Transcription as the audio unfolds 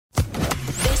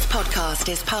podcast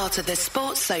is part of the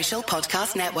Sports Social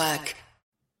Podcast Network.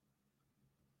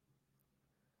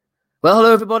 Well,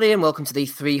 hello everybody and welcome to the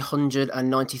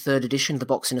 393rd edition of the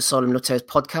Boxing Asylum Nuthouse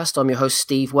podcast. I'm your host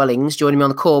Steve Wellings. Joining me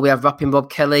on the call we have Rapping Rob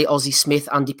Kelly, Ozzy Smith,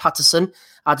 Andy Patterson.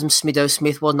 Adam Smido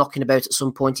Smith was knocking about at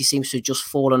some point. He seems to have just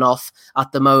fallen off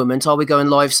at the moment. Are we going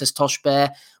live, says Tosh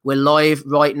Bear. We're live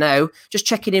right now. Just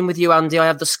checking in with you, Andy. I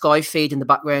have the Sky feed in the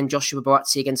background. Joshua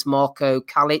Barazzi against Marco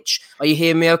Kalic. Are you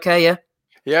hearing me okay, yeah?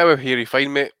 Yeah, we're hearing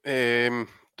fine, mate. Didn't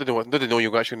know you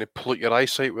were actually going to pollute your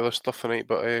eyesight with this stuff tonight,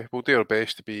 but we'll do our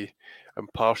best to be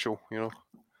impartial, you know.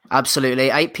 Absolutely.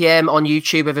 8 p.m. on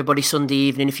YouTube, everybody, Sunday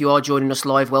evening. If you are joining us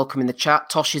live, welcome in the chat.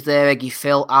 Tosh is there, Eggy,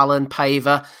 Phil, Alan,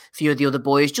 Paver, a few of the other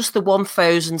boys. Just the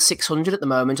 1,600 at the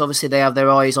moment. Obviously, they have their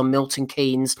eyes on Milton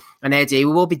Keynes and Eddie.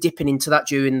 We will be dipping into that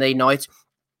during the night.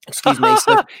 Excuse me.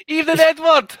 So... Evening,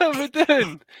 Edward. How are we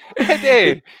doing?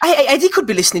 Eddie. Eddie could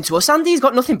be listening to us. Andy's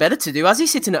got nothing better to do, has he,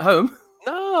 sitting at home?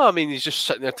 No, I mean, he's just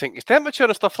sitting there taking his temperature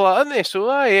and stuff like that, isn't he? So,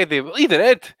 Eddie. Evening,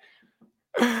 Ed.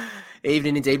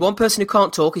 Evening indeed. One person who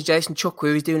can't talk is Jason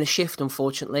Chukwu. He's doing a shift,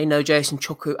 unfortunately. No Jason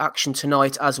Chukwu action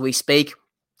tonight as we speak.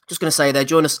 Just going to say there,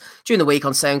 join us during the week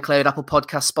on SoundCloud, Apple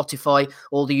Podcasts, Spotify,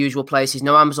 all the usual places.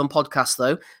 No Amazon Podcasts,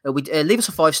 though. Leave us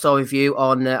a 5-star review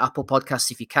on Apple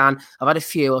Podcasts if you can. I've had a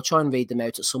few. I'll try and read them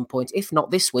out at some point. If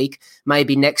not this week,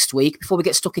 maybe next week. Before we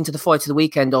get stuck into the fight of the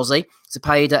weekend, Ozzy,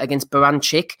 Zepeda against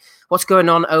Baranchik. What's going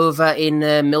on over in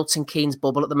Milton Keynes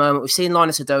bubble at the moment? We've seen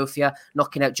Linus Adofia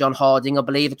knocking out John Harding. I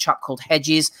believe a chap called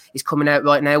Hedges is coming out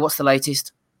right now. What's the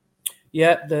latest?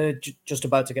 Yeah, they're just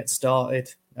about to get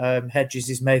started. Hedges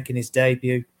is making his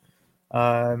debut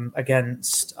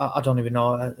against, I don't even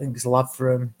know, I think it's a lad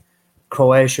from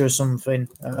Croatia or something.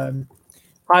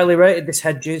 Highly rated, this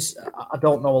Hedges. I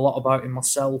don't know a lot about him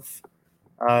myself.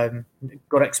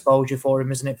 Good exposure for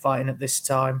him, isn't it, fighting at this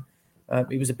time?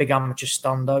 He was a big amateur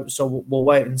standout, so we'll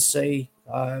wait and see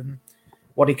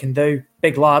what he can do.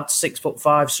 Big lad,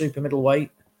 6'5", super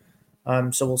middleweight.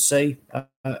 So we'll see.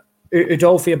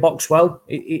 Udolphia boxed well.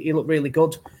 He looked really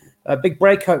good. A big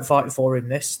breakout fight for him,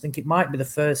 this. I think it might be the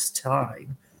first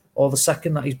time or the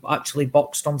second that he's actually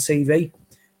boxed on TV.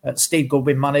 Steve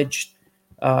Goodwin managed.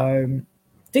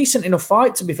 Decent enough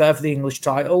fight, to be fair, for the English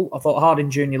title. I thought Harding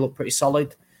Jr. looked pretty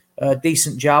solid.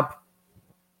 Decent jab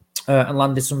and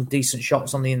landed some decent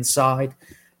shots on the inside.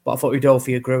 But I thought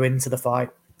Udolphia grew into the fight.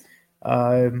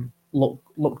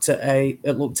 Looked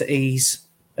at ease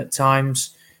at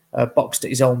times. Boxed at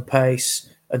his own pace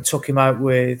and took him out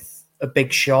with a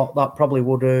big shot that probably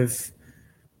would have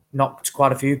knocked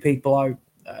quite a few people out.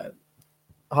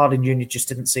 Harding Jr. just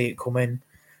didn't see it coming.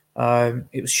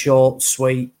 It was short,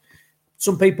 sweet.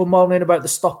 Some people moaning about the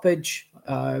stoppage.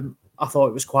 I thought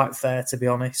it was quite fair, to be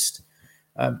honest.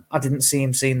 I didn't see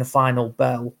him seeing the final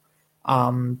bell,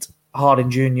 and Harding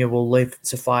Jr. will live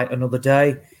to fight another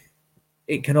day.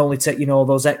 It can only take,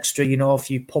 those extra, a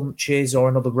few punches or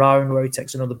another round where he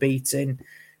takes another beating,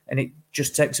 and it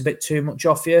just takes a bit too much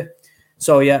off you.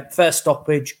 So, yeah, fair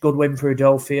stoppage, good win for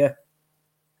Udolphia.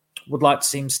 Would like to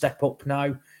see him step up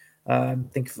now. I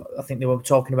think they were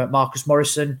talking about Marcus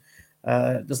Morrison.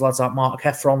 There's lads like Mark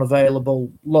Heffron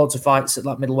available. Loads of fights at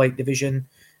that middleweight division,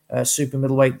 super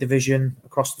middleweight division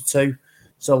across the two.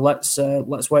 So let's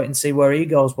wait and see where he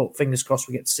goes. But fingers crossed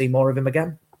we get to see more of him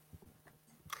again.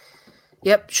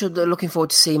 Yep, looking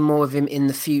forward to seeing more of him in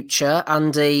the future.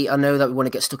 Andy, I know that we want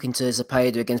to get stuck into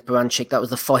Zepeda against Baranchik. That was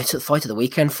the fight of the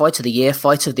weekend, fight of the year,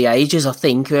 fight of the ages, I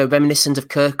think. Reminiscent of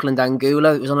Kirkland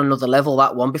Angulo. It was on another level,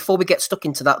 that one. Before we get stuck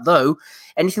into that, though,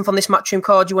 anything from this matchroom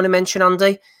card you want to mention,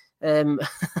 Andy? I'm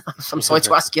sorry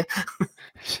to ask you.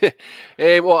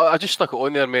 Well, I just stuck it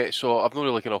on there, mate, so I've not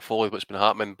really kind of followed what's been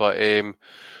happening. But, I'm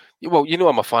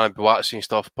a fan of Buatsi and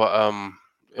stuff, but...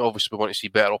 obviously, we want to see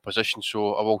better opposition,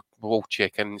 so we will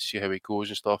check in and see how he goes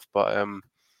and stuff. But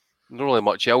not really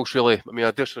much else, really. I mean,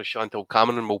 I dare say Chantal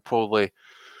Cameron will probably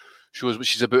show us what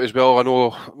she's about as well. I know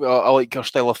I like her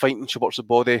style of fighting. She works the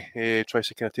body, tries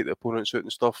to kind of take the opponents out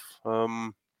and stuff.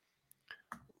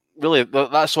 Really,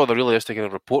 that's all the realistic kind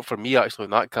of report for me, actually,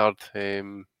 on that card.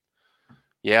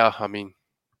 Yeah, I mean,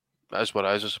 that's what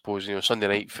it is, I suppose. Sunday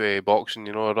night boxing,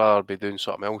 I'd rather be doing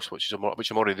something else, which I'm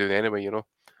already doing anyway,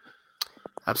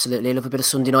 Absolutely. Love a bit of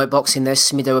Sunday night boxing. There's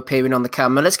Smido appearing on the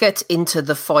camera. Let's get into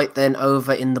the fight then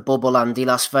over in the bubble, Andy,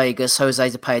 Las Vegas. Jose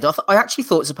Zepeda. I actually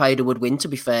thought Zepeda would win, to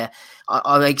be fair.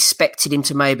 I expected him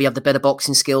to maybe have the better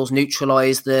boxing skills,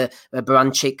 neutralise the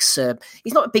Baranchik's.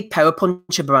 He's not a big power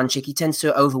puncher, Baranchik. He tends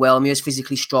to overwhelm you. He's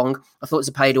physically strong. I thought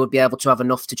Zepeda would be able to have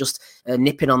enough to just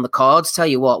nip in on the cards. Tell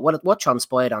you what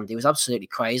transpired, Andy, was absolutely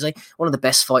crazy. One of the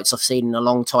best fights I've seen in a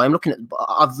long time.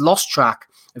 I've lost track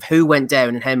of who went down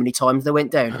and how many times they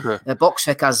went down.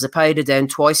 Boxvec has Zepeda down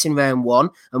twice in round 1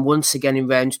 and once again in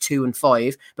round 2 and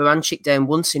 5. Baranchik down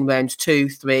once in round 2,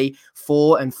 3,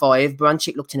 4 and 5.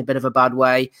 Baranchik looked in a bit of a bad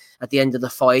way at the end of the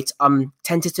fight. I'm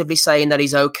tentatively saying that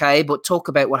he's okay, but talk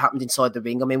about what happened inside the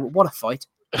ring. I mean, what a fight.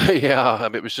 Yeah, I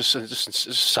mean, it was just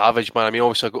savage, man. I mean,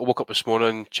 obviously, I woke up this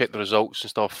morning, checked the results and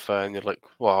stuff, and you're like,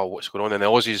 wow, what's going on? And the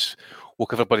Aussies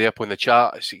woke everybody up on the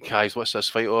chat. I said, guys, what's this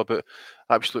fight all about?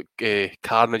 Absolute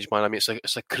carnage, man. I mean,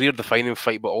 it's a career-defining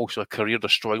fight, but also a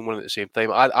career-destroying one at the same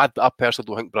time. I personally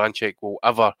don't think Baranchik will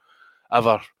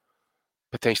ever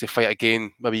potentially fight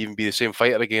again, maybe even be the same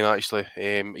fighter again, actually,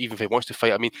 even if he wants to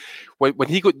fight. I mean, when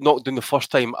he got knocked down the first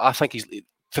time, I think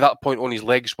to that point on, his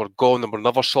legs were gone and were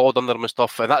never solid under him and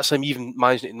stuff, and that's him even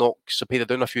managing to knock Zepeda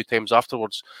down a few times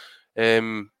afterwards.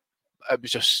 It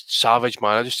was just savage,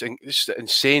 man. It's just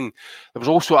insane. There was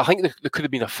also, I think there could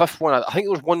have been a fifth one. I think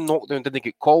there was one knockdown didn't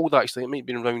get called, actually. It might have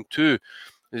been in round 2.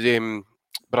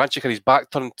 Baranchik had his back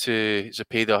turned to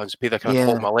Zepeda, and Zepeda kind of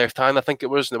caught my left hand, I think it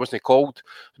was, and it wasn't called.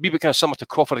 A wee bit kind of similar to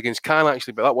Crawford against Khan,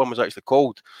 actually, but that one was actually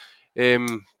called.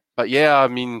 But yeah, I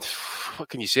mean, what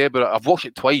can you say about it? I've watched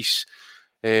it twice.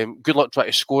 Good luck trying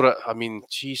to score it. I mean,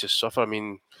 Jesus, suffer. I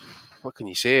mean, what can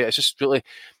you say? It's just really,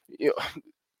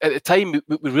 at the time,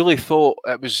 we really thought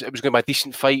it was going to be a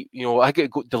decent fight. I think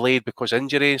it got delayed because of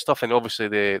injury and stuff, and obviously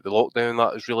the lockdown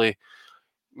that has really,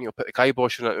 put the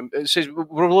kibosh on it. It says we're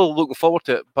really looking forward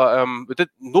to it, but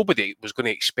nobody was going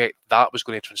to expect that was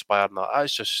going to transpire. And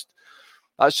that's just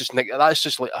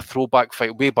like a throwback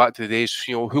fight way back to the days.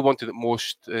 Who wanted it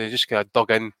most? Just kind of dug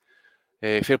in.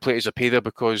 Fair play to Zepeda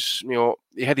because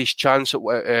he had his chance at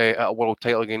a world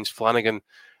title against Flanagan,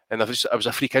 and it was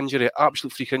a freak injury,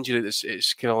 absolute freak injury.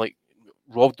 It's kind of like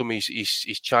robbed him his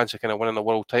chance of kind of winning a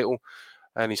world title,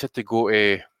 and he's had to go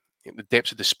to the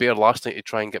depths of despair last night to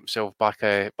try and get himself back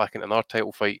into another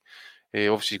title fight.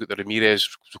 Obviously, he's got the Ramirez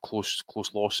close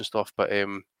loss and stuff, but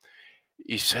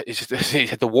he's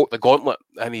had to walk the gauntlet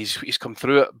and he's come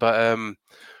through it, but.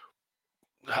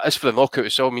 As for the knockout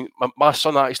itself, I mean, my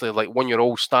son actually, like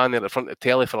 1-year-old, standing there in front of the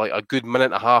telly for like a good minute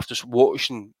and a half, just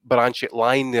watching Baranchik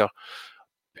lying there.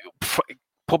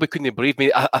 Probably couldn't breathe.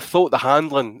 Me, I thought the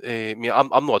handling. I mean,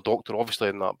 I'm not a doctor, obviously,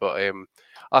 in that, but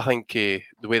I think the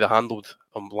way they handled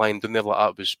him lying down there like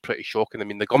that was pretty shocking. I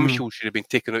mean, the gum shield should have been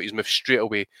taken out his mouth straight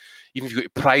away, even if you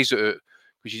got to prise it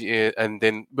out. And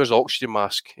then where's the oxygen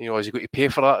mask? Has he got to pay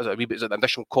for that? Is it an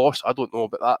additional cost? I don't know,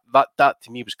 but that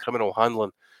to me was criminal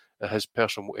handling. His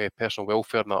personal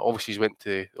welfare and that. Obviously he's went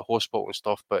to the hospital and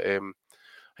stuff, but I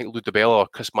think Lou DiBella or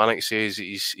Chris Mannix says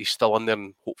he's still in there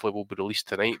and hopefully will be released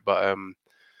tonight. But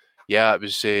yeah, it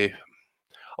was. I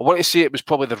want to say it was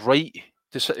probably the right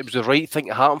thing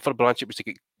to happen for Baranchik was to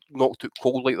get knocked out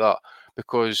cold like that,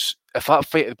 because if that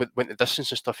fight went the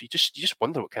distance and stuff, you just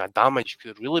wonder what kind of damage could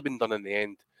have really been done in the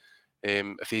end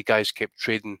if the guys kept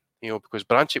trading. Because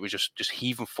Baranchik was just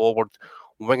heaving forward,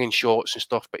 winging shots and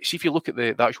stuff. But see, if you look at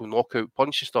the actual knockout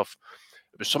punch and stuff,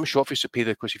 it was some shot for Zepeda,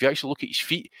 because if you actually look at his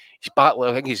feet, his back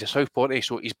leg, I think he's a southpaw,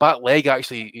 so his back leg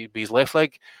actually, his left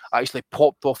leg, actually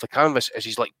popped off the canvas as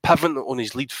he's like pivoting on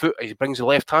his lead foot as he brings the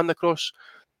left hand across.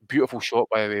 Beautiful shot,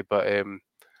 by the way, but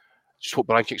just hope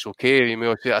Baranchik's okay.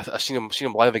 I seen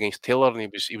him live against Taylor,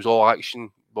 and he was all action,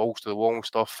 balls to the wall and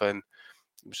stuff, and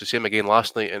it was the same again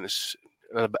last night, and it's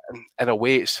in a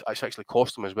way it's actually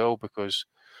cost him as well, because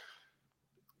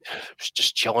it was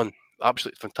just chilling,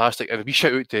 absolutely fantastic. And a wee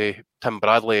shout out to Tim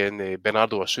Bradley and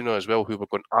Bernardo Osuna as well, who were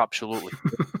going absolutely.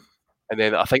 And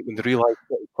then I think when they realised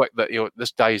pretty quick that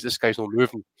this guy's not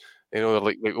moving, they're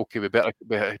like okay, we better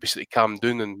basically calm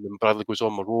down. And then Bradley goes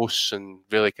on morose and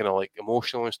really kind of like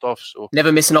emotional and stuff. So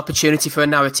never miss an opportunity for a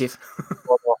narrative.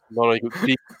 no, you got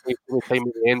 3 time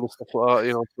at the end and stuff like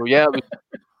that. So yeah,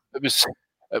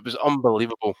 it was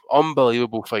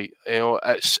unbelievable fight.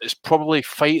 It's probably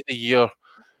fight of the year.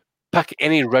 Pick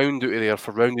any round out of there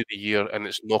for round of the year, and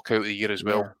it's knockout of the year as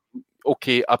well. Yeah.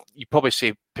 Okay, you probably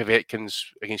say Povetkin's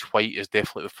against White is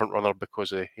definitely the front runner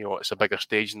because it's a bigger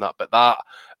stage than that. But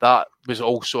that was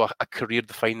also a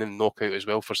career-defining knockout as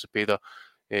well for Zepeda.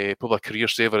 Probably a career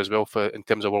saver as well in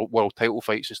terms of world title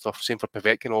fights and stuff. Same for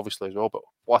Povetkin, obviously, as well. But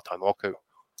what a knockout!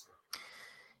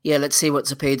 Yeah, let's see what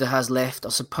Zepeda has left, I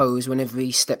suppose, whenever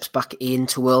he steps back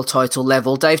into world title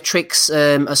level. Dave Tricks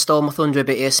has stole my thunder a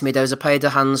bit here, Smido. Zepeda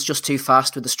hands just too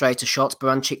fast with the straighter shots.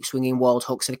 Baranchik swinging wild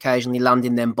hooks and occasionally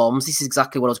landing them bombs. This is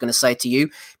exactly what I was going to say to you.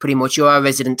 Pretty much, you're our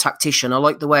resident tactician. I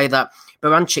like the way that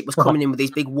Baranchik was coming in with these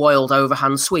big wild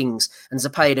overhand swings, and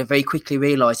Zepeda very quickly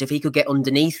realised if he could get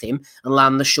underneath him and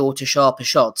land the shorter, sharper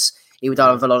shots, he would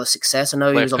have a lot of success. I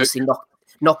know he was obviously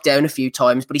knocked down a few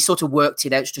times, but he sort of worked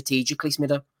it out strategically,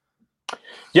 Smido.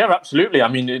 Yeah, absolutely. I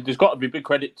mean, there's got to be big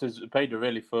credit to Zepeda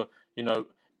really for,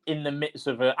 in the midst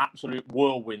of an absolute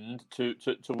whirlwind to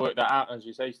work that out. As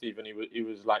you say, Stephen, he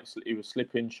was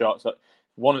slipping shots.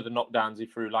 One of the knockdowns he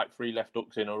threw like 3 left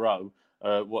hooks in a row.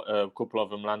 A couple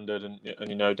of them landed,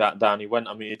 and down he went.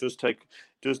 I mean, it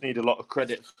does need a lot of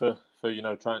credit for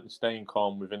trying to stay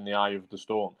calm within the eye of the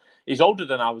storm. He's older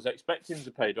than I was expecting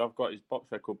Zepeda. I've got his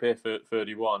box record here for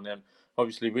 31.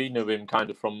 Obviously, we knew him kind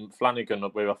of from Flanagan,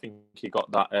 where I think he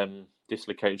got that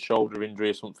dislocated shoulder injury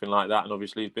or something like that, and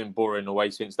obviously he's been burrowing away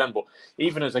since then. But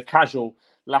even as a casual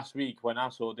last week, when I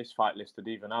saw this fight listed,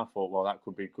 even I thought, well, that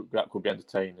could be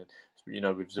entertaining.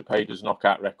 With Zepeda's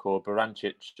knockout record,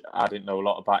 Barancic, I didn't know a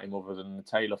lot about him other than the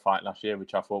Taylor fight last year,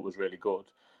 which I thought was really good,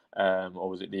 or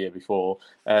was it the year before?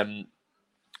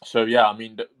 So yeah, I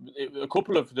mean, a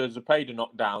couple of the Zepeda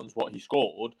knockdowns, what he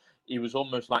scored, he was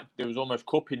almost like there was almost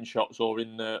cupping shots or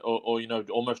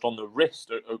almost on the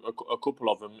wrist, a couple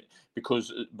of them,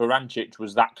 because Barancic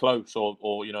was that close or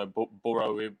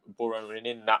burrowing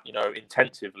in that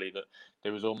intensively, that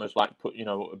there was almost like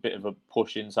a bit of a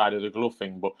push inside of the glove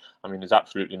thing. But I mean, there's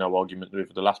absolutely no argument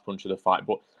with the last punch of the fight.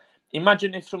 But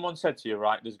imagine if someone said to you,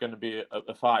 right, there's going to be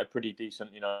a fight, a pretty decent,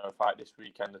 fight this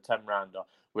weekend, a 10-rounder,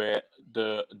 where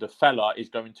the fella is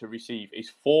going to receive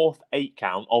his 4th 8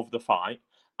 count of the fight,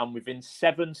 and within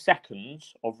 7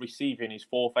 seconds of receiving his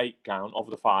 4th 8 count of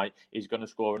the fight, he's going to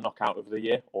score a knockout of the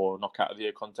year or knockout of the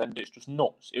year contender. It's just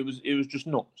nuts. It was just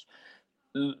nuts.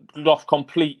 Lost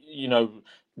complete,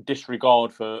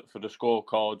 disregard for the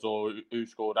scorecards or who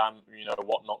scored and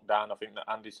what knockdown. I think that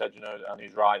Andy said, and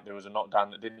he's right, there was a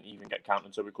knockdown that didn't even get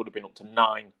counted, so we could have been up to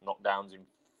 9 knockdowns in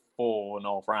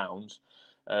 4.5 rounds.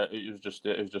 It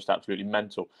was just absolutely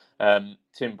mental.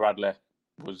 Tim Bradley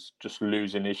was just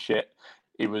losing his shit.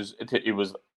 He was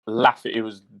laughing. He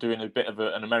was doing a bit of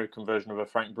an American version of a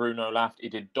Frank Bruno laugh. He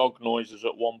did dog noises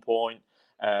at one point.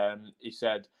 He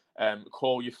said,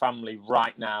 call your family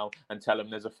right now and tell them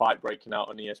there's a fight breaking out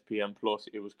on ESPN Plus.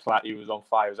 He was on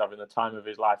fire. He was having the time of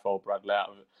his life, old Bradley,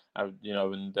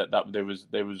 and that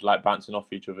they was like bouncing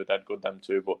off each other. Dead good, them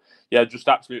two. But yeah, just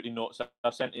absolutely nuts.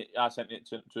 I sent it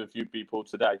to a few people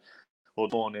today or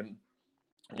morning,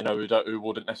 who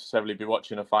wouldn't necessarily be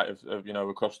watching a fight of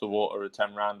across the water, a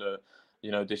 10-rounder,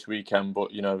 this weekend.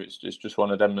 But it's just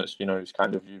one of them that's it's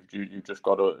kind of you just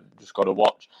gotta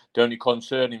watch. The only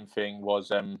concerning thing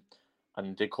was and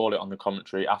they call it on the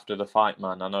commentary after the fight,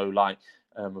 man. I know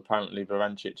apparently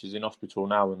Barancic is in hospital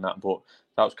now and that, but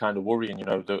that was kind of worrying.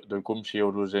 The gum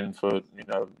shield was in for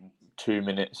 2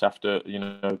 minutes after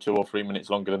 2 or 3 minutes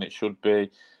longer than it should be.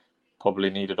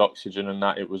 Probably needed oxygen and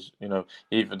that. It was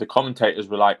even the commentators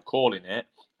were like calling it,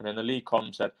 and then the league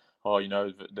com said, oh,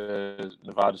 the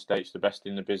Nevada State's the best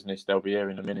in the business, they'll be here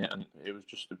in a minute. And it was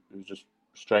just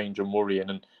strange and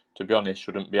worrying, and to be honest,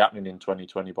 shouldn't be happening in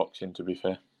 2020 boxing, to be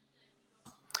fair.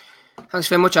 Thanks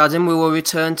very much, Adam. We will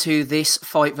return to this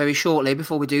fight very shortly.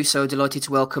 Before we do so, delighted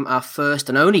to welcome our first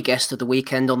and only guest of the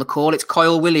weekend on the call. It's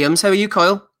Kyle Williams. How are you,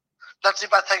 Kyle? Not too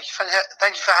bad, thank you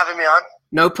for having me on.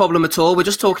 No problem at all. We're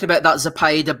just talking about that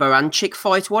Zepeda-Barancic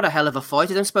fight. What a hell of a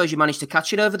fight. I don't suppose you managed to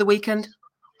catch it over the weekend?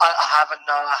 I haven't,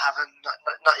 no, I haven't.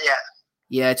 Not yet.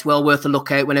 Yeah, it's well worth a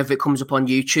look out whenever it comes up on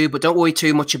YouTube, but don't worry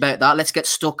too much about that. Let's get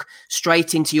stuck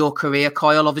straight into your career,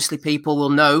 Kyle. Obviously, people will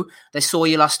know they saw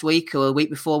you last week or a week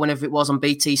before, whenever it was, on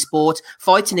BT Sport,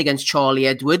 fighting against Charlie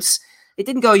Edwards. It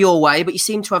didn't go your way, but you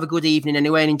seemed to have a good evening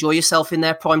anyway and enjoy yourself in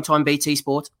there, primetime BT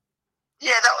Sport.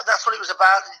 Yeah, that's what it was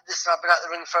about. Listen, I've been out the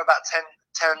ring for about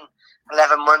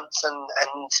 11 months, and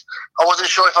I wasn't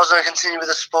sure if I was going to continue with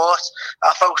the sport.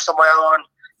 I focused on my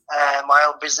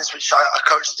own business, which I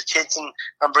coach the kids, and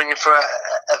I'm bringing for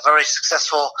a very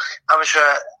successful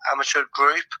amateur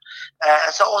group.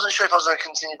 And so I wasn't sure if I was going to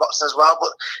continue boxing as well,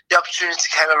 but the opportunity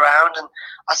came around, and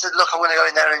I said, look, I'm going to go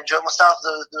in there and enjoy myself.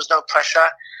 There was no pressure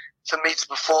for me to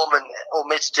perform or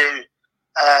me to do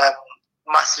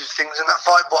massive things in that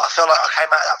fight, but I feel like I came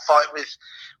out of that fight with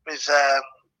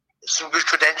some good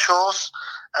credentials,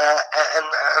 and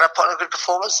I put on a good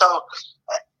performance. So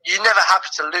you're never happy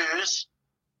to lose,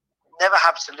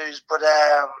 but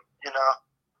a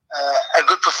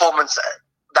good performance.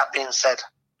 That being said.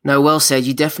 No, well said.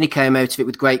 You definitely came out of it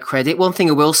with great credit. One thing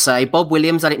I will say, Bob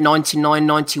Williams had it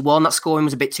 99-91. That scoring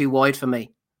was a bit too wide for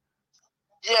me.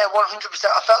 Yeah, 100%.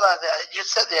 I felt like you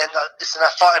said at the end, listen, I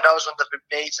thought I was under the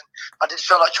beat, and I did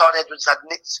feel like Charlie Edwards had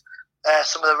nicked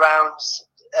some of the rounds.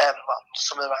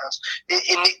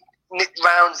 He nicked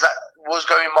rounds that was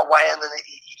going my way, and then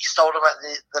he stole them at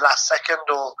the last second,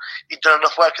 or he'd done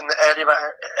enough work in the early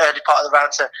part of the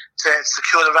round to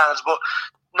secure the rounds. But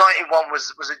 91 was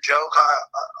a joke.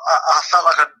 I felt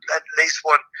like I at least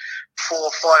won 4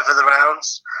 or 5 of the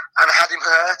rounds, and I had him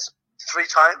hurt 3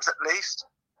 times at least.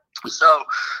 So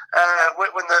when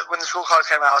the scorecard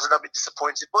came out, I was a little bit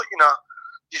disappointed. But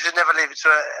you should never leave it to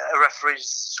a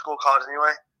referee's scorecard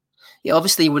anyway. Yeah,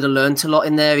 obviously he would have learnt a lot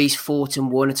in there. He's fought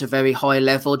and won at a very high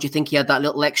level. Do you think he had that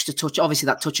little extra touch? Obviously,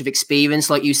 that touch of experience,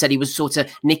 like you said, he was sort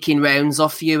of nicking rounds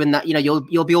off you, and that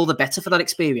you'll be all the better for that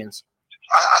experience.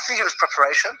 I think it was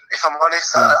preparation. If I'm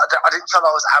honest, yeah. I didn't feel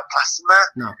I was outclassed in there.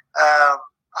 No.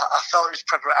 I felt it was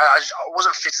preparation. I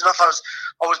wasn't fit enough. I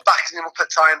was backing him up at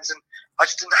times, and I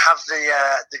just didn't have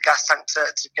the gas tank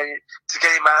to get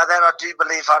him out of there. I do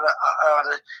believe I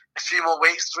had a few more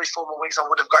weeks, 3-4 more weeks, I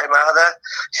would have got him out of there.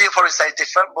 He'll probably say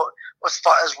different, but us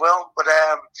fighters will. But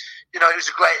it was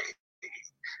a great.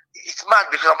 It's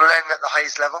mad because I'm learning at the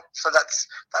highest level, so that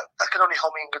can only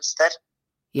hold me in good stead.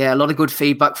 Yeah, a lot of good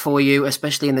feedback for you,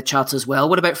 especially in the chat as well.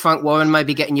 What about Frank Warren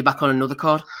maybe getting you back on another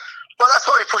card? Well, that's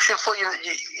what we're pushing for.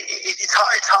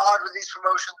 It's hard with these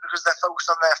promotions because they're focused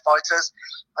on their fighters,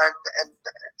 and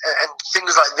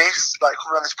things like this, like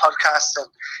coming on this podcast and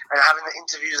having the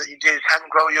interviews that you do, can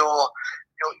grow your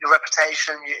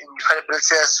reputation, your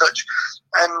credibility as such.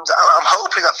 And I'm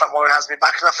hoping that Frank Warren has me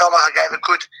back, and I felt like I gave a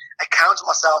good account of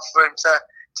myself for him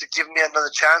to give me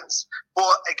another chance.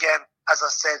 But again, as I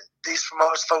said, these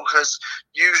promoters focus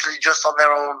usually just on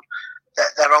their own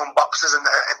boxes and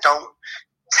don't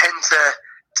tend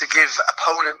to give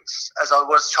opponents, as I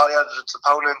was Charlie Edwards'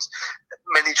 opponent,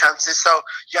 many chances. So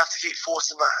you have to keep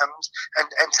forcing that hand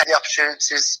and take the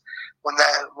opportunities when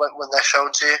they're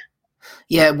shown to you.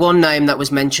 Yeah, one name that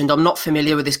was mentioned. I'm not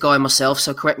familiar with this guy myself,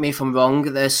 so correct me if I'm wrong.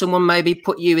 There's someone maybe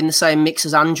put you in the same mix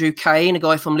as Andrew Kane, a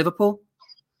guy from Liverpool.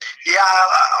 Yeah,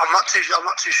 I'm not too sure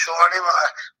on him.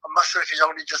 I'm not sure if he's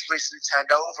only just recently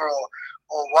turned over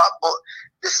or what. But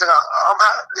listen,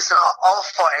 I'll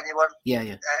fight anyone. Yeah.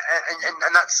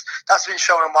 And that's been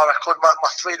shown on my record. My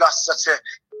 3 losses. That's it.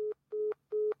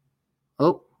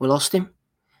 Oh, we lost him.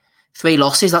 3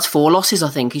 losses. That's 4 losses, I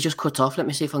think. He's just cut off. Let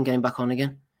me see if I'm getting back on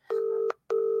again.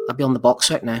 I'll be on the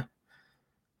box right now.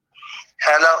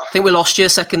 Hello. I think we lost you a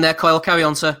second there, Kyle. Carry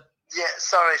on, sir. Yeah,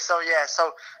 sorry. So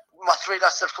my 3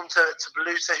 losses have come to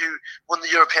Beluta, who won the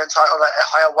European title at a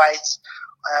higher weight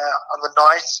on the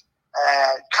night.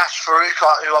 Cash Farouk,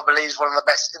 who I believe is one of the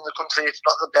best in the country, if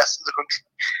not the best in the country.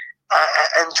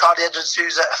 And Charlie Edwards,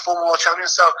 who's a former world champion.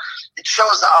 So it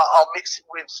shows that I'll mix it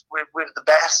with the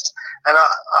best, and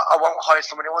I won't hide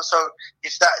from anyone. So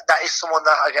if that is someone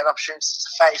that I get an opportunity to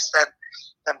face, then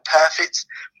perfect.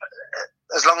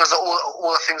 As long as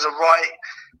all the things are right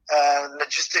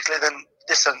logistically, then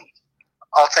listen,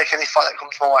 I'll take any fight that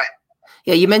comes my way.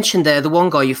 Yeah, you mentioned there the one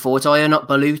guy you fought, Ionut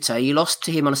Baluta. You lost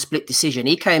to him on a split decision.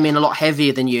 He came in a lot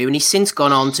heavier than you, and he's since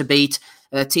gone on to beat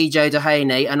TJ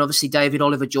Dehaney and obviously David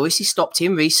Oliver Joyce. He stopped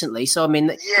him recently. So, I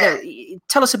mean,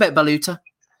 tell us about Baluta.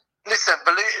 Listen,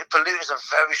 Baluta is a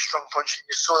very strong puncher.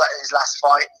 You saw that in his last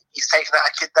fight. He's taken out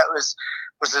a kid that was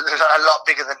a lot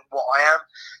bigger than what I am.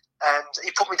 And he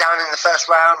put me down in the first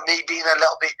round, me being a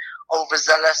little bit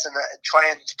overzealous and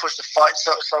trying to push the fight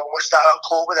so much that I got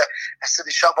caught with a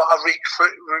silly shot. But I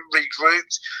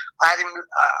regrouped. I had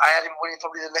him winning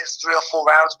probably the next 3 or 4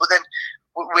 rounds. But then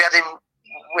we had him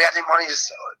on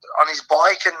his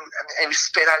bike and he was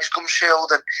spitting out his gum shield,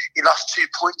 and he lost 2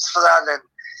 points for that. And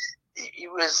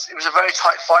it was a very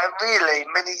tight fight. And really,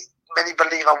 many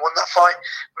believe I won that fight.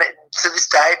 To this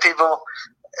day, people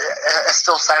are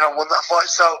still saying I won that fight.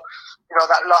 So,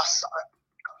 that loss,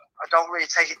 I don't really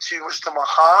take it too much to my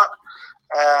heart.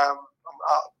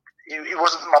 It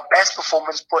wasn't my best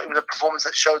performance, but it was a performance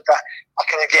that showed that I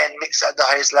can again mix at the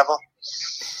highest level.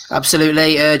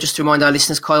 Absolutely. Just to remind our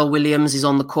listeners, Kyle Williams is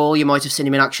on the call. You might have seen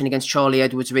him in action against Charlie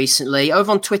Edwards recently.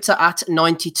 Over on Twitter at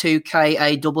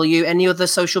 92KAW. Any other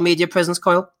social media presence,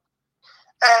 Kyle?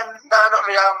 No, not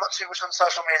really. I'm not too much on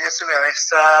social media, to be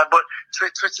honest. But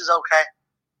Twitter's okay.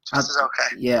 Twitter's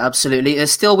okay. Yeah, absolutely.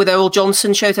 Still with Errol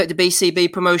Johnson. Shout out to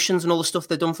BCB Promotions and all the stuff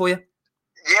they've done for you.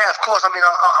 Yeah, of course. I mean,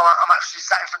 I'm actually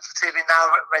sat in front of the TV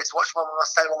now, ready to watch one of my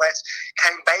stablemates,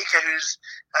 Kane Baker, who's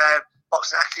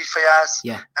boxing actually for years,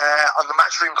 on the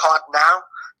Matchroom card now.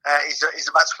 He's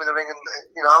about to win the ring,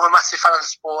 and I'm a massive fan of the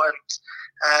sport,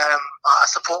 and I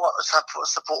support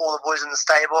all the boys in the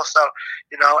stable. So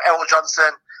Errol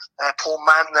Johnson, Paul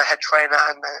Mann, the head trainer,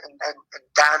 and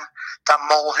Dan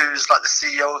Mole, who's like the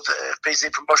CEO of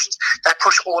BZ Promotions. They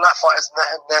push all our fighters,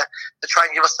 and they try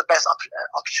and give us the best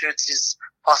opportunities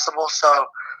possible. So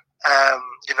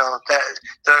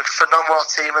they're a phenomenal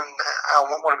team, and I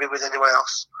won't want to be with anyone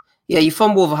else. Yeah, you're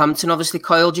from Wolverhampton, obviously,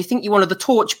 Kyle. Do you think you're one of the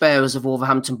torchbearers of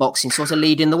Wolverhampton boxing, sort of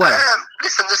leading the way?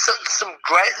 Listen, there's some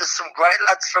great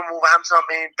lads from Wolverhampton. I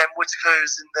mean, Ben Whitaker,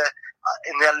 who's in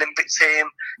the Olympic team.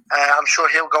 I'm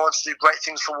sure he'll go on to do great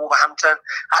things for Wolverhampton.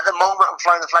 At the moment, I'm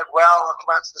flying the flag well. I'll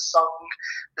come out to the song.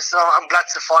 Listen, I'm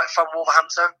glad to fight from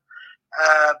Wolverhampton.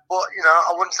 But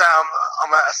I wouldn't say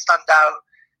I'm a standout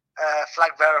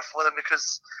flag bearer for them,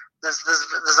 because there's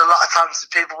a lot of talented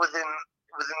people within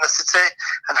the city,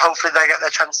 and hopefully they get their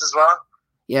chance as well.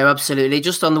 Yeah, absolutely.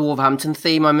 Just on the Wolverhampton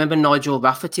theme, I remember Nigel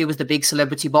Rafferty was the big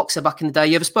celebrity boxer back in the day.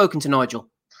 You ever spoken to Nigel?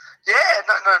 Yeah,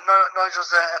 no,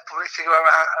 Nigel's a public figure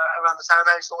around the town.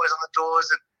 He's always on the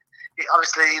doors, and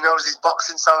he knows his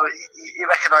boxing, so he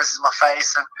recognises my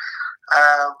face. And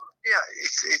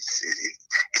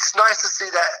it's nice to see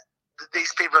that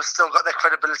these people have still got their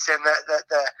credibility, and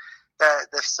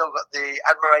they've still got the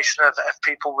admiration of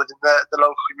people within the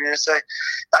local community.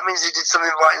 That means he did something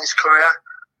right in his career,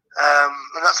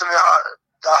 and that's something that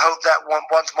I hope that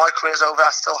once my career's over,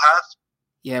 I still have.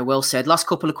 Yeah, well said. Last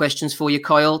couple of questions for you,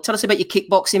 Kyle. Tell us about your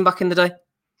kickboxing back in the day.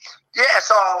 Yeah,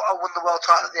 so I won the world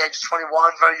title at the age of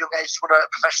 21, very young age to win a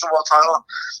professional world title.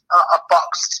 I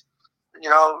boxed, a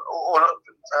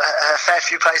fair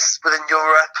few places within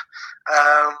Europe,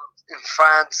 in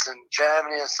France and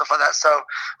Germany and stuff like that. So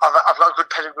I've got a good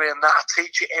pedigree in that. I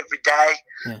teach it every day,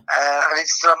 and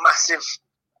it's still a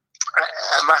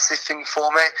massive thing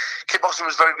for me. Kickboxing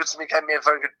was very good to me, gave me a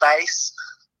very good base.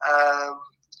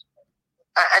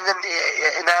 And then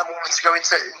now I'm wanting to go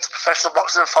into professional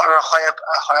boxing and fight on a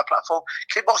higher platform.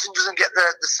 Kickboxing doesn't get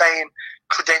the same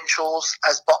credentials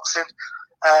as boxing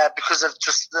because of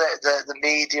just the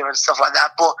media and stuff like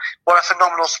that. But what a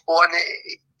phenomenal sport! And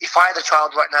if I had a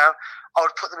child right now, I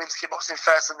would put them into kickboxing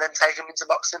first and then take them into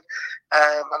boxing.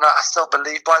 And I still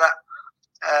believe by that.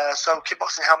 So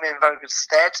kickboxing held me in very good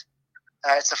stead.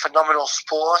 It's a phenomenal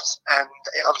sport, and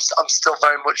I'm still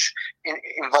very much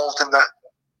involved in that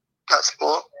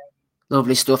sport.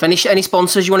 Lovely stuff. Any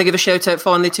sponsors you want to give a shout out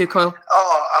finally to, Kyle?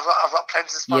 Oh, I've got plenty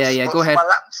of sponsors. Yeah, go ahead.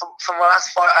 From my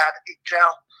last fight, I had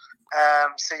Gel,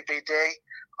 CBD.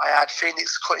 I had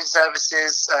Phoenix Cutting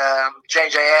Services,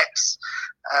 JJX,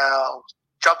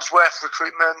 Jobsworth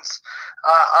Recruitment.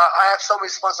 I have so many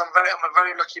sponsors. I'm a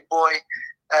very lucky boy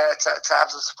to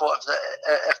have the support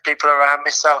of people around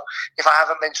me. So if I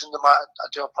haven't mentioned them, I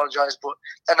do apologise. But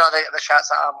they know they get the shouts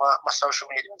out on my social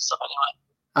media and stuff anyway.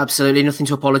 Absolutely, nothing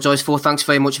to apologise for. Thanks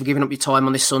very much for giving up your time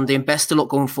on this Sunday, and best of luck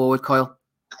going forward, Kyle.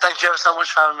 Thank you ever so much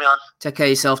for having me on. Take care of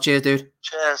yourself. Cheers, dude.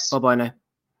 Cheers. Bye-bye now.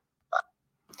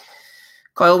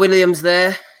 Kyle Williams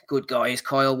there. Good guy. He's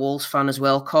Kyle Wolves fan as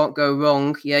well. Can't go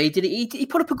wrong. Yeah, he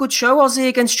put up a good show, Ozzy,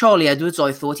 against Charlie Edwards,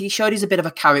 I thought. He showed he's a bit of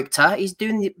a character. He's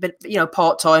doing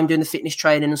part-time, doing the fitness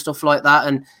training and stuff like that,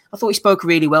 and I thought he spoke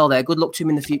really well there. Good luck to him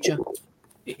in the future.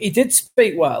 He did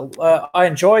speak well. I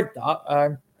enjoyed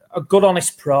that. A good,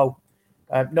 honest pro,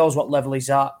 knows what level he's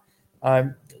at.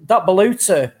 That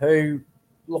Baluta, who,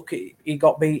 look, he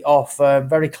got beat off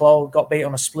very close, got beat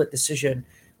on a split decision.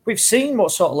 We've seen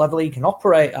what sort of level he can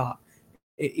operate at.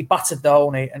 He battered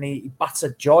Downey and he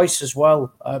battered Joyce as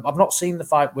well. I've not seen the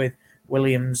fight with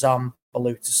Williams and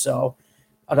Baluta, so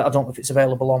I don't know if it's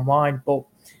available online. But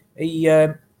he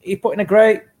put in a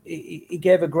great. He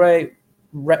gave a great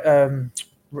record.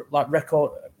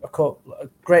 A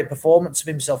great performance of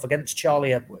himself against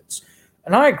Charlie Edwards.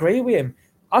 And I agree with him.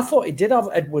 I thought he did have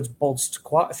Edwards buzzed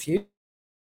quite a few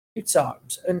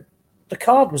times. And the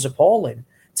card was appalling.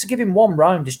 To give him one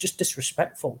round is just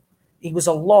disrespectful. He was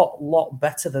a lot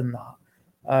better than that.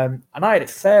 And I had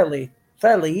it fairly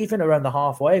even around the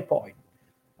halfway point.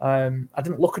 I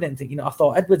didn't look at it and think, I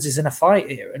thought Edwards is in a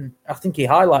fight here. And I think he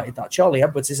highlighted that Charlie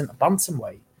Edwards isn't a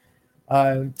bantamweight.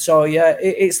 So yeah,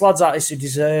 it's lads like this who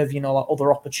deserve, like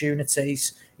other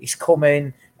opportunities. He's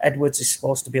coming. Edwards is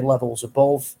supposed to be levels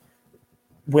above.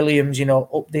 Williams,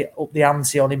 up the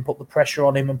ante on him, put the pressure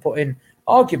on him, and put in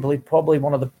arguably probably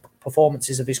one of the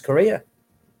performances of his career.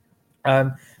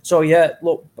 So yeah,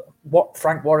 look, what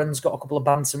Frank Warren's got a couple of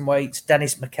bantamweights.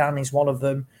 Dennis McCann is one of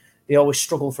them. They always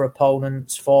struggle for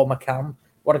opponents for McCann.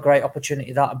 What a great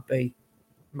opportunity that'd be.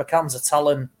 McCann's a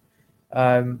talent,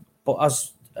 but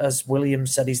as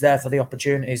Williams said, he's there for the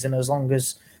opportunities, and as long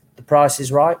as the price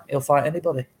is right, he'll fight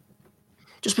anybody.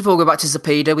 Just before we go back to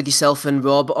Zapida with yourself and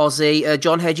Rob, Ozzy,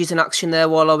 John Hedges in action there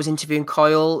while I was interviewing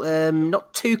Kyle.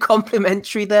 Not too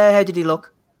complimentary there. How did he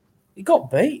look? He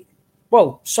got beat.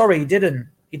 Well, sorry, he didn't.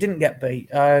 He didn't get beat.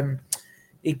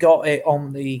 He got it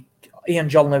on the Ian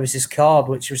John Lewis's card,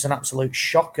 which was an absolute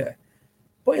shocker.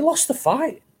 But he lost the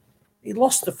fight.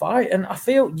 And I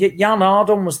feel Jan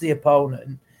Ardon was the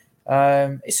opponent.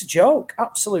 It's a joke,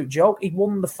 absolute joke. He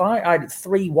won the fight. I had it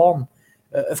 3-1.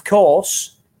 Of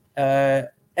course,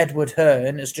 Edward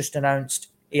Hearn has just announced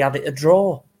he had it a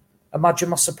draw. Imagine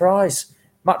my surprise.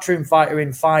 Matchroom fighter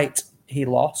in fight, he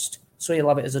lost, so he'll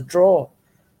have it as a draw.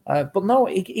 But no,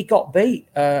 he got beat.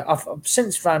 I've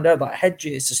since found out that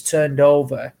Hedges has turned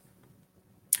over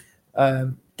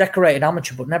decorated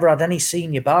amateur, but never had any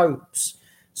senior bouts.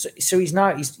 So he's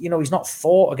not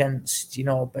fought against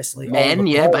basically men,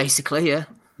 basically.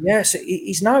 Yeah. So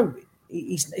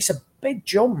it's a big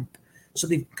jump. So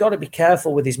they've got to be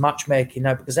careful with his matchmaking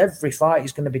now, because every fight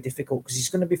is going to be difficult, because he's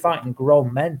going to be fighting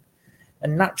grown men,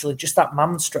 and naturally just that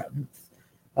man strength.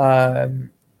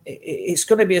 It's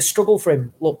going to be a struggle for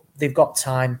him. Look, they've got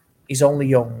time. He's only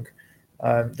young.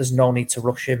 There's no need to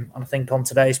rush him. And I think on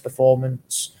today's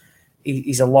performance,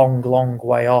 he's a long, long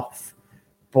way off.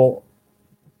 But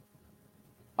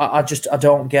I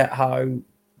don't get how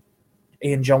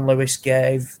Ian John Lewis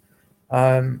gave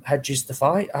Hedges the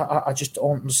fight. I just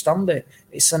don't understand it.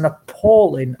 It's an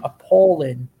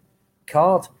appalling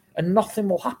card, and nothing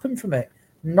will happen from it.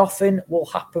 Nothing will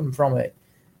happen from it.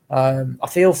 I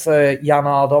feel for Jan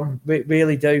Ardon,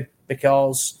 really do,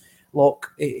 because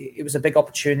look, it was a big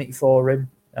opportunity for him.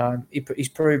 He's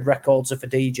proved records are for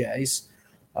DJs,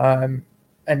 and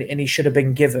he should have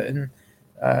been given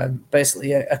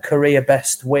basically a career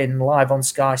best win live on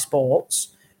Sky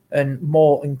Sports, and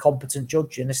more incompetent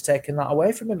judging has taken that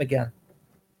away from him again.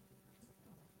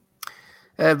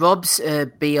 Rob's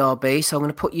BRB, so I'm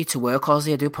going to put you to work,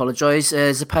 Ozzy. I do apologise.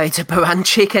 Zepeda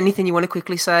Baranchik, anything you want to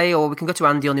quickly say? Or we can go to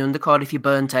Andy on the undercard if you're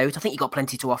burnt out. I think you've got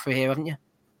plenty to offer here, haven't you?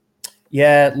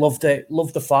 Yeah, loved it.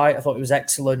 Loved the fight. I thought it was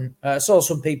excellent. I saw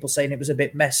some people saying it was a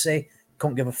bit messy.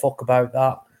 Couldn't give a fuck about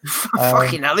that.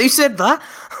 Fucking hell, who said that?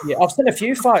 Yeah, I've seen a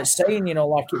few fights saying,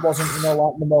 like it wasn't,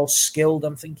 like the most skilled.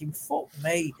 I'm thinking, fuck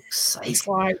me. It's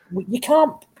like, you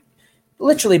can't...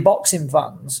 Literally, boxing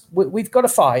fans, we've got a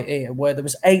fight here where there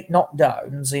was 8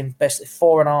 knockdowns in basically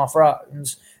 4.5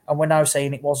 rounds, and we're now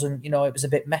saying it wasn't, it was a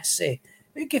bit messy.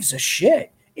 Who gives a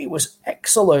shit? It was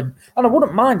excellent. And I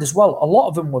wouldn't mind as well, a lot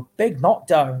of them were big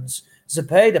knockdowns.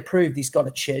 Zepeda proved he's got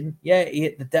a chin. Yeah, he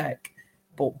hit the deck.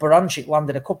 But Baranchik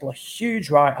landed a couple of huge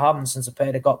right hands and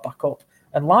Zepeda got back up.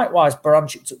 And likewise,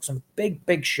 Baranchik took some big,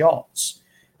 big shots.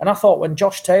 And I thought when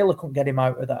Josh Taylor couldn't get him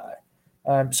out of there...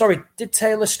 did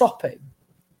Taylor stop him?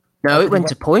 No, it went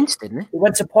to points, didn't it? It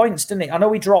went to points, didn't it? I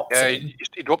know he dropped him. Yeah,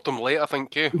 he dropped him late, I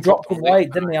think. Yeah. He dropped him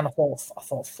late, didn't he? And I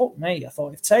thought, fuck me. I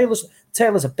thought if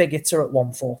Taylor's a big hitter at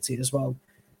 140 as well.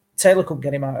 Taylor couldn't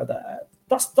get him out of there.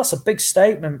 That's a big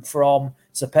statement from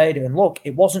Zepeda. And look,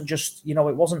 it wasn't just, it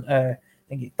wasn't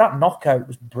that knockout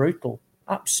was brutal.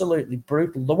 Absolutely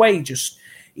brutal. The way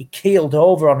he keeled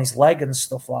over on his leg and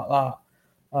stuff like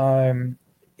that.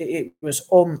 It was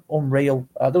unreal.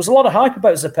 There was a lot of hype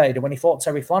about Zepeda when he fought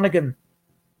Terry Flanagan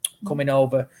coming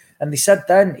over. And they said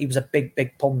then he was a big,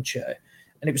 big puncher.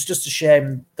 And it was just a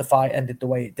shame the fight ended the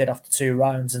way it did after 2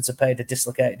 rounds and Zepeda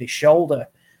dislocated his shoulder.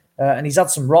 And he's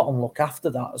had some rotten luck after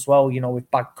that as well,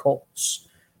 with bad cuts,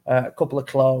 a couple of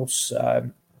close.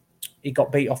 He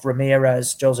got beat off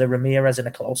Jose Ramirez in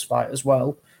a close fight as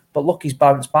well. But look, he's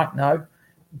bounced back now.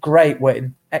 Great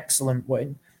win. Excellent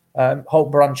win.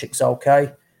 Hope Baranchik's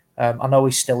okay. I know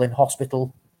he's still in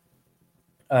hospital.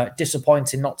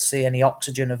 Disappointing not to see any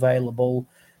oxygen available,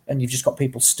 and you've just got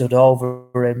people stood over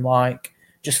him, like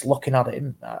just looking at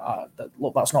him.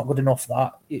 Look, that's not good enough.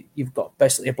 That you've got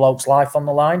basically a bloke's life on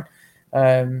the line.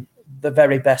 The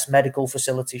very best medical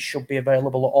facilities should be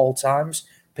available at all times,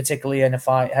 particularly in a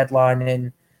fight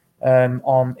headlining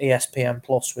on ESPN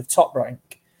Plus with Top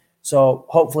Rank. So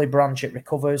hopefully Baranchik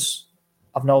recovers.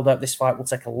 I've no doubt this fight will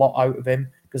take a lot out of him,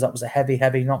 because that was a heavy,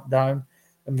 heavy knockdown.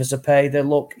 And for Zepeda,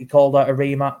 look, he called out a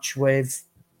rematch with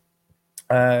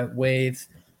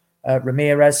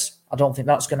Ramirez. I don't think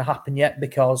that's going to happen yet,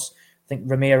 because I think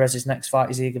Ramirez's next fight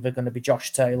is either going to be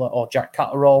Josh Taylor or Jack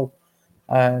Catterall.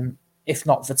 If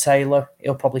not for Taylor,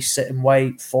 he'll probably sit and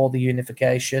wait for the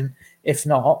unification. If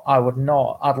not, I would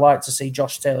not. I'd like to see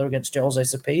Josh Taylor against Jose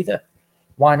Zepeda.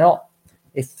 Why not?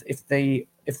 If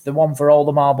the one for all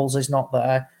the marbles is not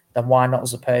there, then why not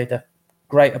Zepeda?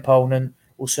 Great opponent,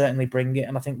 will certainly bring it,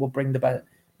 and I think we'll bring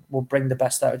the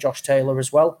best out of Josh Taylor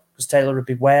as well, because Taylor would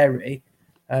be wary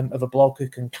of a bloke who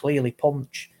can clearly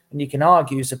punch, and you can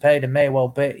argue Zepeda may well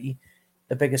be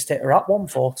the biggest hitter at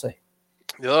 140.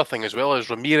 The other thing as well is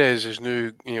Ramirez is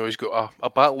now, he's got a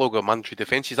backlog of mandatory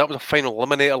defences. That was a final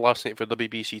eliminator last night for the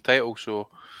WBC title, so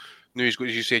now he's got,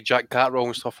 as you say, Jack Catterall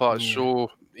and stuff like that. Yeah.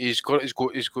 So he's got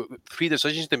 3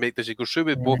 decisions to make. Does he go through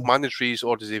with both mandatories,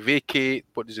 or does he vacate?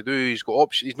 What does he do? He's got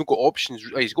options. He's not got options.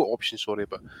 He's got options. Sorry,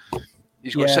 but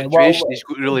He's got a Yeah, situation. well, He's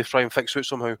got to really try and fix it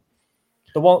somehow.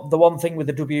 the one thing with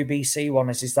the WBC one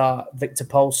is that Victor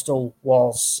Postal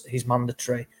was his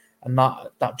mandatory, and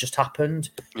that just happened.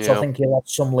 So I Yeah. think he'll have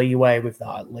some leeway with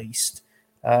that at least.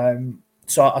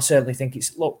 So I certainly think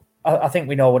I think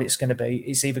we know what it's going to be.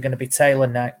 It's either going to be Taylor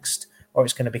next, or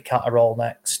it's going to be Catterall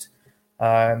next,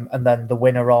 and then the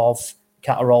winner of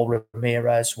Catterall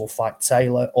Ramirez will fight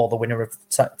Taylor, or the winner of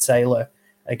Taylor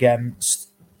against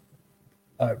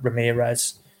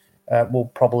Ramirez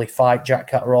will probably fight Jack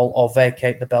Catterall or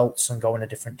vacate the belts and go in a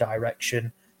different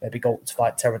direction. Maybe go to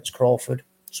fight Terence Crawford,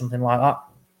 something like that.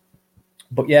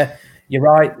 But yeah, you're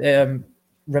right.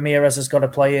 Ramirez has got to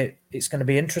play it. It's going to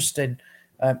be interesting.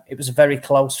 It was a very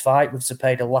close fight with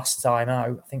Zepeda last time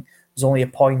out. I think there's only a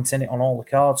point in it on all the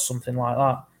cards, something like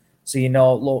that. So,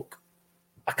 look,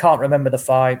 I can't remember the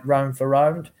fight round for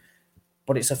round,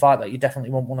 but it's a fight that you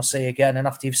definitely won't want to see again. And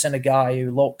after you've seen a guy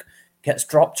who, gets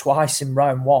dropped twice in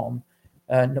round 1,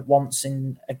 and once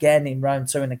again in round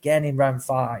 2 and again in round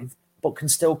 5, but can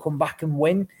still come back and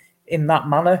win in that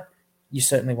manner, you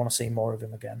certainly want to see more of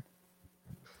him again.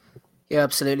 Yeah,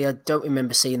 absolutely. I don't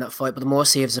remember seeing that fight, but the more I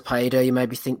see of Zepeda, you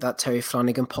maybe think that Terry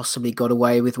Flanagan possibly got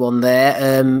away with one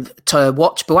there. To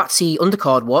watch, Buatsi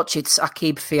undercard watch, it's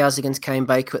Akib Fiaz against Kane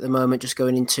Baker at the moment, just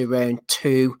going into round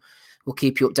 2. We'll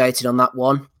keep you updated on that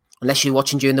one. Unless you're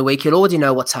watching during the week, you'll already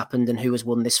know what's happened and who has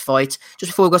won this fight.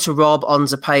 Just before we go to Rob on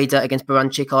Zepeda against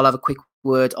Baranchik, I'll have a quick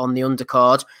word on the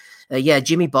undercard.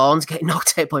 Jimmy Barnes getting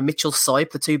knocked out by Mitchell Sipe,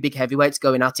 the two big heavyweights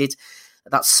going at it.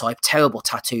 That's Sipe, terrible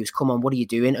tattoos. Come on, what are you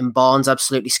doing? And Barnes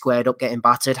absolutely squared up, getting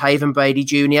battered. Haven Brady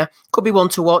Jr. could be one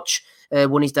to watch.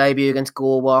 Won his debut against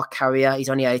Gorwar Carrier. He's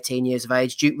only 18 years of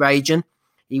age. Duke Ragin.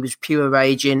 He was pure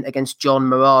raging against John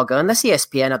Moraga. Unless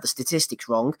ESPN had the statistics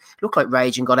wrong, it looked like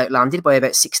Ragin got outlanded by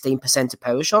about 16% of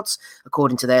power shots,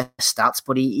 according to their stats.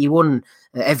 But he won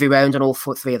every round on all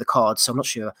 3 of the cards, so I'm not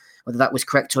sure whether that was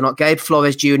correct or not. Gabe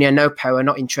Flores Jr., no power,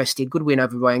 not interested. Good win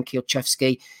over Ryan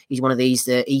Kielczewski. He's one of these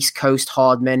East Coast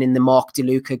hard men in the Mark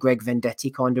DeLuca, Greg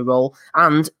Vendetti kind of role.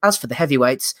 And as for the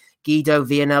heavyweights, Guido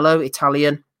Vianello,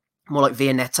 Italian, more like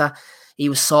Vianetta. He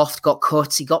was soft, got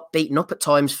cut. He got beaten up at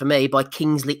times for me by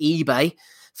Kingsley eBay.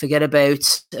 Forget about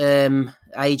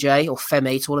AJ or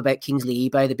Femi. It's all about Kingsley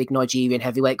eBay, the big Nigerian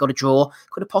heavyweight. Got a draw.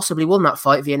 Could have possibly won that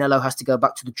fight. Vianello has to go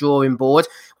back to the drawing board.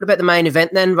 What about the main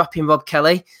event then? Rapping Rob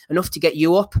Kelly. Enough to get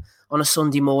you up on a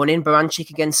Sunday morning. Baranchik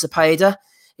against Zepeda.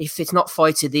 If it's not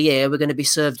fight of the year, we're going to be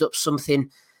served up something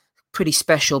pretty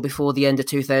special before the end of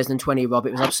 2020, Rob.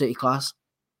 It was absolutely class.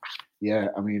 Yeah,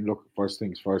 I mean, look, first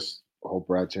things first, I hope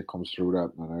Baranchik comes through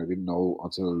that. And I didn't know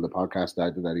until the podcast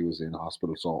started that he was in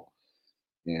hospital. So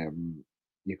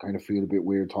you kind of feel a bit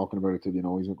weird talking about it till you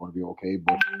know he's not going to be okay.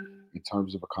 But in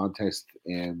terms of a contest,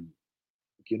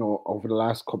 over the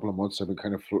last couple of months, I've been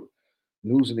kind of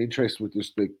losing interest with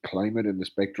just the climate and the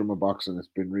spectrum of boxing. It's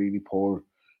been really poor.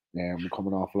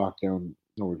 Coming off lockdown,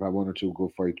 we've had 1 or 2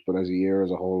 good fights, but as a year as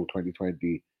a whole,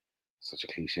 2020, such a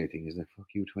cliche thing, isn't it? Fuck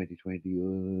you,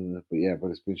 2020. But yeah,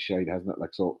 but it's been shite, hasn't it?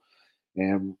 Like so.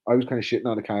 I was kind of shitting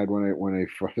on the card when I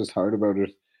first heard about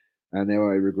it, and now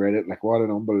I regret it. Like, what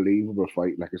an unbelievable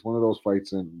fight! Like, it's one of those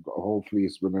fights, and hopefully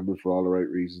it's remembered for all the right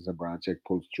reasons. And Baranchik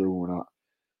pulls through.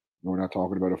 We're not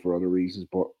talking about it for other reasons,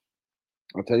 but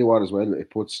I'll tell you what as well. It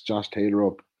puts Josh Taylor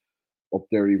up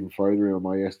there even further in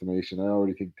my estimation. I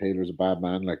already think Taylor's a bad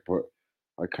man. Like, but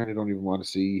I kind of don't even want to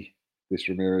see this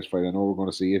Ramirez fight. I know we're going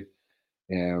to see it,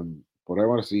 but I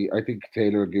want to see. I think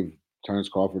Taylor will give Terence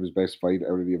Crawford his best fight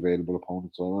out of the available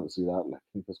opponents. So I want to see that. Like, I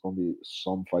think there's going to be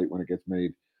some fight when it gets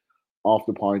made off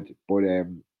the point. But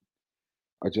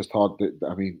I just thought that,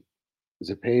 I mean,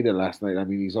 Zepeda last night, I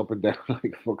mean, he's up and down like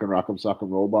a fucking rock'em sock'em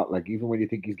robot. Like, even when you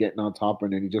think he's getting on top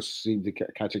and then he just seems to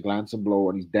catch a glancing blow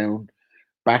and he's down,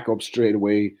 back up straight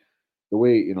away. The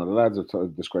way, the lads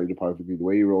have described it perfectly. The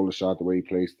way he rolled the shot, the way he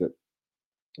placed it,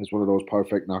 it's one of those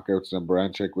perfect knockouts. And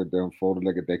Baranchik went down folded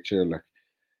like a deck chair. Like,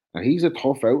 and he's a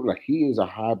tough out. Like, he is a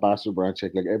hard bastard,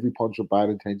 Baranchik. Like, every punch with bad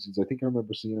intentions. I think I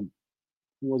remember seeing him.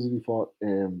 Who was it he fought?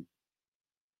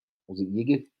 Was it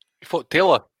Yigit? He fought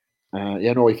Taylor.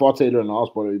 He fought Taylor and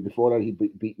lost, but before that he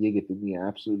beat Yigit, didn't he?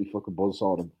 Absolutely fucking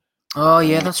buzzsawed him. Oh,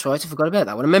 yeah, that's right. I forgot about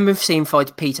that one. I remember seeing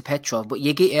fight Peter Petrov, but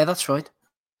Yigit, yeah, that's right.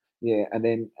 Yeah, and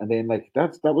then like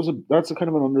that's a kind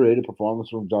of an underrated performance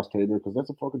from Josh Taylor, because that's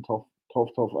a fucking tough,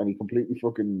 and he completely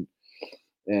fucking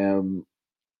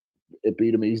it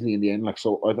beat him easily in the end. Like,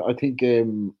 so I think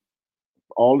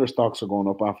all their stocks are going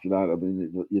up after that. I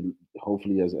mean,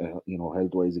 hopefully as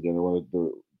health wise again,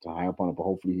 to harp on it, but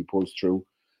hopefully he pulls through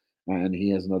and he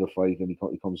has another fight and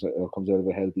he comes out of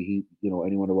it healthy.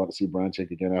 Anyone who want to see Baranchik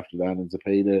again after that, and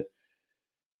Zepeda,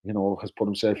 has put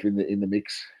himself in the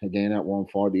mix again at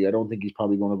 140. I don't think he's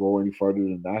probably going to go any further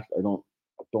than that. I don't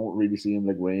really see him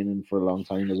like reigning for a long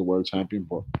time as a world champion,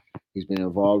 but he's been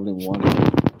involved in one.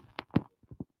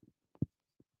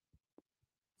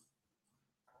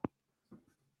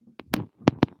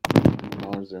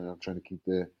 And I'm trying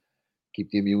to keep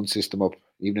the immune system up.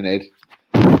 Evening, Ed.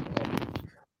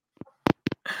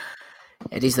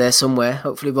 Eddie's there somewhere.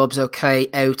 Hopefully Rob's okay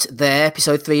out there.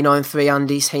 Episode 393,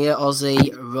 Andy's here.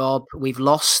 Ozzy, Rob, we've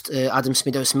lost Adam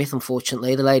Smido-Smith,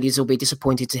 unfortunately. The ladies will be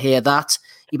disappointed to hear that.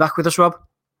 You back with us, Rob?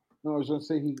 No, I was going to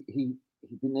say, he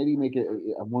didn't Eddie make it.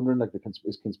 I'm wondering, like,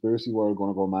 is conspiracy world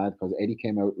going to go mad? Because Eddie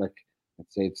came out, like, and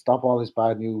said, stop all this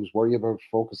bad news, worry about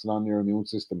focusing on your immune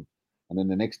system. And then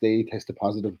the next day he tested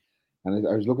positive. And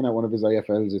I was looking at one of his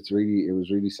IFLs. It was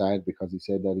really sad because he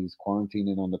said that he's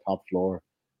quarantining on the top floor.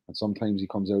 And sometimes he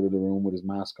comes out of the room with his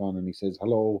mask on and he says,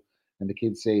 hello. And the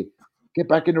kids say, get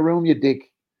back in the room, you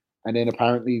dick. And then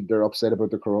apparently they're upset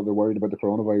about they're worried about the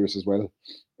coronavirus as well.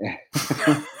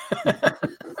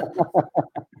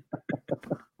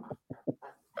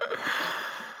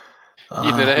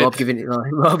 Rob giving it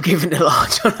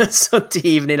large on a Sunday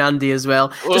evening, Andy, as well.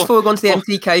 Just before we go on to the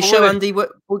MTK show, Andy, go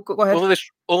ahead.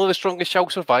 Only the strongest shall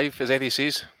survive, as Eddie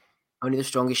says. Only the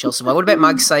strongest shall survive. What about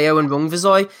Magsayo and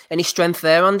Rungvisai? Any strength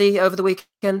there, Andy, over the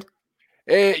weekend?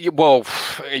 Well,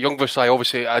 Rungvisai,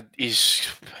 obviously,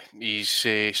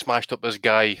 he's smashed up this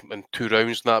guy in 2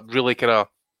 rounds, and that really kind of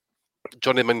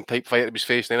journeyman type fight he was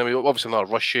facing. Anyway, obviously not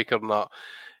a rush shaker and that.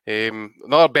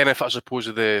 Another benefit, I suppose,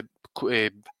 of the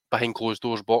behind closed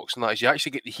doors boxing that is you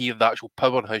actually get to hear the actual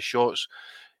power in his shots.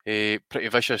 Pretty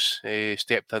vicious.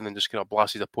 Stepped in and just kind of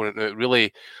blasted the opponent out. Really,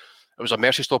 it was a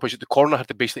mercy stoppage. The corner had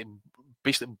to basically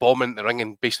bomb into the ring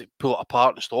and basically pull it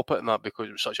apart and stop it and that because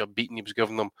it was such a beating he was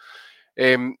giving them.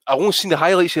 I've only seen the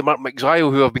highlights of Mark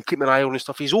Magsayo, who I've been keeping an eye on and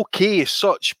stuff. He's okay as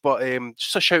such, but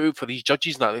just a shout out for these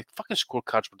judges now. The fucking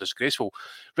scorecards were disgraceful.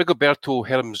 Rigoberto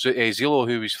Hermzilo,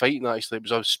 who was fighting, actually, it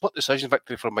was a split decision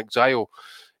victory for Magsayo.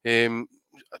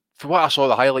 For what I saw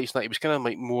the highlights, that he was kind of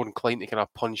like more inclined to kind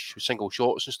of punch single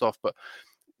shots and stuff. But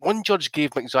one judge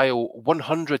gave Magsayo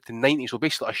 100-90, so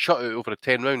basically a shutout over the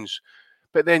 10 rounds.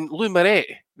 But then Lou Moret,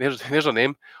 there's her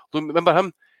name. Remember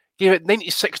him? Gave it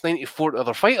 96-94 to the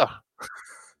other fighter.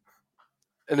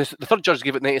 And the third judge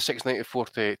gave it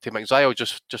 96-94 to Magsayo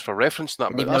just for reference.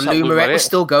 And even though Lou Moret was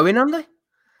still going, Andy?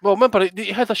 Well, remember,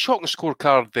 he had a shocking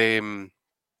scorecard.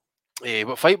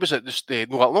 What fight was it? Not that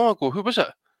long ago. Who was it?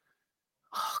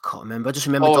 Oh, I can't remember. I just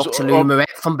remember Dr. Lou Moret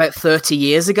from about 30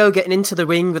 years ago getting into the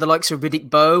ring with the likes of Riddick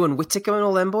Bowe and Whittaker and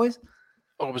all them boys.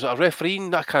 Or was it a referee?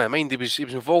 I can't mind. He was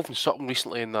involved in something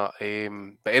recently in that.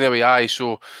 But anyway,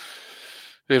 so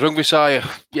Rungvisai,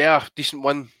 yeah, decent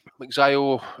win.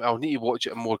 Magsayo, I'll need to watch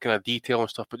it in more kind of detail and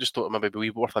stuff, but just thought it maybe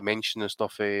be worth a mention and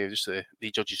stuff. Just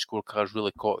the judges' scorecards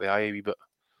really caught the eye a wee bit.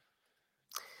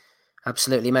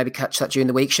 Absolutely. Maybe catch that during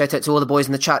the week. Shout out to all the boys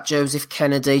in the chat. Joe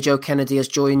Kennedy has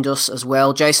joined us as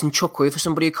well. Jason Chukwu, for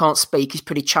somebody who can't speak, he's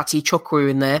pretty chatty. Chukwu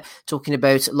in there talking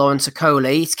about Lawrence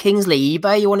Okoli. It's Kingsley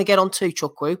eBay you want to get on too,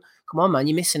 Chukwu. Come on, man,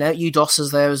 you're missing out. Udos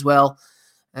is there as well.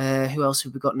 Who else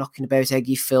have we got knocking about?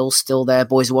 Eggy Phil still there.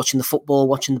 Boys are watching the football,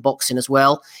 watching the boxing as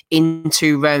well.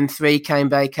 Into round 3, Kane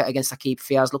Baker against Aqib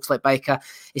Fiaz. Looks like Baker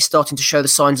is starting to show the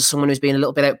signs of someone who's been a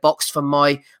little bit outboxed, from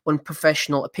my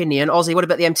unprofessional opinion. Ozzy, what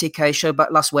about the MTK show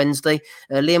back last Wednesday?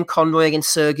 Liam Conroy against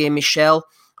Sergey Michel.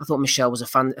 I thought Michelle was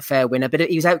a fair winner, but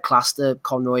he was outclassed,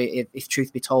 Conroy, if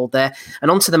truth be told there.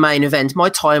 And on to the main event. My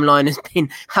timeline has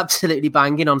been absolutely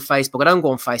banging on Facebook. I don't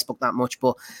go on Facebook that much,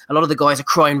 but a lot of the guys are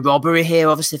crying robbery here,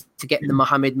 obviously forgetting the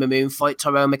Mohammed Mamoon fight.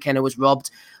 Tyrone McKenna was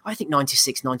robbed. I think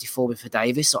 96-94 with for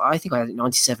Davis. I think I had it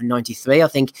 97-93. I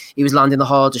think he was landing the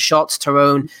harder shots.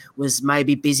 Tyrone was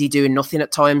maybe busy doing nothing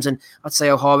at times, and I'd say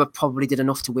O'Hara probably did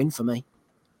enough to win for me.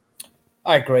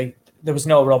 I agree. There was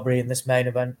no robbery in this main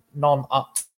event. None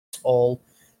at all.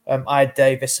 I had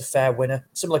Davis a fair winner.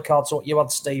 Similar card to what you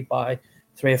had, Steve, by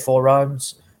 3 or 4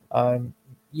 rounds.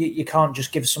 You can't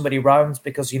just give somebody rounds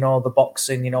because, the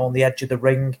boxing, on the edge of the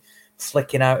ring,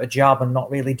 flicking out a jab and not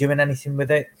really doing anything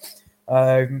with it.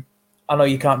 I know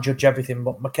you can't judge everything,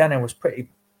 but McKenna was pretty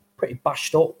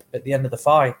bashed up at the end of the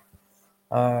fight.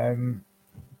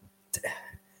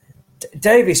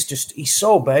 Davis he's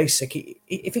so basic.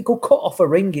 If he could cut off a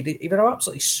ring, he'd have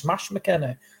absolutely smashed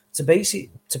McKenna to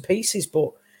pieces,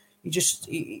 but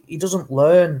he doesn't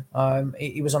learn.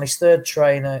 He was on his 3rd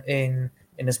trainer in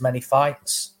as many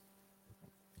fights.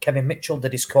 Kevin Mitchell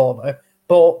did his corner,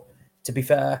 but to be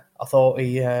fair, I thought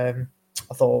he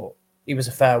was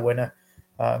a fair winner.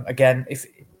 Again, if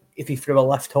he threw a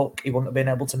left hook, he wouldn't have been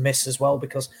able to miss as well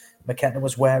because McKenna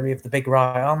was wary of the big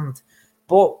right hand.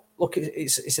 But look,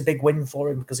 it's a big win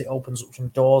for him because it opens up some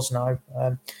doors now.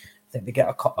 I think they get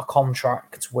a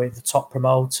contract with the top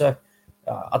promoter.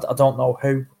 I don't know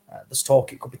who. There's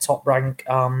talk it could be Top Rank,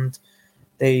 and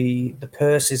the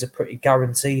purses are pretty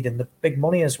guaranteed and the big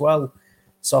money as well.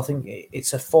 So I think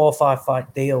it's a 4 or 5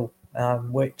 fight deal,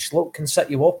 which can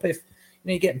set you up if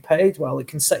you're getting paid well. It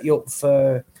can set you up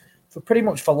for pretty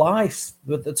much for life.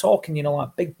 But they're talking,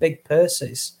 like big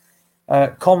purses.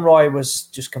 Conroy was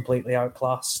just completely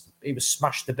outclassed. He was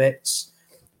smashed to bits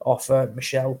off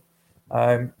Michelle.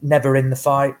 Never in the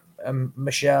fight.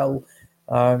 Michelle,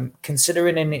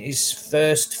 considering in his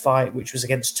first fight, which was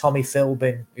against Tommy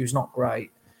Philbin, who's not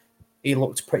great, he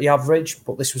looked pretty average,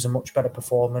 but this was a much better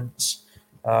performance.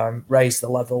 Raised the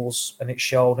levels, and it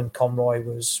showed, and Conroy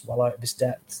was well out of his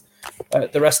depth.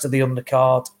 The rest of the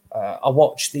undercard, I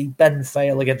watched the Ben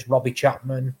Fail against Robbie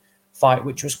Chapman fight,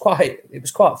 which was quite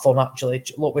fun, actually.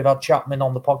 Look, we've had Chapman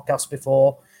on the podcast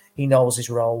before. He knows his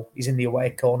role. He's in the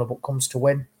away corner, but comes to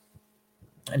win.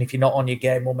 And if you're not on your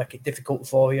game, we'll make it difficult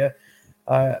for you.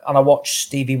 And I watched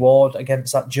Stevie Ward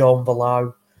against that Joan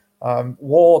Valau.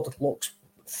 Ward looks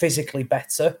physically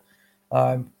better.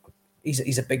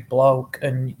 He's a big bloke,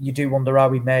 and you do wonder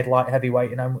how he made light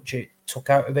heavyweight and how much it took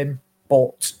out of him.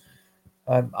 But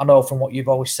I know from what you've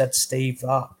always said, Steve,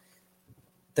 that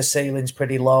the ceiling's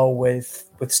pretty low with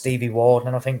Stevie Ward,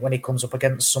 and I think when he comes up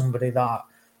against somebody that,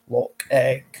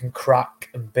 A, can crack,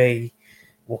 and B,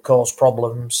 will cause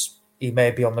problems, he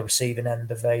may be on the receiving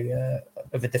end of a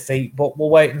defeat. But we'll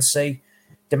wait and see.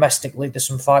 Domestically, there's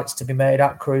some fights to be made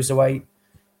at cruiserweight,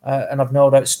 and I've no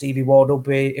doubt Stevie Ward will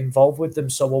be involved with them,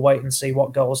 so we'll wait and see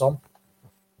what goes on.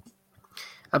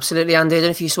 Absolutely, Andy. I don't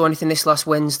know if you saw anything this last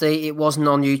Wednesday. It wasn't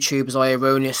on YouTube, as I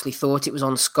erroneously thought. It was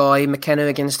on Sky. McKenna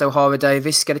against O'Hara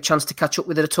Davis. Get a chance to catch up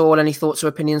with it at all? Any thoughts or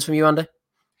opinions from you, Andy?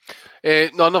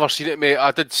 No, I've never seen it, mate.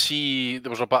 I did see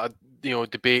there was a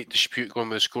bit of dispute going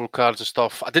with the scorecards and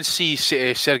stuff. I did see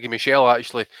Sergey Michel,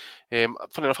 actually. Funny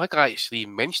enough, I think I actually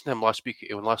mentioned him last week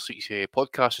on last week's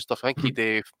podcast and stuff. I think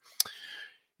I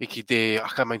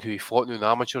can't remember who he fought in the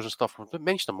amateurs and stuff. I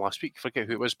mentioned him last week, I forget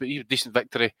who it was, but he had a decent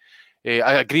victory.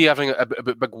 I agree everything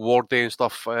about Big Ward Day and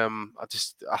stuff. I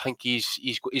think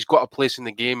he's got a place in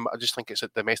the game. I just think it's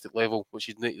at domestic level, which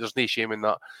there's no shame in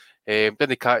that.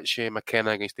 Didn't catch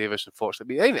McKenna against Davis,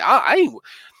 unfortunately. But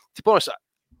to be honest,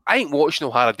 I ain't watching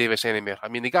O'Hara Davis anymore. I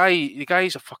mean, the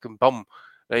guy's a fucking bum,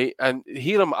 right? And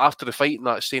hear him after the fight and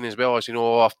that saying as well as,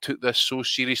 I've took this so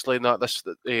seriously and that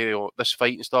this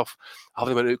fight and stuff. I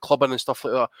haven't went out clubbing and stuff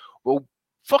like that. Well,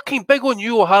 fucking big on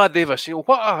you, O'Hara Davis.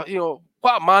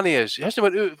 What a man he is. He hasn't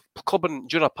went out clubbing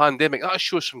during a pandemic. That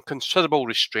shows some considerable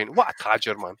restraint. What a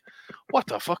tadger, man. What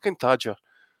a fucking tadger.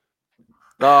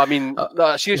 No, I mean,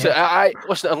 seriously, yeah. I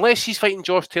listen, unless he's fighting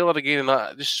Josh Taylor again and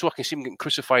that, just so I can see him getting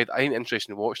crucified, I ain't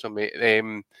interested in watching him, mate.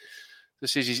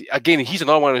 He's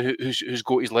another one who's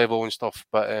got his level and stuff,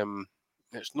 but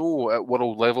it's no at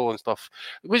world level and stuff.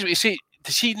 Does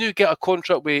he now get a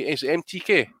contract with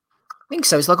MTK? I think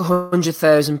so. It's like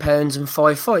 £100,000 and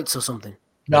 5 fights or something.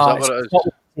 No, it's not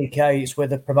with MTK. It's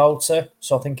with a promoter,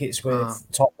 so I think it's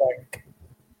with Top Rank.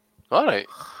 All right.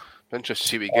 Interesting to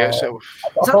see what he gets. Is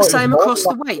that the same across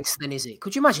the weights then, is it?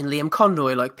 Could you imagine Liam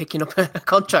Conroy picking up a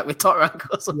contract with Top Rank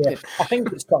or something? Yeah, I think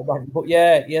it's Top Rank, but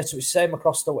yeah, so it's same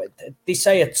across the weight. They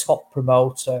say a top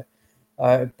promoter,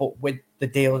 but with the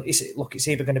deal, it's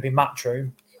either going to be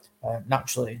Matchroom,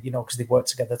 naturally, because they work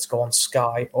together to go on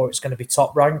Sky, or it's going to be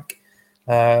Top Rank.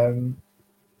 I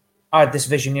had this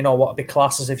vision, what would be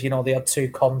class as if, they had 2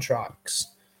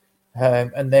 contracts,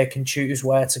 and they can choose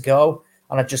where to go.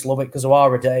 And I just love it because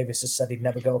O'Hara Davis has said he'd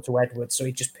never go to Edwards, so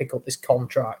he'd just pick up this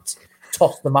contract,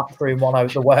 toss the Matchroom one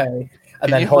out the way,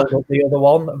 and then hold up the other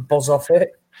one and buzz off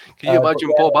it. Can you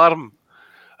imagine Bob Arum?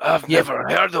 I've never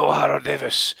heard of O'Hara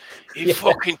Davis. He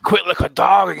fucking quit like a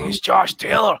dog against Josh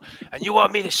Taylor, and you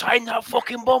want me to sign that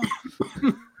fucking bum?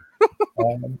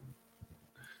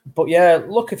 But yeah,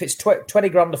 look, if it's 20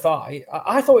 grand a fight,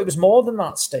 I thought it was more than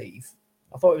that, Steve.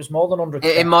 I thought it was more than 100.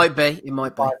 It might be. It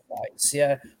might be. Fights,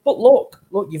 yeah. But look,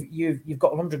 you've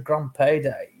got 100 grand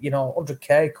payday.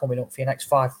 100K coming up for your next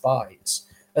 5 fights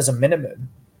as a minimum.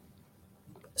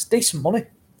 It's decent money.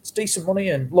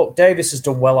 And look, Davis has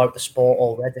done well out the sport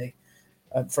already.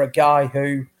 For a guy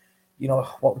who,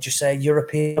 what would you say,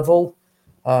 European level,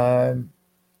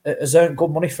 has earned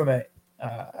good money from it,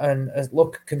 and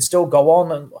look, can still go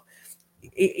on, and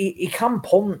he can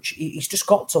punch. He's just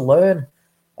got to learn.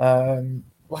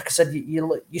 Like I said,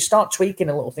 you start tweaking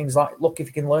a little things like, look, if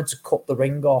you can learn to cut the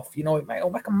ring off, it'll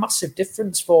make a massive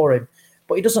difference for him.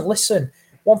 But he doesn't listen.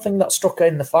 One thing that struck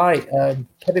in the fight,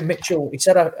 Kevin Mitchell, he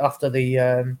said after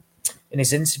the in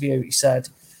his interview. He said,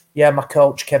 "Yeah, my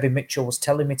coach Kevin Mitchell was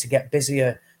telling me to get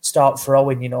busier, start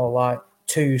throwing, like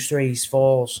 2s, 3s,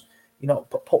 4s,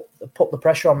 put the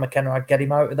pressure on McKenna. I'd get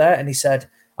him out of there." And he said,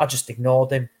 "I just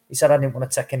ignored him." He said, "I didn't want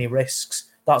to take any risks.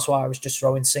 That's why I was just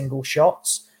throwing single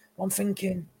shots." I'm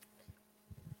thinking,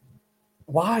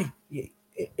 why?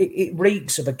 It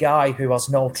reeks of a guy who has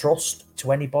no trust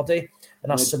to anybody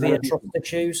and has severe trust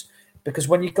issues. Because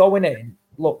when you're going in,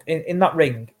 look, in that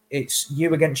ring, it's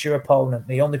you against your opponent.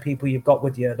 The only people you've got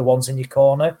with you are the ones in your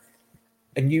corner.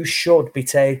 And you should be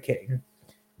taking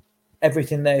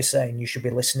everything they're saying. You should be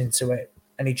listening to it.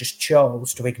 And he just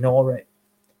chose to ignore it.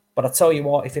 But I tell you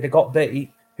what, if he'd have got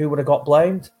beat, who would have got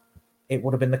blamed? It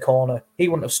would have been the corner. He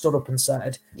wouldn't have stood up and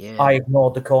said, I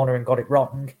ignored the corner and got it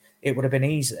wrong. It would have been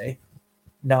easy.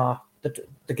 Nah,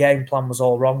 the game plan was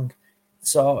all wrong.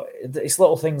 So it's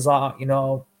little things like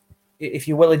that, if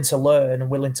you're willing to learn and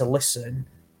willing to listen,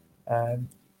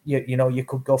 you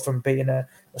could go from being a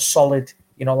solid,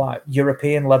 like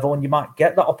European level, and you might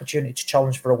get that opportunity to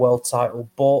challenge for a world title,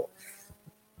 but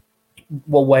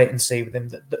we'll wait and see with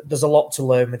him. There's a lot to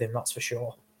learn with him, that's for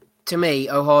sure. To me,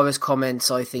 O'Hara's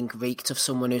comments, I think, reeked of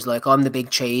someone who's like, I'm the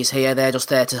big cheese here. They're just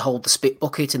there to hold the spit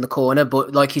bucket in the corner.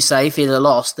 But like you say, if he'd have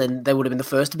lost, then they would have been the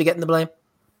first to be getting the blame.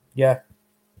 Yeah.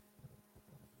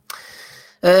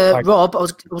 Rob, I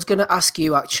was going to ask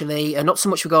you, actually, not so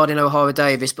much regarding O'Hara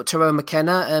Davis, but Tyrone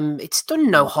McKenna. It's done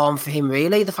no harm for him,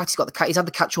 really. The fact he's had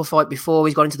the catch-all fight before,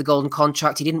 he's got into the golden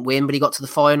contract. He didn't win, but he got to the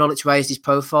final. It's raised his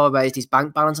profile, raised his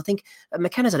bank balance. I think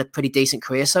McKenna's had a pretty decent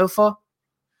career so far.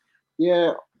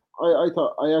 Yeah. I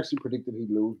thought I actually predicted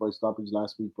he'd lose by stoppage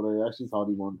last week, but I actually thought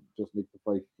he won just nick the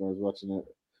fight when I was watching it.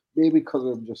 Maybe because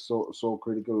I'm just so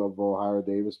critical of O'Hara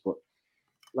Davis, but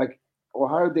like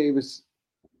O'Hara Davis,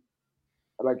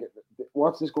 like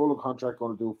what's this golden contract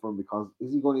going to do for him? Because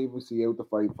is he going to even see out the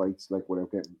 5 fights like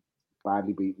without getting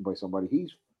badly beaten by somebody?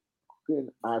 He's fucking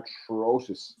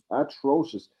atrocious.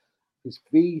 His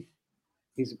feet,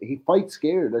 he fights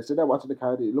scared. I said that watching the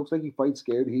card. It looks like he fights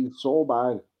scared. He's so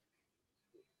bad.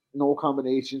 No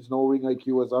combinations, no ring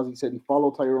IQ. As Ozzy said, he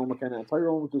followed Tyrone McKenna. And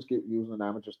Tyrone would just keep using an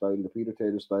amateur style, the Peter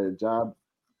Taylor style, jab,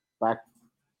 back,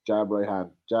 jab, right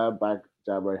hand, jab, back,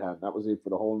 jab, right hand. That was it for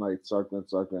the whole night, circling.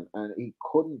 And he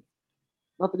couldn't,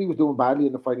 not that he was doing badly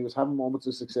in the fight, he was having moments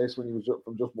of success when he was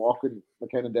from just walking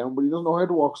McKenna down, but he doesn't know how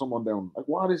to walk someone down. Like,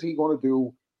 what is he going to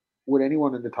do with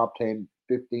anyone in the top 10,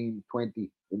 15,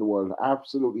 20 in the world?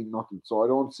 Absolutely nothing. So I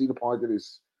don't see the point of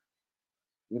this.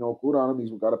 Good on him.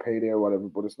 He's got a payday or whatever,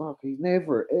 but it's not. He's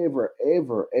never, ever,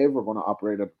 ever, ever going to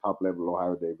operate at the top level of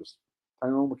O'Hara Davis.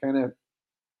 Tyrone McKenna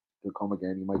will come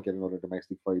again. He might get another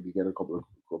domestic fight. He get a couple of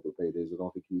paydays. I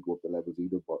don't think he'll go up the levels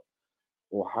either. But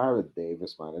O'Hara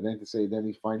Davis, man, and then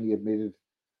he finally admitted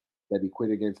that he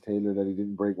quit against Taylor. That he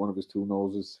didn't break one of his 2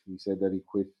 noses. He said that he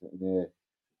quit and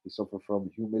he suffered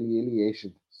from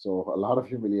humiliation. So a lot of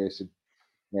humiliation.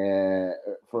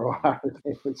 For O'Hara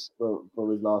Davis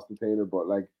for his loss to Taylor, but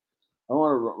like I don't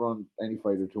want to run any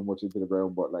fighter too much into the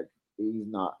ground, but like he's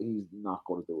not going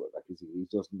to do it. Like he's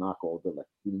just not going to. Like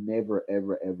he'll never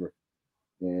ever ever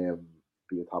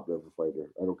be a top level fighter.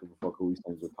 I don't give a fuck who he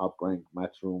stands with, top rank,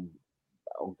 matchroom,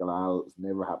 Uncle Al. It's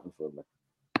never happened for him. Like.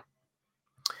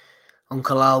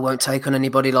 Uncle Al won't take on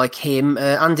anybody like him.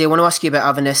 Andy, I want to ask you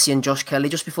about Avanesi and Josh Kelly.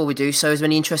 Just before we do so, is there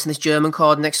any interest in this German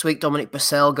card next week? Dominic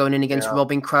Brassel going in against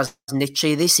Robin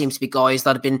Krasniqi. These seems to be guys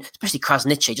that have been, especially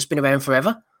Krasniqi, just been around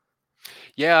forever.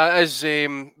 Yeah, as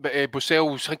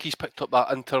Brassel, I think he's picked up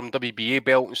that interim WBA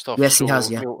belt and stuff. Yes, he has,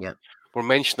 yeah. We're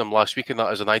mentioning him last week and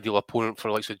that as an ideal opponent for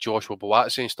like Joshua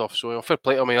Boatse and stuff. So fair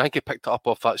play. I mean, I think he picked it up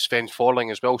off that Sven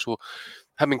Forling as well. So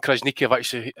him and Krasniqi have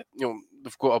actually,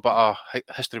 they've got a bit of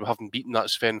history of having beaten that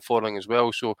Sven Forling as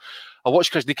well. So I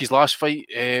watched Krasniqi's last fight.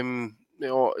 That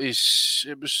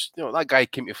guy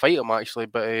came to fight him actually,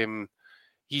 but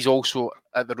he's also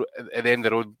at the end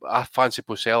of the road. I fancy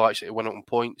Brassel actually to win it on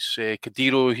points.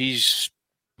 Kadiro, he's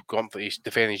gone for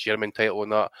defending his German title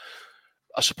and that.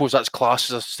 I suppose that's classed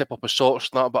as a step up of sorts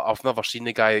and that, but I've never seen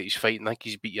the guy that he's fighting. I think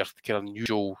he's beat your kind of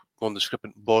usual nondescript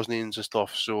Bosnians and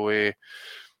stuff. So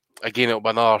again, it'll be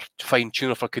another fine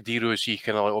tuner for Kadiro as he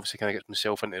obviously gets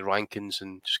himself into the rankings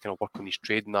and just kind of work on his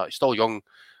trade and that. He's still young. I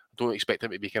don't expect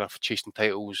him to be kind of chasing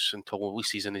titles until at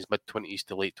least he's in his mid-20s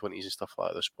to late 20s and stuff like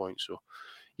that at this point. So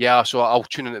yeah, so I'll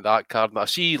tune into that card. And I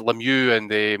see Lemieux and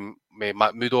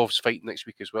Matt Mudov's fighting next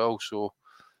week as well. So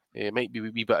it might be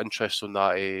a wee bit interesting on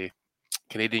that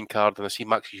Canadian card, and I see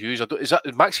Maxi Hughes. Is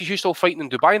Maxi Hughes still fighting in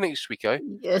Dubai next week?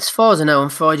 As far as I know, on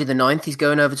Friday the 9th, he's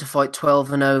going over to fight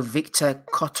 12-0 Viktor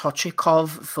Kotochikov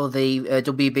for the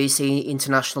WBC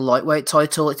International Lightweight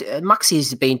title.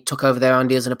 Maxi's been took over there,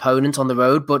 Andy, as an opponent on the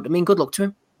road, but I mean, good luck to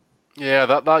him. Yeah,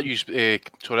 that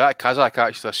Kazakh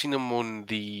actually. I seen him on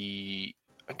the.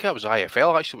 I think that was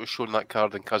IFL actually was showing that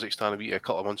card in Kazakhstan a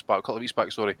couple of weeks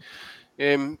back. Sorry.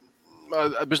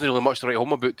 I wasn't really much to write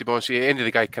home about, to be honest. He ended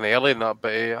the guy kind of early in that,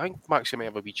 but I think Maxi might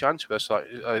have a wee chance with this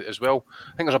as well.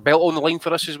 I think there's a belt on the line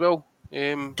for us as well.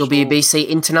 WBC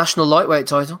International Lightweight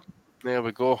title. There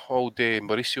we go. Old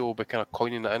Mauricio will be kind of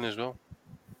coining that in as well.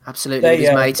 Absolutely, with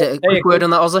his mate. A quick word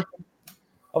on that, Ozzy?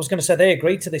 I was going to say they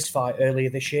agreed to this fight earlier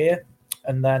this year,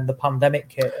 and then the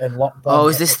pandemic hit and lockdown. Oh,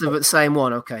 is this the same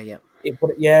one? Okay, yeah.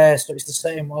 So it's the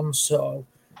same one. So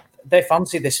they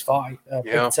fancy this fight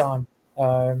big time.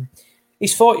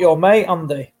 He's fought your mate,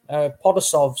 Andy,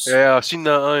 Podosov's. Yeah, I've seen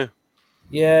that.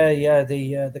 Yeah,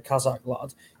 the Kazakh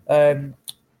lad.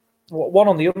 One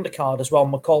on the undercard as well.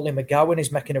 Macaulay McGowan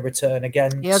is making a return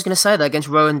against. Yeah, I was going to say that against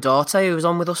Rowan Darte, who was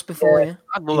on with us before. Yeah.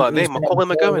 I know that name, Macaulay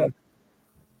McGowan.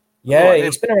 Yeah,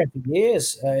 he's been around for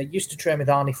years. Used to train with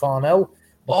Arnie Farnell.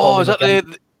 Is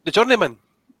that the journeyman?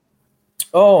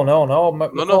 Oh no.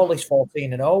 Macaulay's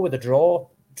 14-0 with a draw.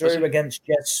 Drew against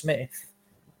Jed Smith.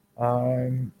 I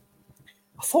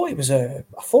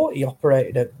thought he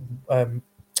operated at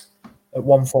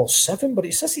 147, but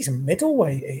it says he's a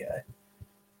middleweight here.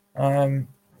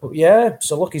 But yeah,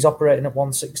 so look, he's operating at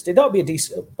 160. That'll be a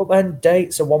decent. But then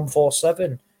dates are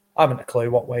 147. I haven't a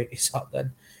clue what weight he's at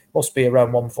then. Must be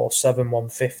around 147,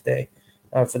 150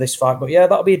 for this fight. But yeah,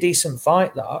 that'll be a decent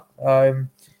fight. That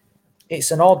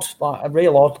it's a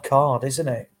real odd card, isn't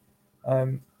it?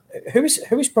 Who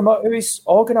is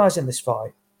organising this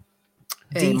fight?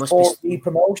 D4D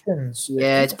Promotions.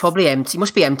 Yeah, it's probably it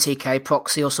must be MTK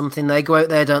Proxy or something. They go out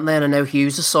there, don't they? And I know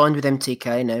Hughes is signed with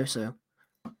MTK now, so.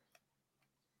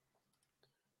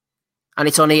 And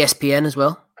it's on ESPN as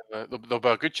well. There'll be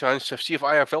a good chance to see if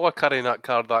IFL are carrying that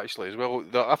card actually as well.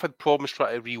 I've had problems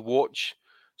trying to rewatch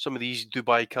some of these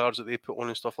Dubai cards that they put on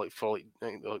and stuff like for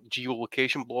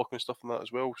geolocation block and stuff like that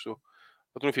as well. So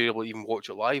I don't know if you're able to even watch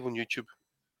it live on YouTube.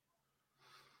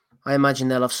 I imagine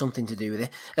they'll have something to do with it.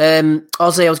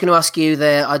 Ozzy, I was going to ask you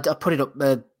there. I put it up.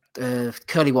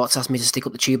 Curly Watts asked me to stick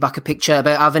up the Chewbacca picture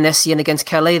about Avanesian against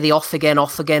Kelly. The off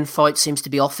again fight seems to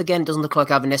be off again. Doesn't look like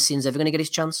Avanesian's ever going to get his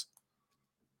chance.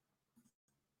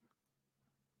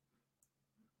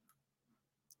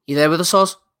 You there with us,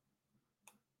 Oz?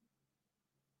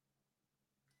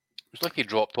 It's like he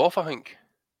dropped off, I think.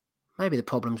 Maybe the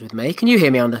problem's with me. Can you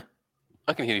hear me, Andy?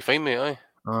 I can hear you fine, mate, aye.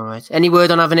 All right. Any word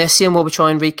on Avanesian while we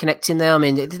try and reconnect him there? I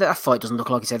mean, that fight doesn't look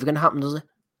like it's ever going to happen, does it?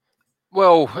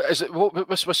 Well, is it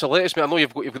what's the latest, mate? I know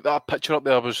you've got that picture up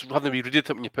there. I was having to read it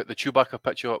when you put the Chewbacca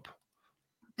picture up.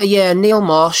 Yeah, Neil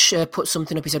Marsh put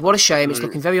something up. He said, "What a shame. It's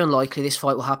looking very unlikely this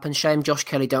fight will happen. Shame Josh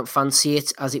Kelly don't fancy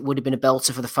it, as it would have been a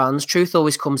belter for the fans. Truth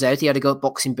always comes out. He had to go at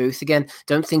boxing booth again.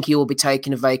 Don't think he will be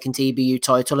taking a vacant EBU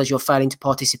title as you're failing to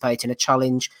participate in a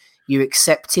challenge you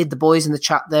accepted." The boys in the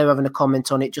chat there having a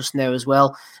comment on it just now as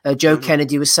well. Joe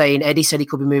Kennedy was saying Eddie said he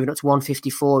could be moving up to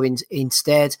 154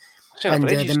 instead. And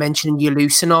they're mentioning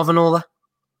Yulusinov and all that.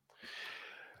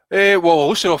 Well,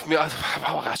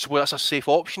 Lusinov, that's a safe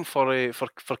option for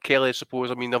Kelly, I suppose.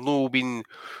 I mean, I've not been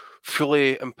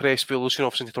fully impressed with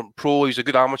Lusinov since he turned pro. He's a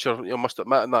good amateur, I must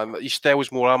admit, and his style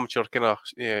is more amateur, kind of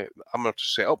amateur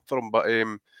set up for him. But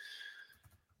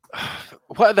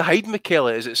what are they hiding with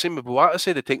Kelly? Is it the same with Buata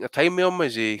said? They're taking their time with him?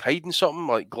 Is he hiding something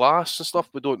like glass and stuff?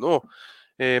 We don't know.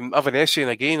 Avanesian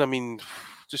again, I mean,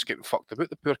 just getting fucked about,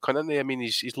 the poor cunt, isn't he? I mean,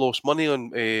 he's lost money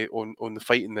on the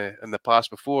fight in the past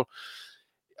before.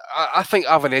 I think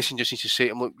Avanesian just needs to say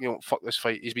to him, look, fuck this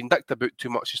fight. He's been dicked about too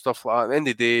much and stuff like that. At the end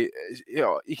of the day,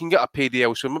 he can get a payday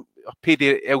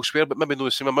elsewhere, but maybe not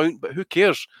the same amount. But who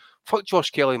cares? Fuck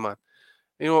Josh Kelly, man.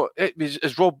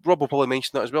 As Rob will probably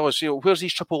mention that as well. As where's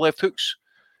these triple left hooks?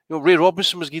 Ray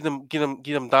Robinson was giving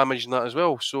him damage in that as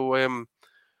well. So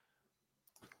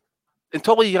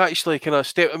until he actually kind of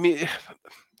step, I mean,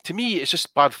 to me, it's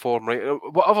just bad form, right?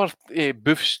 Whatever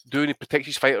Booth's doing, he protects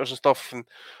his fighters and stuff, and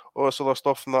all this other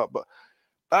stuff and that. But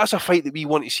that's a fight that we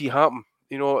want to see happen.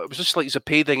 It was just like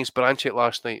Zepeda against Baranchik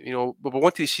last night. We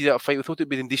wanted to see that fight. We thought it'd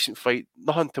be a decent fight.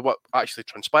 Nothing to what actually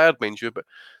transpired, mind you. But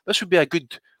this would be a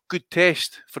good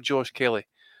test for Josh Kelly.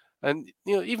 And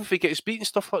even if he gets beaten and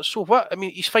stuff like that, so what? I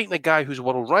mean, he's fighting a guy who's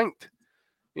world ranked.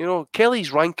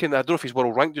 Kelly's ranking, I don't know if he's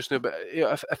world ranked just now, but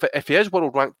if he is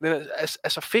world ranked, then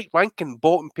it's a fake ranking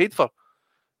bought and paid for.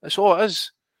 That's all it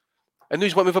is. And now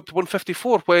he's want to move up to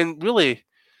 154 when really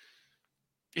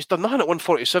he's done nothing at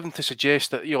 147 to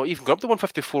suggest that, even going up to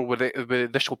 154 with the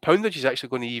additional poundage is actually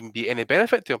going to even be any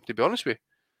benefit to him, to be honest with you.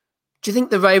 Do you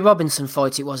think the Ray Robinson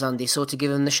fight it was, Andy, sort of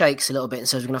giving them the shakes a little bit and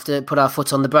says we're going to have to put our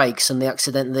foot on the brakes, and they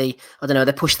accidentally, I don't know,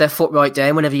 they pushed their foot right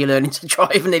down whenever you're learning to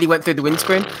drive and nearly went through the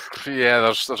windscreen? Yeah,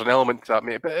 there's an element to that,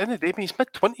 mate. But at the end of the day, he's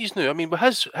mid-20s now. I mean, with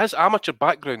his amateur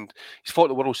background, he's fought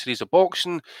the World Series of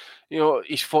Boxing.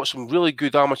 He's fought some really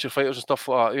good amateur fighters and stuff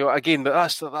like that. Again,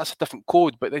 that's a different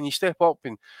code. But then you step up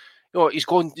and he's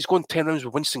gone 10 rounds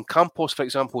with Winston Campos, for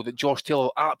example, that Josh Taylor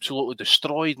absolutely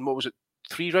destroyed. And what was it?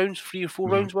 3 or 4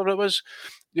 rounds, whatever it was.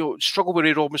 Struggle with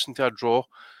Ray Robinson to a draw.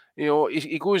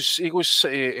 He goes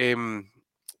 10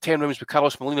 rounds with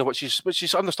Carlos Molina, which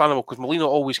is understandable because Molina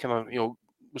always kind of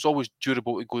was always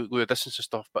durable to go the distance and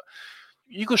stuff. But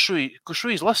you go through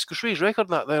his list, go through his record,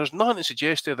 and that there's nothing to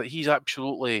suggest there that he's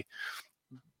absolutely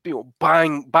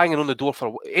banging on the door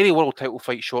for any world title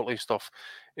fight shortly and stuff.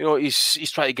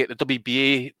 He's trying to get the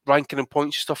WBA ranking and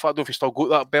points and stuff. I don't know if he's still got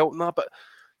that belt and that, but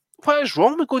what is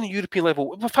wrong with going to European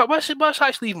level? In fact, what's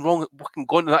actually even wrong with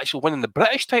going and actually winning the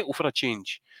British title for a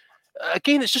change?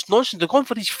 Again, it's just nonsense. They're going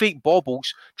for these fake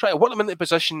baubles, try to work them into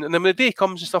position, and then when the day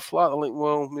comes and stuff like that, they're like,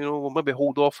 well, we'll maybe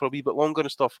hold off for a wee bit longer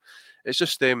and stuff. It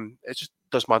just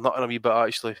does my nut in a wee bit,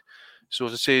 actually. So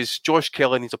as it says, Josh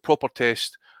Kelly needs a proper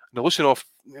test. And they're losing off,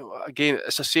 again,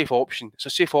 it's a safe option. It's a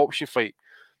safe option fight.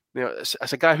 It's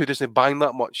a guy who doesn't bang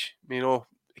that much,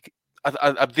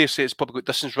 I dare say it's probably got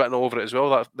distance written all over it as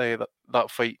well, that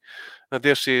fight. And I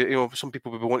dare say, some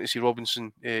people would want to see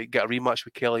Robinson get a rematch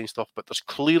with Kelly and stuff, but there's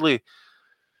clearly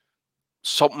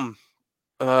something,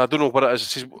 I don't know what it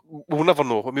is. We'll never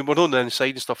know. I mean, we're on the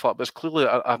inside and stuff like that, but there's clearly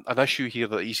an issue here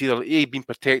that he's either A, being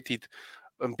protected,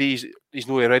 and B, he's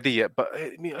not ready yet. But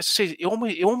I mean, as I say, he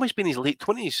almost been in his late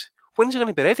 20s. When's he going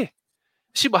to be ready?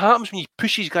 See what happens when you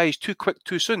push these guys too quick,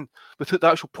 too soon, without the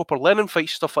actual proper learning fight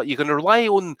stuff like you're going to rely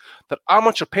on their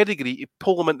amateur pedigree to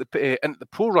pull them into the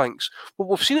pro ranks. Well,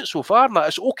 we've seen it so far, and that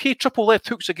it's okay triple left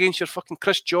hooks against your fucking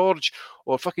Chris George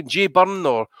or fucking Jay Byrne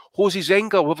or Jose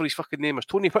Zenga, whatever his fucking name is,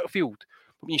 Tony Whitfield.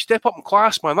 But when you step up in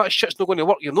class, man, that shit's not going to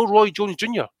work. You're no Roy Jones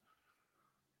Jr.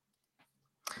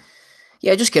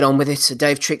 Yeah, just get on with it.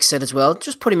 Dave Trick said as well.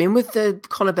 Just put him in with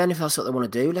Conor Benn if that's what they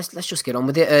want to do. Let's just get on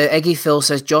with it. Eggy Phil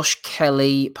says Josh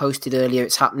Kelly posted earlier.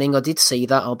 It's happening. I did see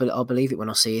that. I'll believe it when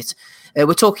I see it.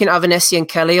 We're talking Avanesi and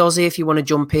Kelly. Ozzy, if you want to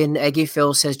jump in. Eggy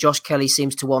Phil says Josh Kelly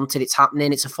seems to want it. It's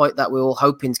happening. It's a fight that we're all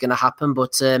hoping is going to happen.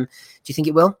 But do you think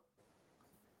it will?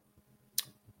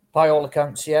 By all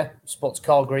accounts, yeah. Spoke to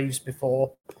Carl Greaves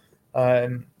before.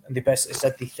 And they basically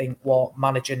said they think what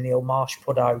manager Neil Marsh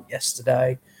put out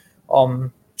yesterday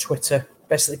on Twitter,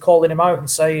 basically calling him out and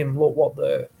saying, look,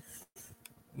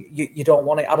 you don't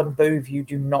want it, Adam Booth, you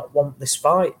do not want this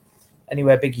fight.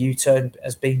 Anyway, a big U-turn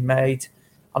has been made.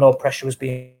 I know pressure was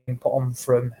being put on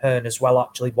from Hearn as well,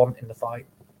 actually wanting the fight.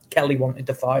 Kelly wanted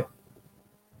the fight.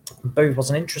 Booth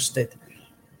wasn't interested.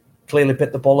 Clearly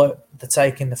bit the bullet. They're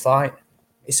taking the fight.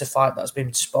 It's a fight that's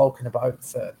been spoken about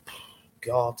for,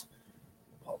 God,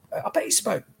 I bet it's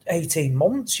about 18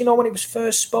 months, when it was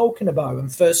first spoken about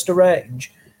and first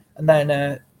arranged. And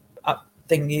then I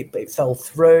think it fell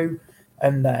through.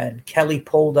 And then Kelly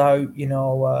pulled out,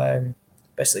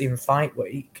 basically in fight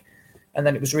week. And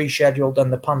then it was rescheduled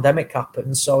and the pandemic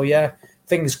happened. So, yeah,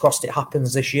 fingers crossed it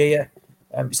happens this year.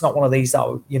 It's not one of these that,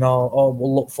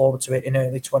 we'll look forward to it in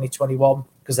early 2021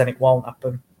 because then it won't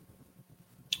happen.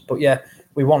 But, yeah,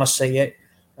 we want to see it.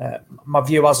 My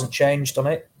view hasn't changed on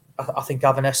it. I think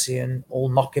Avanesian will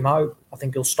knock him out. I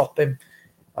think he'll stop him.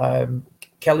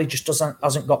 Kelly just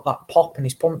hasn't got that pop in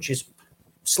his punches.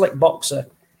 Slick boxer,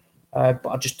 but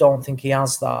I just don't think he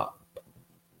has that.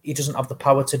 He doesn't have the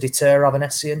power to deter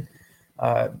Avanesian.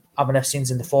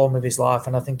 Avanesian's in the form of his life,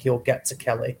 and I think he'll get to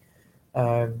Kelly.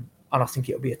 And I think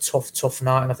it'll be a tough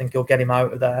night, and I think he'll get him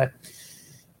out of there.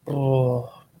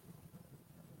 Oh.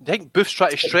 I think Booth's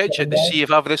trying to stretch it to see if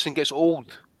Avanesian gets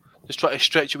old. Just try to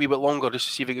stretch it a wee bit longer just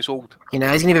to see if he gets old. He's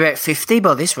going to be about 50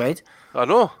 by this rate. I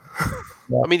know.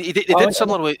 Yeah. I mean, he did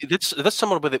similar with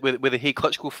the Hay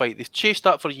Klitschko fight. They chased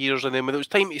that for years, and then when it was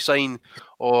time to sign,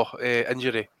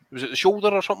 injury. Was it the shoulder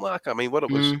or something like that? I mean, what it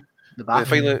was. The back.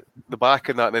 Finally, the back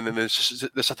and that, and then the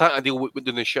Satanta deal went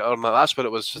down the shitter, and that's what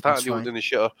it was. Satanta deal went down the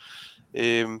shitter.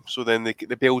 So then they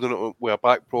bailed on it with a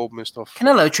back problem and stuff.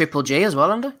 Canelo Triple G as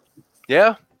well, Andy?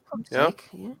 Yeah.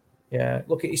 Yeah,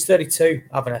 look, he's 32,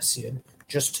 Avanesian.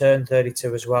 Just turned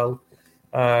 32 as well.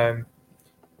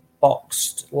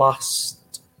 Boxed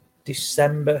last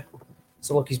December.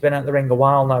 So, look, he's been out the ring a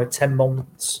while now, 10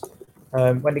 months.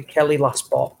 When did Kelly last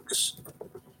box?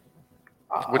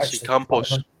 Winston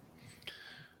Campos.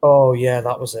 Oh, yeah,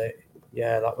 that was it.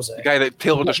 Yeah, that was it. The guy that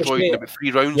Taylor destroyed in about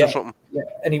 3 rounds or something. Yeah,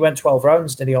 and he went 12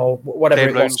 rounds, did he? Or whatever 10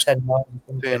 it rounds. was, 10 rounds,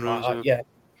 something 10 like rounds, that.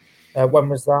 Yeah. When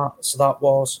was that? So that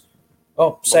was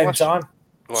same time.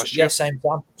 Last year. Yeah, same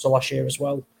time. So last year as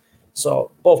well.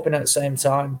 So both been at the same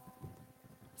time.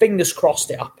 Fingers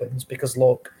crossed it happens, because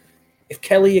look, if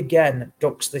Kelly again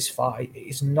ducks this fight,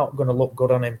 it's not going to look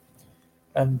good on him.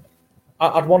 And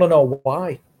I'd want to know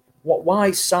why.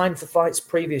 Why sign for fights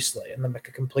previously and then make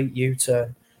a complete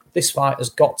U-turn? This fight has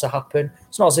got to happen.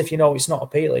 It's not as if it's not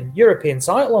appealing. European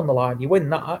title on the line. You win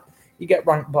that, you get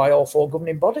ranked by all 4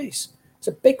 governing bodies. It's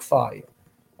a big fight,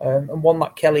 and one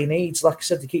that Kelly needs. Like I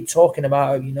said, they keep talking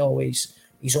about,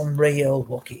 he's unreal.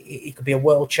 Look, he could be a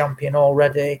world champion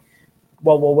already.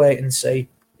 Well, we'll wait and see.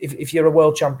 If you're a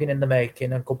world champion in the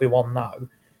making and could be one now,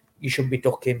 you should be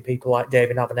ducking people like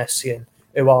David Avanesian,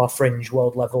 who are fringe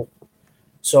world level.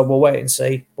 So we'll wait and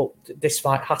see. But this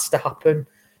fight has to happen.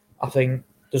 I think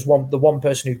the one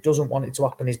person who doesn't want it to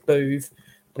happen is Booth,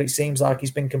 but it seems like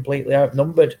he's been completely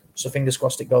outnumbered. So fingers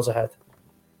crossed it goes ahead.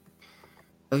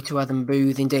 Go to Adam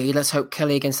Booth, indeed. Let's hope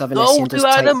Kelly against Avanesian does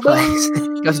take place.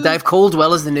 Go to Dave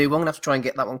Caldwell as the new one. I'm going to have to try and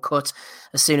get that one cut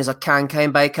as soon as I can.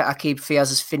 Kane Baker, Akib Fiaz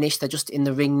has finished. They're just in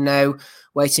the ring now,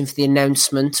 waiting for the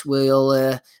announcement.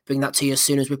 We'll bring that to you as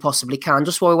soon as we possibly can.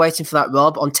 Just while we're waiting for that,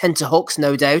 Rob, on tenterhooks,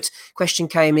 no doubt. Question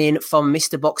came in from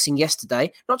Mr. Boxing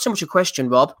yesterday. Not so much a question,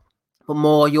 Rob, but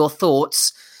more your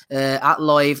thoughts. At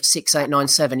live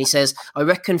 6897, he says, I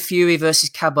reckon Fury versus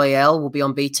Caballel will be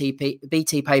on BT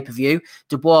pay-per-view.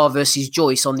 Dubois versus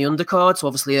Joyce on the undercard. So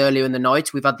obviously earlier in the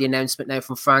night, we've had the announcement now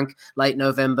from Frank, late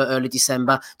November, early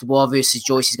December. Dubois versus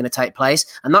Joyce is going to take place.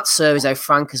 And that, sir, is how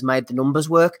Frank has made the numbers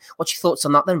work. What's your thoughts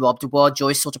on that then, Rob? Dubois,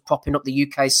 Joyce sort of propping up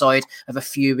the UK side of a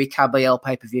Fury Caballel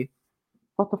pay-per-view.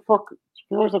 What the fuck?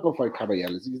 Fury's not going to fight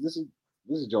Caballel. This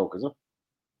is a joke, is it?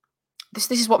 This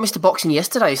is what Mr. Boxing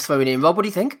yesterday is throwing in. Rob, what do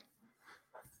you think?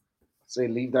 Say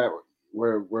leave that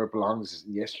where it belongs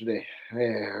yesterday.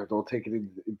 Don't take it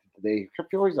into today.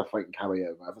 Fury's not fighting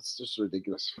Caballel, man. That's just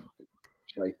ridiculous.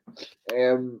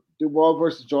 Dubois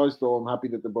versus Joyce, though, I'm happy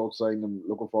that they're both signed. I'm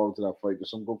looking forward to that fight.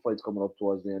 There's some good fights coming up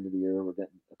towards the end of the year. We're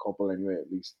getting a couple anyway, at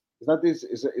least. Is that this?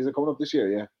 Is it coming up this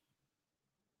year?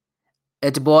 Yeah.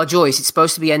 Dubois Joyce. It's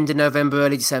supposed to be end of November,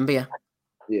 early December. Yeah.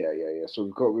 Yeah. So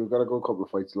we've got a good couple of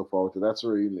fights to look forward to. That's a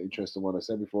really interesting one. I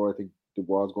said before, I think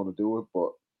Dubois is going to do it,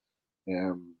 but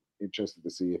interested to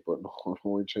see it. But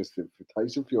no interested in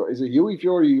Tyson Fury. Is it Hughie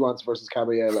Fury you wants versus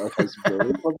Caballel or Tyson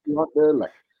Fury? What do you want there,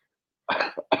 like?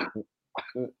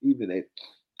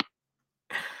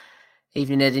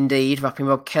 Evening Ed, indeed. Wrapping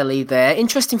Rob Kelly there.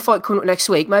 Interesting fight coming up next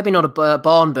week. Maybe not a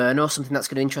barn burner or something that's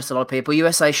going to interest a lot of people.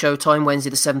 USA Showtime, Wednesday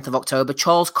the 7th of October.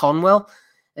 Charles Conwell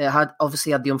had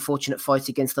the unfortunate fight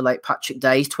against the late Patrick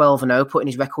Day, 12-0, putting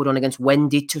his record on against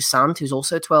Wendy Toussaint, who's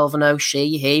also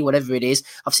 12-0. He, whatever it is.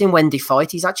 I've seen Wendy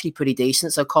fight. He's actually pretty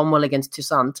decent. So Conwell against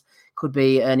Toussaint could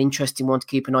be an interesting one to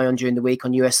keep an eye on during the week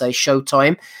on USA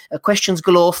Showtime. Questions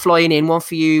galore flying in. One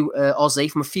for you,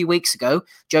 Ozzy, from a few weeks ago.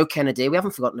 Joe Kennedy, we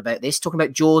haven't forgotten about this. Talking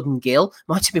about Jordan Gill.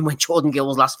 Might have been when Jordan Gill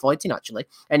was last fighting, actually.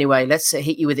 Anyway, let's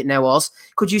hit you with it now, Oz.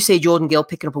 Could you see Jordan Gill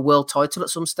picking up a world title at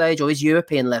some stage, or is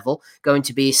European level going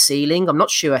to be his ceiling? I'm not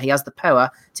sure he has the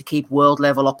power to keep world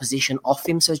level opposition off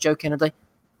him, says Joe Kennedy.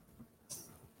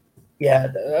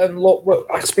 Yeah, look,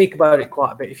 I speak about it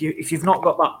quite a bit. If you've not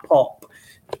got that pop,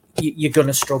 you're going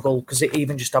to struggle, because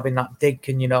even just having that dig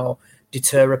can,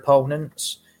 deter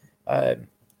opponents.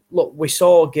 Look, we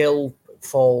saw Gill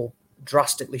fall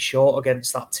drastically short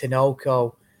against that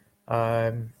Tinoco,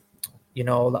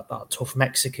 that tough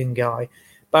Mexican guy.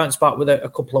 Bounced back with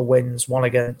a couple of wins, one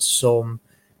against some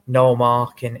no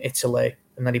mark in Italy,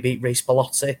 and then he beat Reece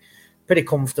Bellotti pretty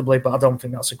comfortably, but I don't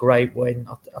think that's a great win.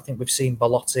 I think we've seen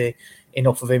Bellotti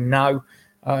enough of him now.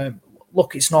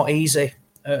 Look, it's not easy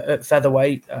at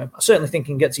featherweight. I certainly think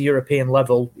he can get to European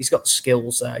level. He's got the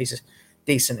skills there. He's a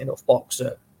decent enough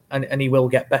boxer, and he will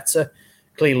get better.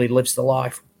 Clearly lives the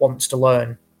life, wants to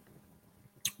learn.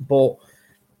 But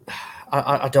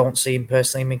I don't see him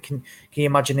personally. I mean, can you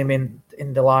imagine him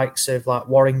in the likes of like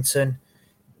Warrington,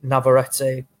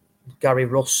 Navarrete, Gary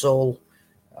Russell?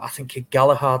 I think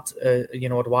Galahad,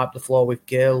 would wipe the floor with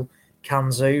Gill,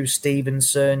 Kanzu,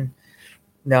 Stevenson.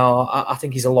 No, I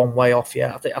think he's a long way off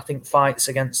yet. I think fights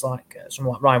against someone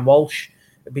like Ryan Walsh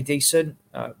would be decent.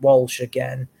 Walsh,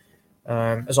 again,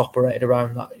 has operated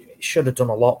around that. He should have done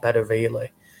a lot better,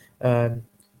 really.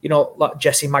 Like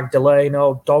Jesse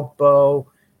Magdaleno, Dogbo,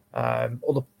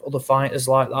 other fighters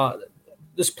like that.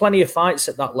 There's plenty of fights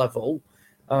at that level,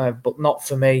 but not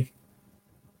for me.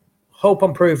 Hope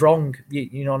I'm proved wrong.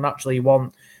 Naturally you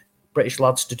want British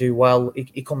lads to do well.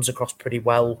 He comes across pretty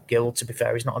well, Gill, to be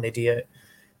fair. He's not an idiot,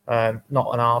 not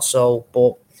an arsehole,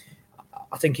 but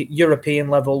I think at European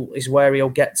level is where he'll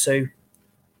get to.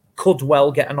 Could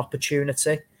well get an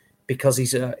opportunity because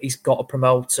he's got a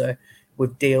promoter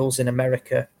with deals in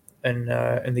America and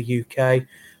the UK,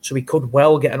 so he could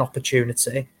well get an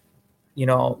opportunity.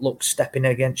 Look, stepping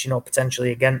against,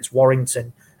 potentially against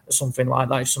Warrington or something like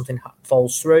that if something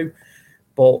falls through.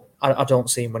 But I don't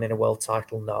see him winning a world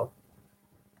title, no.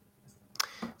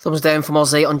 Thumbs down from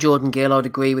Aussie on Jordan Gill. I'd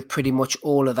agree with pretty much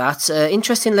all of that.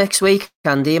 Interesting next week,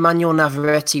 Andy. Emmanuel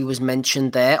Navarrete was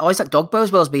mentioned there. Isaac Dogbo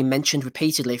as well has been mentioned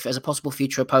repeatedly as a possible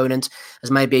future opponent,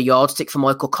 as maybe a yardstick for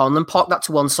Michael Conlan. Park that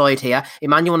to one side here.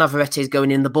 Emmanuel Navarrete is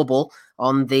going in the bubble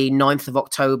on the 9th of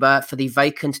October for the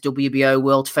vacant WBO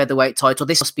World Featherweight title.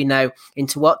 This must be now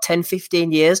into 10,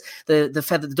 15 years. The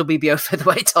WBO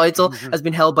Featherweight title has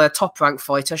been held by a top-ranked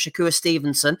fighter. Shakur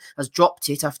Stevenson has dropped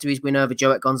it after his win over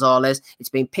Joet Gonzalez. It's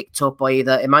been picked up by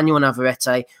either Emmanuel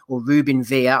Navarrete or Ruben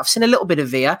Villa. I've seen a little bit of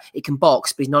Villa. He can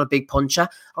box, but he's not a big puncher.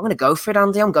 I'm going to go for it,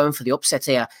 Andy. I'm going for the upset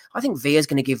here. I think Villa's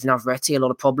going to give Navarrete a lot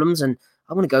of problems, and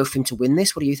I'm going to go for him to win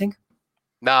this. What do you think?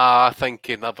 Nah, I think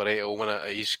Navarrete will win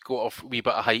it. He's got a wee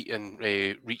bit of height and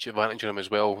reach advantage on him as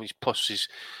well. Plus his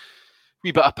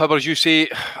wee bit of power, as you say.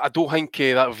 I don't think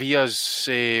that Villa's.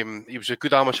 He was a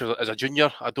good amateur as a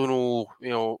junior. I don't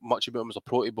know, much about him as a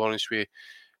pro, to be honest with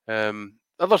you.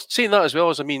 Others saying that as well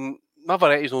as,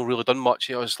 Navarrete's not really done much.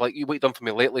 It's like what he done for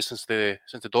me lately since the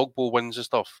Dogbo wins and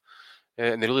stuff.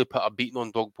 And they really put a beating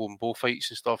on Dogbo in both fights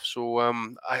and stuff. So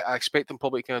I expect him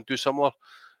probably kind of do similar.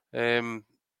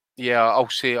 Yeah, I'll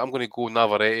say I'm going to go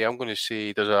Navarrete. I'm going to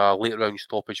say there's a late round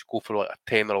stoppage. Go for like a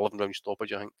 10 or 11 round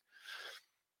stoppage, I think.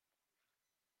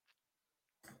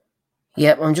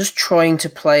 Yep, I'm just trying to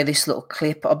play this little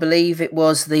clip. I believe it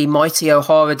was the mighty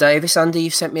O'Hara Davis. Andy,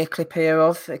 you've sent me a clip here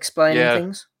of explaining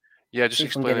things. Yeah, just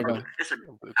explain it. Listen,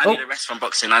 I need a rest from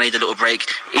boxing. I need a little break,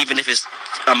 even if it's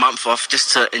a month off,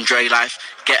 just to enjoy life,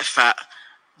 get fat,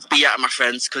 be out with my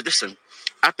friends. Because listen,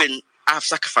 I have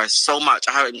sacrificed so much.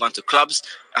 I haven't gone to clubs.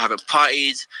 I haven't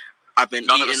partied. I've been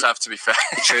None eating. of us have, to be fair.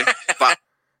 True, but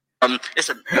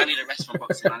listen, I need a rest from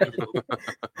boxing. I need a little.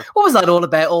 What was that all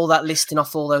about? All that listing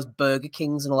off all those Burger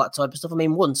Kings and all that type of stuff.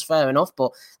 Once, fair enough,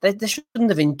 but they shouldn't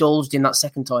have indulged in that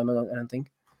second time. I don't think.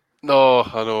 No,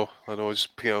 I know.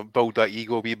 Just build that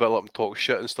ego a wee bit, let him talk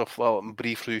shit and stuff like that, let him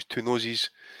breathe through his two noses.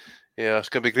 Yeah, it's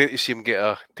going to be great to see him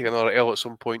take another L at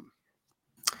some point.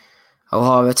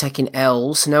 O'Hara taking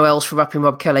L's. No L's for Rapping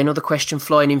Rob Kelly. Another question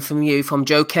flying in from you, from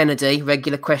Joe Kennedy,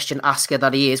 regular question asker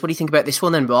that he is. What do you think about this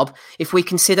one then, Rob? If we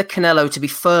consider Canelo to be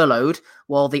furloughed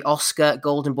while the Oscar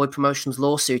Golden Boy Promotions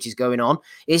lawsuit is going on,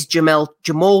 is Jamal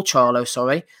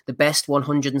Charlo, the best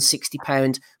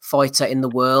 160-pound fighter in the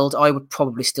world? I would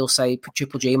probably still say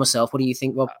Triple G myself. What do you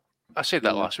think, Rob? I said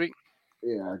that last week.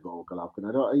 Yeah, I go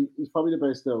Golovkin. He's probably the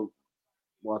best of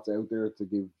what's out there to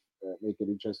give. Make an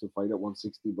interesting fight at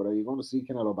 160, but are you going to see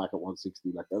Canelo back at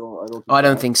 160? I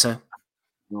don't think so.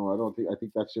 No, I don't think. I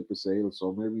think that ship has sailed.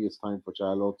 So maybe it's time for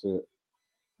Charlo to,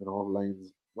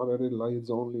 lines. What are they?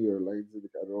 Lions only or lions?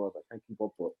 I don't know. I can't keep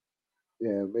up, but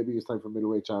yeah, maybe it's time for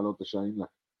middleweight Charlo to shine.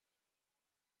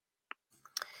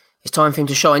 It's time for him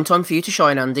to shine. Time for you to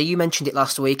shine, Andy. You mentioned it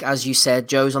last week. As you said,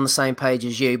 Joe's on the same page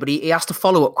as you, but he asked a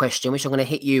follow-up question, which I'm going to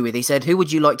hit you with. He said, who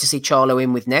would you like to see Charlo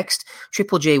in with next?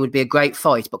 Triple G would be a great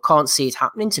fight, but can't see it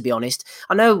happening, to be honest.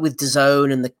 I know with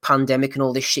DAZN and the pandemic and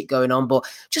all this shit going on, but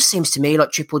it just seems to me like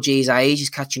Triple G's age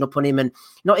is catching up on him, and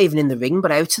not even in the ring,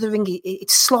 but out of the ring.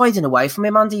 It's sliding away from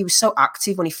him, Andy. He was so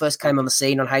active when he first came on the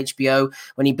scene on HBO,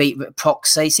 when he beat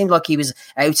Proxy. It seemed like he was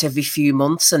out every few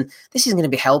months, and this isn't going to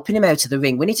be helping him out of the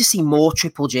ring. We need to see more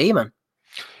Triple G, man.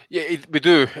 Yeah, we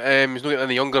do. He's not getting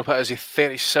any younger, but is he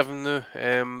 37 now?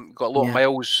 Got a lot of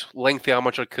miles, lengthy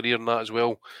amateur career in that as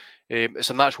well. It's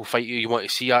a natural fight you want to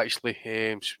see, actually.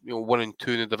 1 and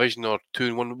 2 in the division, or 2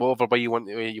 and 1, whatever way you want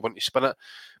to spin it.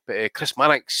 But Chris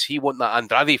Mannix, he won that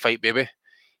Andrade fight, baby.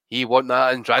 He won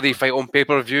that Andrade fight on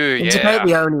pay-per-view. He's about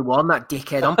the only one, that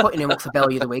dickhead. I'm putting him up for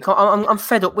Belly of the Week. I'm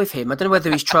fed up with him. I don't know whether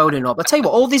he's trolling or not. But I tell you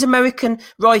what, all these American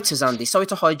writers, Andy, sorry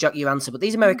to hijack your answer, but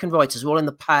these American writers are all in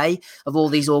the pay of all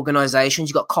these organisations.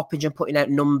 You've got Coppinger putting out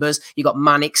numbers. You've got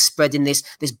Mannix spreading this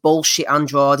bullshit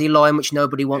Andrade line, which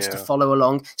nobody wants to follow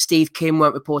along. Steve Kim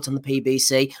won't report on the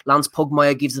PBC. Lance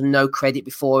Pugmire gives them no credit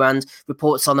beforehand,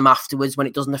 reports on them afterwards when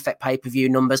it doesn't affect pay-per-view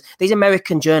numbers. These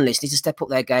American journalists need to step up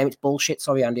their game. It's bullshit.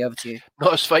 Sorry, Andy. Over to you.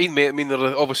 No, it's fine, mate.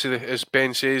 They're obviously, as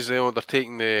Ben says, they're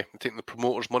taking the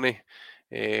promoters' money.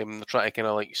 They're trying to kind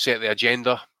of like set the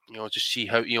agenda. Just see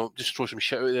how just throw some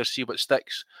shit out there, see what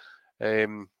sticks.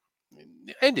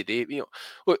 end of the day,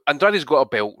 look, Andrade's got a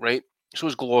belt, right? So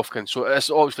is Golovkin. So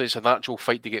it's a natural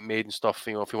fight to get made and stuff, if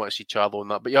you want to see Charlo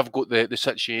and that. But you have got the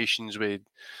situations with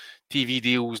TV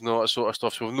deals and all that sort of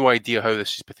stuff. So we've no idea how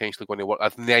this is potentially going to work.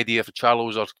 I've no idea if the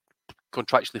Charlos are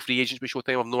contractually free agents with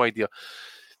Showtime. I've no idea.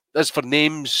 As for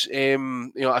names,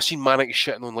 I've seen Manic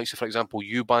shitting on, like, for example,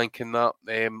 Eubank and that.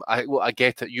 I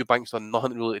get it. Eubank's done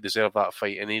nothing really to deserve that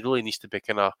fight, and he really needs to be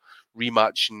kind of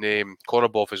rematching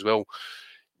Korobov as well.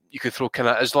 You could throw kind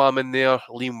of Islam in there,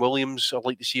 Liam Williams. I'd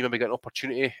like to see him maybe get an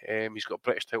opportunity. He's got a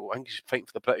British title. I think he's fighting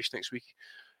for the British next week.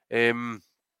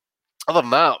 Other than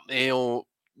that,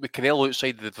 with Canelo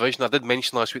outside the division, I did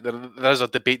mention last week there is a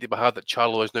debate to be had that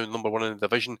Charlo is now number one in the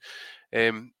division.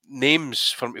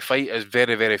 Names for him to fight is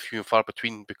very, very few and far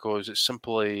between, because it's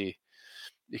simply,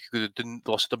 you could do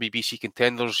the lost WBC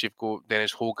contenders. You've got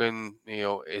Dennis Hogan,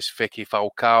 it's Vicky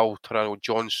Falcao, Tarano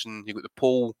Johnson. You've got the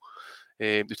pole.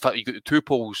 In fact, you got the two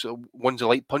poles. One's a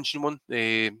light punching one.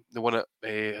 The one that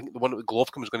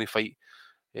Golovkin was going to fight.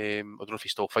 I don't know if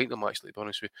he's still fighting him, actually, to be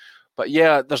honest with you. But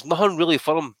yeah, there's nothing really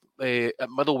for him at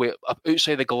middleweight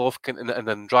outside the Golovkin and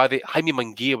Andrade. Jaime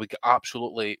Munguia would get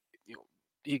absolutely,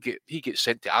 he gets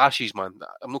sent to ashes, man.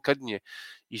 I'm not kidding you.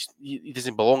 He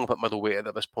doesn't belong up at middleweight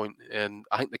at this point, and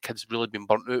I think the kid's really been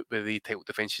burnt out with the title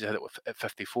defence he's had at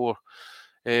 54.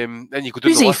 Then you go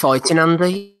down Who's the he list. fighting,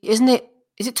 Andy? Isn't it?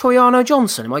 Is it Toyano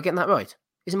Johnson? Am I getting that right?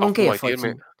 Is it Munguia fighting?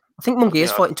 Mate. I think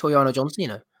Munguia's fighting Toyano Johnson.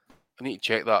 I need to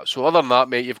check that. So other than that,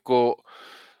 mate, you've got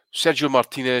Sergio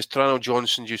Martinez, Tarano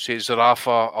Johnson, you say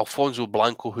Zarafa, Alfonso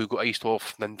Blanco, who got iced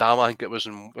off Nandama, I think it was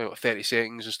in 30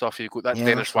 seconds and stuff. You've got that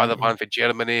Dennis Weatherman for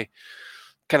Germany.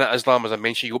 Kind of Islam, as I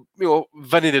mentioned. You got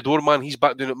Vinny the Doorman, he's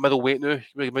back down at middleweight now.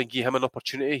 We might give him an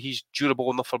opportunity. He's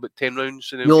durable enough for about 10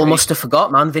 rounds. You all must have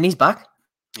forgot, man. Vinny's back.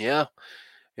 Yeah.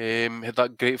 Had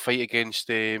that great fight against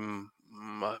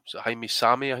Jaime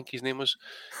Sami, I think his name was.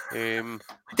 Didn't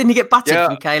he get battered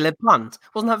from Caleb Plant?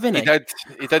 Wasn't that Vinny? He did.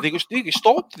 He got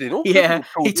stopped, did he? No? Yeah,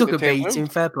 he took a beating.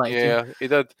 Fair play. Yeah, he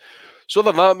did. So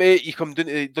other than that, mate, you come down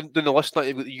the list now.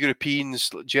 You've got the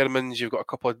Europeans, Germans. You've got a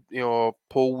couple of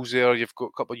Poles there. You've got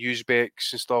a couple of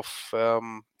Uzbeks and stuff.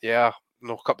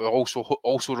 A couple of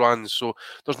also runs. So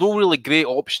there's no really great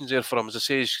options there for him. As I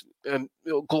say,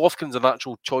 Golovkin's a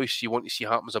natural choice you want to see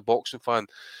happen as a boxing fan.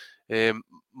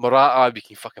 Murata, we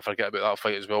can fucking forget about that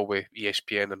fight as well with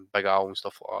ESPN and Big Al and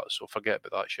stuff like that. So forget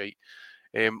about that shit.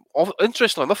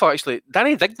 Interestingly enough, actually,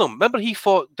 Danny Dignam. Remember he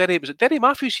fought was it Derry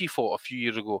Matthews he fought a few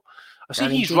years ago? I see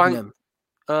he's ranked.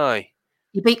 Aye.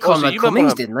 He beat Conrad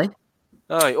Cummings, didn't he?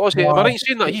 Aye. Am I right in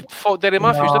saying that he fought Derry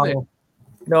Matthews, didn't he?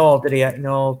 No, did he?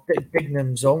 No,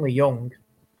 Dignam's only young.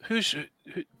 Who's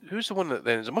the one that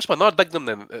then? It must be another Dignam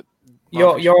then.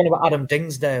 You're on about Adam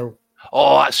Dingsdale.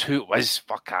 Oh, that's who it was.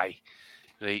 Fuck aye.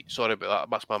 Right, sorry about that.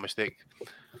 That's my mistake.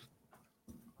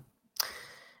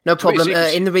 No problem.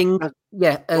 In the ring,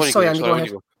 sorry, Andy. Go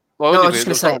ahead. I was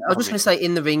just going to say,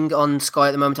 in the ring on Sky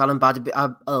at the moment, Alan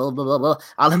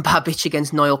Babbage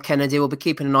against Niall Kennedy. We'll be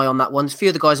keeping an eye on that one. A few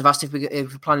of the guys have asked if we're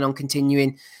planning on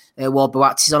continuing while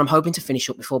Boatsi's on. I'm hoping to finish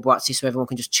up before Boatsi so everyone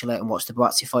can just chill out and watch the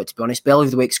Boatsi fight, to be honest. Bell of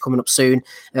the Week's coming up soon.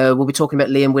 We'll be talking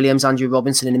about Liam Williams, Andrew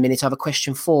Robinson in a minute. I have a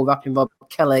question for Rapping Rob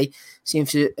Kelly.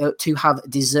 Seems to have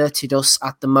deserted us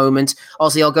at the moment.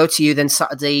 Ozzy, I'll go to you then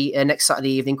next Saturday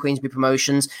evening, Queensbury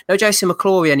Promotions. No Jason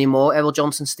McClory anymore. Errol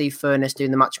Johnson, Steve Furness doing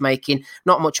the matchmaking.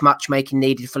 Not much matchmaking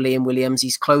needed for Liam Williams.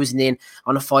 He's closing in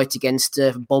on a fight against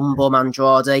Bum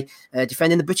Andrade,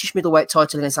 defending the British middleweight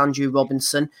title against Andrew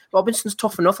Robinson. Robinson's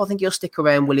tough enough. I think he'll stick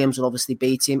around. Williams will obviously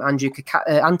beat him. Anthony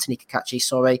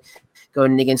Kakachi,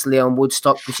 going against Leon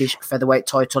Woodstock, British featherweight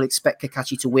title. Expect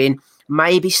Kakachi to win.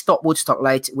 Maybe stop Woodstock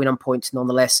late, win on points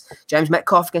nonetheless. James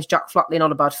Metcalf against Jack Flatley,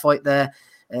 not a bad fight there.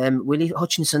 Willie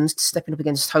Hutchinson's stepping up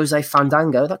against Jose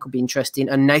Fandango. That could be interesting.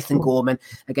 And Nathan Gorman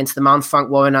against the man Frank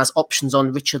Warren has options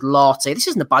on Richard Lartey. This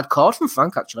isn't a bad card from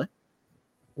Frank, actually.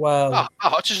 Well,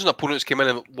 Hutchinson's opponents came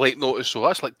in late notice, so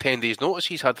that's like 10 days' notice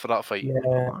he's had for that fight.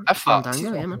 Yeah.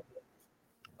 Fandango, yeah, man.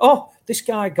 Oh, this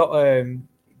guy got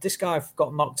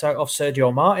knocked out off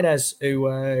Sergio Martinez,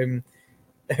 who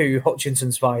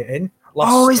Hutchinson's fighting.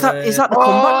 Is that the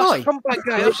comeback guy? Comeback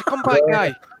guy. That's the comeback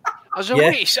guy. I was like,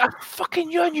 wait,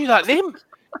 I knew that name.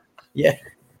 Yeah.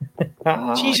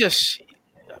 Jesus.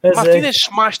 Martinez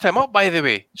smashed him up, by the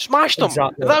way. Smashed him.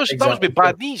 Exactly, that was with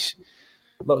bad knees.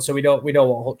 Look, so we know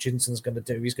what Hutchinson's going to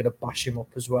do. He's going to bash him up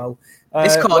as well.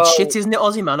 This card's shit, isn't it,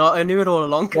 Aussie, man? I knew it all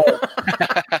along.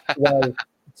 Well,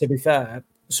 to be fair,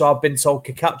 so I've been told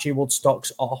Kakachi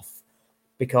Woodstock's off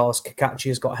because Kakachi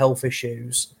has got health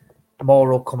issues. More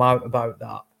will come out about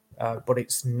that, but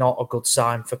it's not a good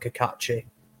sign for Kakachi.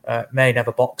 May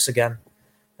never box again.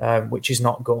 which is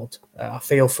not good. I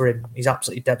feel for him. He's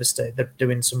absolutely devastated. They're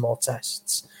doing some more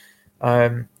tests.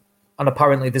 And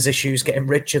apparently there's issues getting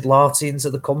Richard Larty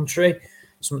into the country,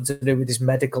 something to do with his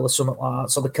medical or something like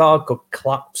that. So the card could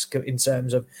collapse in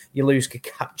terms of you lose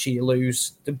Kakachi, you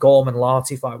lose the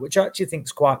Gorman-Larty fight, which I actually think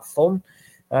is quite fun.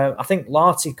 I think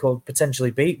Larty could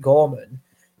potentially beat Gorman.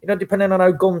 Depending on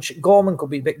how Gorman could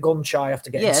be a bit gun-shy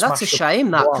after getting smashed. Yeah, that's a shame,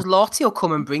 that, because Larty will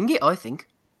come and bring it, I think.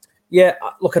 Yeah,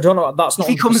 look, I don't know. That's not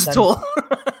if he comes at all.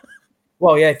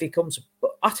 Well, yeah, if he comes,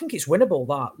 but I think it's winnable.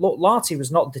 That look, Larty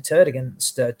was not deterred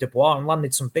against Dubois and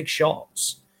landed some big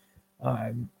shots.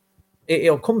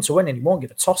 He'll come to win, and he won't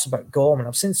give a toss about Gorman.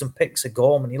 I've seen some pics of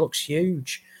Gorman; he looks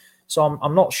huge. So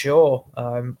I'm not sure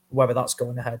whether that's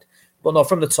going ahead. But no,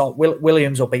 from the top,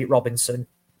 Williams will beat Robinson.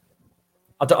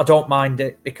 I don't mind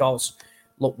it because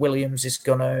look, Williams is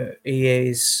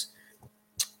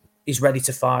he's ready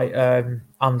to fight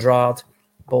Andrade,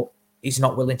 but he's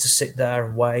not willing to sit there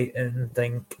and wait and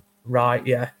think, right,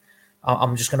 yeah,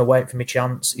 I'm just going to wait for my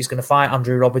chance. He's going to fight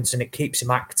Andrew Robinson. It keeps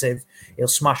him active. He'll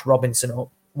smash Robinson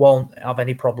up. Won't have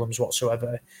any problems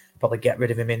whatsoever. Probably get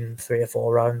rid of him in 3 or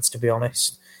 4 rounds, to be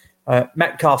honest.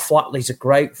 Metcalf-Flatley's a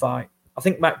great fight. I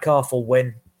think Metcalf will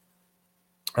win.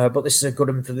 But this is a good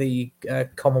one for the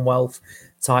Commonwealth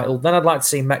title. Then I'd like to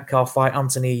see Metcalf fight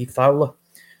Anthony Fowler.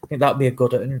 I think that'd be a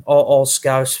good one. Or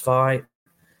Scouse fight.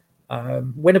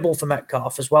 Winnable for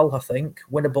Metcalf as well, I think.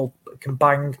 Winnable, can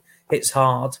bang, hits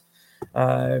hard.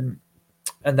 And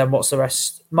then what's the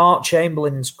rest? Mark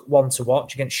Chamberlain's one to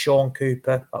watch against Sean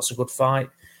Cooper. That's a good fight.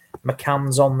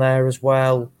 McCann's on there as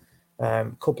well. A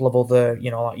couple of other,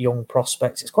 like young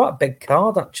prospects. It's quite a big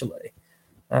card, actually,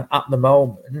 at the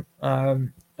moment.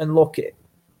 And look,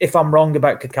 if I'm wrong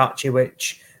about Kakachi,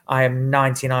 which I am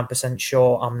 99%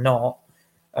 sure I'm not,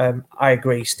 I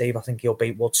agree, Steve. I think he'll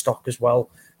beat Woodstock as well.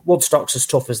 Woodstock's as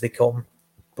tough as they come,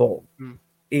 but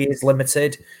he is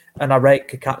limited. And I rate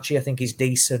Kakachi. I think he's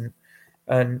decent.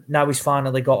 And now he's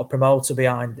finally got a promoter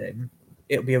behind him.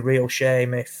 It'll be a real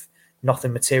shame if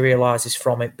nothing materialises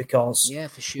from it because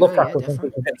for sure, Lukaku think he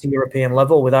can get to European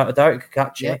level without a doubt,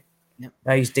 Kakachi. Yeah.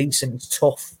 Now he's decent, he's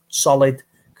tough, solid,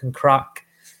 can crack,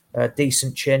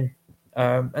 decent chin.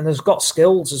 And has got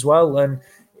skills as well. And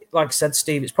like I said,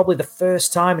 Steve, it's probably the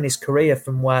first time in his career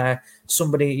from where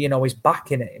somebody, is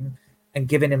backing him and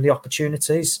giving him the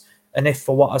opportunities. And if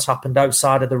for what has happened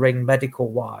outside of the ring,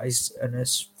 medical-wise, and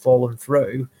has fallen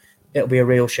through, it'll be a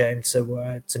real shame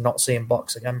to not see him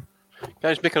box again.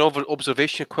 Guys, make an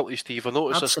observation quickly, Steve. I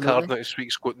noticed this card next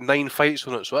week's got 9 fights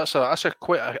on it, so that's a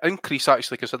quite an increase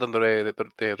actually, considering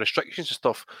the restrictions and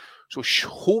stuff. So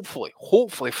hopefully,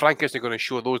 Frank isn't going to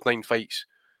show those 9 fights.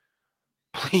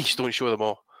 Please don't show them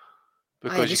all,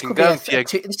 because this you can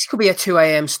guarantee this could be a 2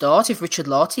 a.m. start if Richard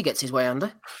Larty gets his way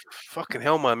under. Fucking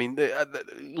hell, man! I mean,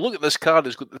 look at this card.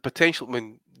 It's got the potential. I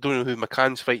mean, don't know who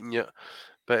McCann's fighting yet,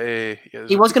 but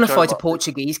he was going to fight a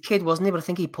Portuguese kid, wasn't he? But I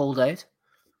think he pulled out.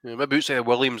 Yeah, maybe outside of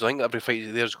Williams, I think every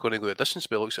fight there's going to go a distance,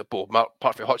 but it looks like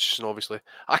apart from Hutchinson, obviously.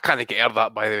 I can't get out of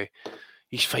that, by the way.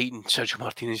 He's fighting Sergio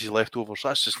Martinez's leftovers.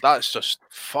 That's just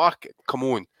fuck it. Come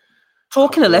on.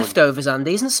 Talking of leftovers,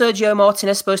 Andy, isn't Sergio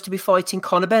Martinez supposed to be fighting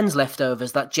Conor Benn's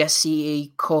leftovers? That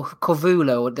Jesse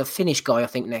Corvulo, the Finnish guy, I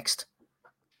think, next.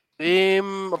 I've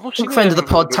not seen friend of the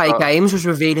pod, Tay Games, was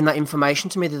revealing that information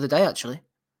to me the other day, actually.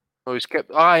 Oh, he's kept.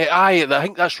 I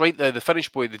think that's right. The Finnish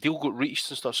boy, the deal got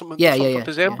reached and stuff. Something.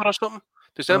 December or something.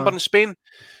 December in Spain.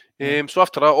 So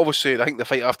after that, obviously, I think the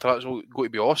fight after that is going to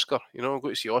be Oscar. Going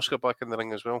to see Oscar back in the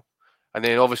ring as well. And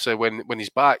then obviously when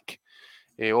he's back,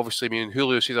 obviously,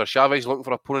 Julio Cesar Chavez looking for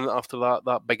an opponent after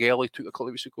that big L he took a couple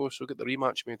of weeks ago. So get the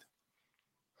rematch made.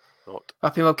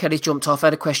 Happy Rob Kelly's jumped off. I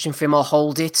had a question for him. I'll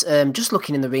hold it. Just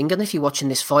looking in the ring, and if you're watching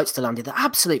this fight still, Andy, the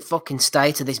absolute fucking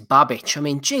state of this Babic. I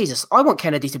mean, Jesus, I want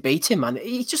Kennedy to beat him, man.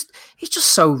 He's just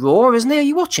so raw, isn't he? Are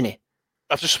you watching it?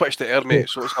 I've just switched to air, mate,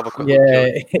 so let's have a quick look. Yeah,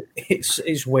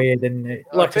 it's weird, isn't it?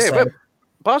 Like I said,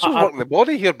 Basil's working the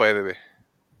body here, by the way.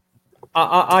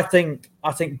 I think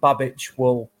Babic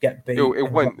will get beat. He'll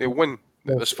win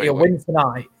this fight. He'll win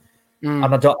tonight. And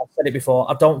I've said it before.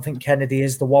 I don't think Kennedy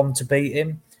is the one to beat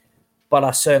him. But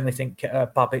I certainly think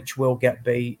Babic will get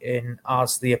beat in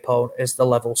as the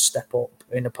level step up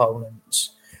in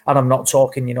opponents. And I'm not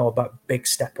talking, about big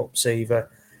step ups either.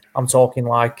 I'm talking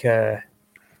like, someone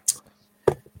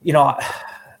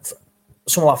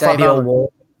like Fabio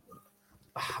Ward.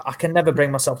 I can never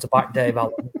bring myself to back Dave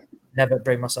Allen. Never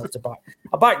bring myself to back.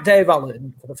 I backed Dave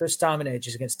Allen for the first time in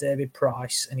ages against David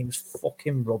Price, and he was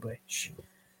fucking rubbish.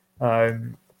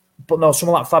 But no,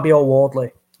 someone like Fabio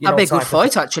Wardley. That'd be a good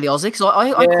fight, actually, Ozzy, because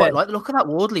I quite like the look of that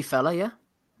Wardley fella, yeah.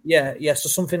 Yeah. So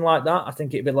something like that. I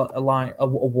think it'd be like a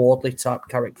Wardley type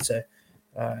character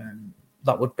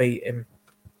that would beat him.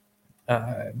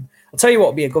 I'll tell you what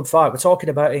would be a good fight. We're talking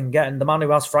about him getting the man who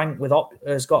has Frank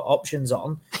has got options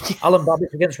on. Alan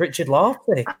Babbage against Richard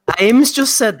Larty. Ames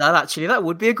just said that, actually. That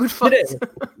would be a good fight.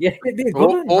 Yeah, it'd be a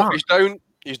good one. He's down.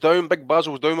 He's down. Big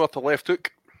Basil's down with the left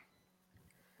hook.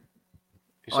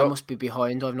 I must be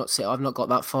behind. I've not got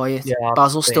that far yet. Yeah,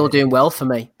 Basil's still doing well for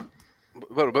me.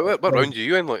 What round are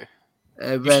you in? Like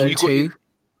round 2.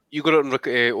 You got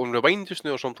it on rewind just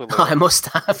now or something like that? I must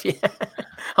have, yeah.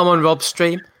 I'm on Rob's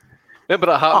stream. Remember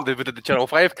that happened with the Channel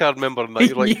 5 card member and that?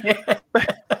 You're like,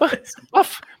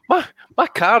 my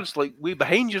card's like way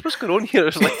behind you. What's going on here?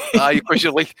 It's like, because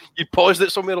you're like, you paused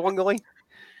it somewhere along the line.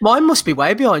 Mine must be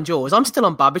way behind yours. I'm still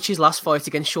on Babbage's last fight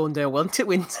against Sean Dale wins.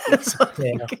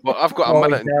 Well, I've got a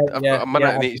minute. I've got a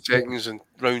minute and 80 seconds in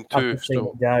round 2.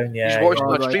 So he's watching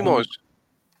that stream, Oz.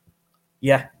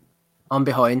 Yeah. I'm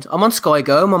behind. I'm on Sky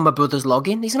Go. I'm on my brother's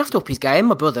login. He's going to have to up his game,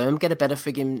 my brother, and get a better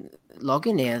frigging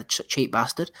login here, cheap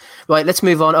bastard. Right, let's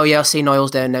move on. Oh, yeah, I see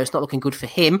Niall's down now. It's not looking good for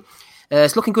him.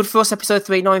 It's looking good for us, episode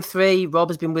 393. Rob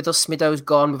has been with us. Smido's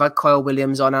gone. We've had Kyle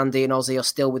Williams on. Andy and Ozzy are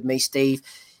still with me. Steve,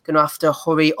 going to have to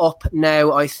hurry up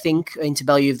now, I think, into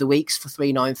Value of the Weeks for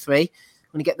 393. I'm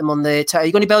going to get them on the... Are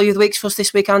you got any Value of the Weeks for us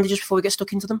this week, Andy, just before we get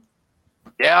stuck into them?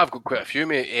 Yeah, I've got quite a few,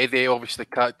 mate. Eddie obviously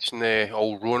catching the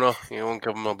old Rona, and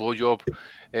giving him a blowjob.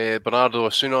 Bernardo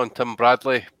Osuna and Tim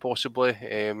Bradley, possibly.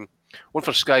 One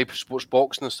for Sky Sports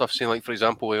Boxing and stuff, saying, like, for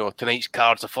example, tonight's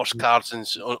cards, the first cards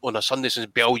on a Sunday since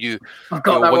Bellew I've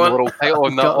got that won one. the world title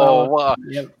on that.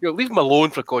 Yep. Leave him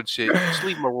alone, for God's sake. Just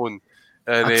leave him alone.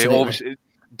 And obviously,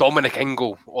 Dominic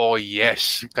Ingle. Oh,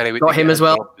 yes. Got him as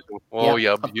well. Oh,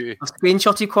 yeah, beauty. I've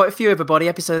screenshotted quite a few, everybody.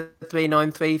 Episode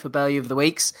 393 for Value of the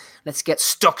Weeks. Let's get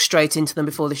stuck straight into them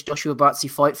before this Joshua Buatsi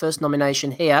fight. First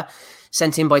nomination here,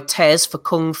 sent in by Tez for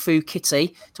Kung Fu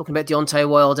Kitty, talking about Deontay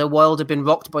Wilder. Wilder been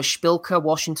rocked by Spilka,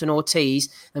 Washington, Ortiz,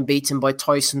 and beaten by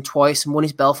Tyson twice and won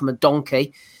his belt from a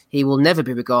donkey. He will never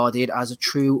be regarded as a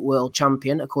true world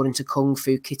champion, according to Kung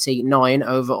Fu Kitty 9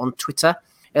 over on Twitter.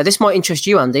 This might interest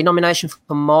you, Andy. Nomination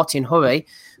from Martin Hurry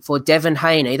for Devin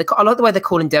Haney. I like the way they're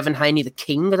calling Devin Haney the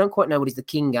king. I don't quite know what he's the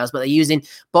king as, but they're using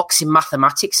boxing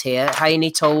mathematics here. Haney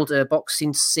told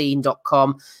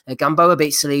boxingscene.com, Gamboa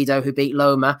beat Salido, who beat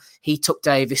Loma. He took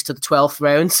Davis to the 12th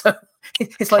round. So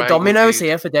it's like dominoes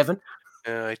here for Devin.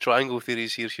 Triangle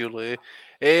theories here, surely.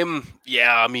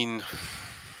 Yeah, I mean...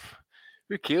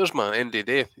 Who cares, man? End of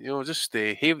the day, just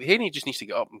Haney just needs to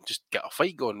get up and just get a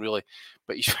fight going, really.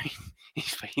 But he's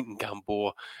fighting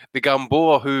Gamboa, the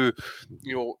Gamboa who,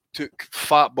 took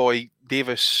Fat Boy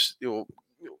Davis,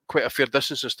 quite a fair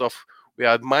distance and stuff. We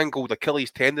had mangled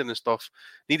Achilles tendon and stuff.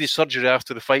 Needed surgery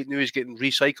after the fight. Now he's getting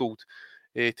recycled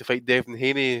to fight Devin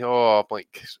Haney. Oh, I'm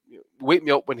like, wake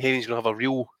me up when Haney's gonna have a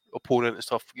real opponent and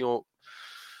stuff.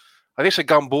 I guess a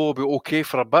Gamboa will be okay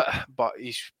for a bit, but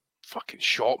he's fucking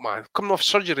shot, man. Coming off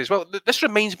surgery as well. This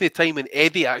reminds me of the time when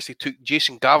Eddie actually took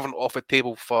Jason Gavin off the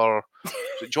table for... Was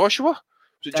it Joshua? Was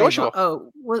it Joshua?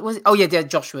 Was it? Oh, yeah,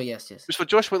 Joshua, yes. It was for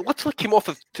Joshua. Literally came off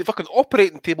the fucking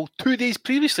operating table 2 days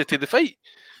previously to the fight.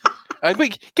 And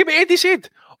wait, give me Eddie's head.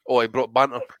 Oh, he brought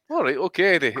banter. All right,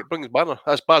 okay, Eddie. It brings banter.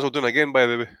 That's Basil doing again, by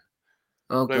the way.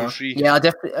 Oh, God. Yeah, I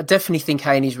definitely think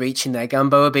Haney's reaching there.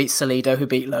 Gamboa beat Salido, who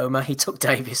beat Loma. He took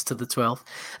Davis to the 12th.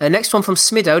 Next one from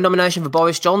Smido, nomination for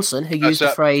Boris Johnson, who used the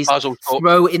phrase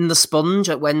throw in the sponge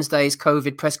at Wednesday's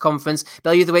COVID press conference.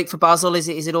 Value of the week for Basil. Is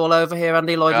it all over here,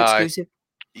 Andy? Live exclusive?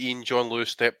 Ian John Lewis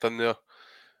stepped in there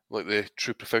like the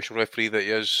true professional referee that he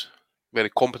is. Very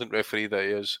competent referee that he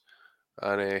is.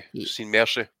 And seen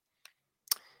mercy.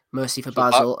 Mercy for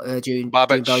Basil during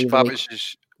Value of the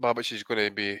week. Babbage is going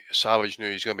to be savage now.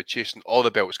 He's going to be chasing all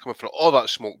the belts, coming for all that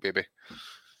smoke, baby.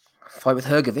 Fight with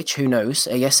Hergovich, who knows?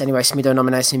 Yes, anyway, Smido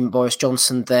nominating Boris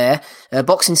Johnson there.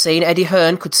 Boxing scene, Eddie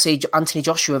Hearn could see Anthony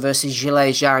Joshua versus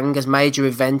Zhilei Zhang as major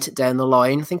event down the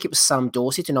line. I think it was Sam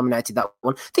Dorsey who nominated that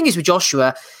one. The thing is with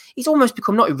Joshua, he's almost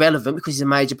become not irrelevant because he's a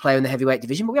major player in the heavyweight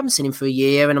division, but we haven't seen him for a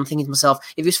year, and I'm thinking to myself,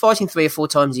 if he was fighting 3 or 4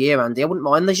 times a year, Andy, I wouldn't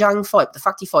mind the Zhang fight. But the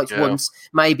fact he fights once,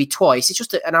 maybe twice, it's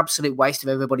just an absolute waste of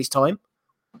everybody's time.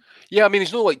 Yeah, I mean,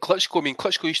 he's not like Klitschko. I mean,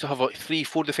 Klitschko used to have like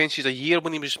 3-4 defences a year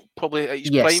when he was probably at his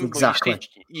prime. Exactly.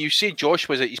 You say Josh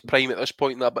was at his prime at this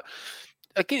point and that, but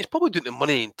again, it's probably doing the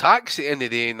money and tax at the end of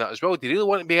the day and that as well. Do you really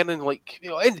want to be earning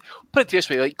and put it this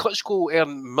way, like Klitschko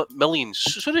earn millions,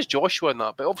 so does Joshua and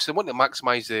that, but obviously they want to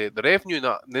maximise the revenue and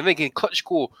that. And then again,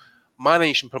 Klitschko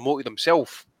managed and promoted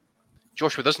himself.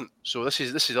 Joshua doesn't. So this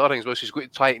is the other thing as well. So he's going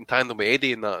to try it in tandem with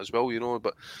Eddie in that as well, you know.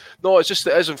 But no, it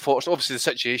is unfortunate. Obviously, the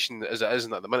situation as it is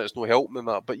at the minute, it's no helping in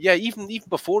that. But yeah, even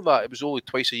before that, it was only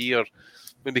twice a year.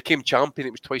 When he became champion,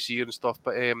 it was twice a year and stuff.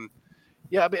 But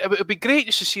yeah, it'd be great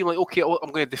just to see, like, okay,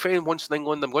 I'm going to defend once in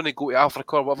England, I'm going to go to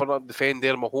Africa or whatever, and defend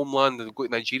there in my homeland, and go to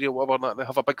Nigeria or whatever, and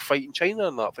have a big fight in China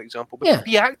and that, for example. But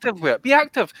be active with it. Be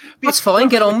active. That's fine.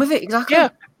 Get on with it. Exactly. Yeah.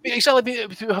 Exactly.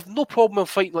 We have no problem in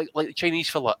fighting like the Chinese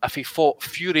fella if he fought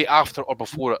Fury after or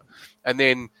before it, and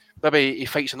then maybe he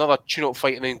fights another tune-up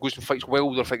fight and then goes and fights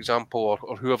Wilder, for example,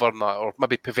 or whoever in that, or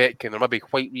maybe Povetkin, or maybe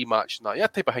White rematch and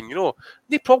that type of thing, you know.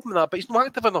 No problem in that, but he's not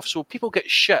active enough, so people get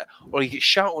shit, or he gets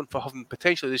shat on for having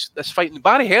potentially this fight. And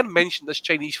Barry Hearn mentioned this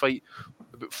Chinese fight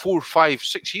about 4, 5,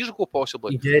 6 years ago,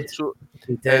 possibly. He did. So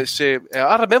he did.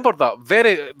 I remember that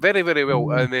very, very, very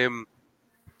well, and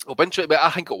it'll be interesting, but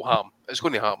I think it'll happen. It's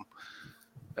going to happen.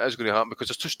 It is going to happen because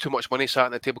there's just too much money sat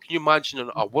on the table. Can you imagine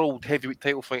a world heavyweight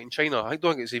title fight in China? I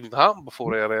don't think it's even happened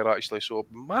before actually. So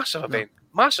massive event,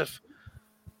 massive.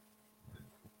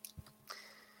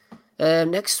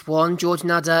 Next one, George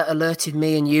Nader alerted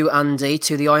me and you, Andy,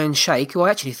 to the Iron Sheik, who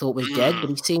I actually thought was dead, but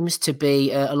he seems to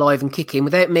be alive and kicking.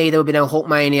 Without me, there would be no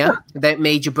Hulkmania. Without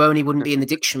me, Jabroni wouldn't be in the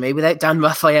dictionary. Without Dan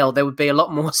Raphael, there would be a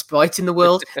lot more Sprite in the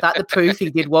world. That's the proof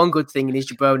he did one good thing in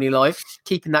his Jabroni life,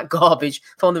 keeping that garbage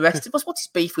from the rest of us. What's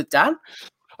his beef with Dan?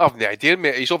 I have no idea,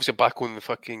 mate. He's obviously back on the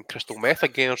fucking crystal meth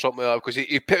again or something like that, because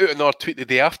he put out another tweet the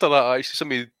day after that. Actually,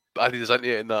 somebody added his into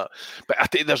it and that. But I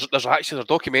think there's actually a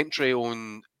documentary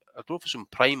on, I don't know if it's on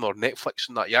Prime or Netflix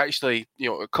and that. He actually, you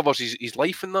know, it covers his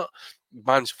life in that.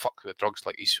 Man's fucked with drugs,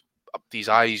 like he's up to his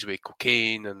eyes with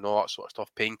cocaine and all that sort of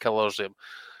stuff, painkillers.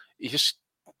 He's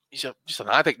just an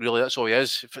addict, really. That's all he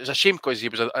is. It's a shame because he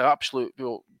was an absolute, you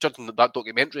know, judging that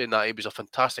documentary and that, he was a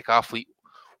fantastic athlete,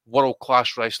 world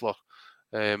class wrestler.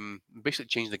 Basically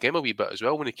changed the game a wee bit as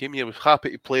well when he came here. He was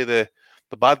happy to play the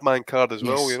bad man card as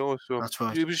well, you know. So that's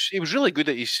right. He was really good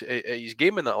at his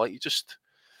game in that. Like, he just,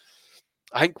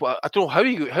 I think, I don't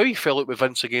know how he fell out with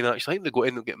Vince again. Actually, I think they got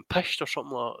ended up getting pished or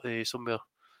something like that, somewhere.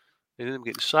 They ended up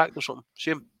getting sacked or something.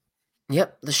 Shame.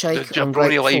 Yep, the Sheik. The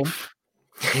Jabroni life.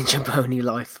 Jabroni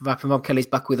life. Rapper Rob Kelly's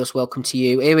back with us. Welcome to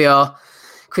you. Here we are.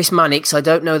 Chris Mannix. I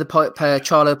don't know the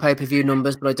Charlo pay-per-view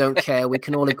numbers, but I don't care. We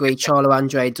can all agree Charlo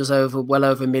Andrade does well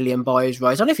over 1 million buyers,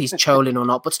 right? I don't know if he's trolling or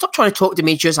not, but stop trying to talk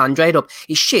Demetrius Andrade up.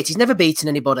 He's shit. He's never beaten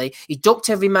anybody. He ducked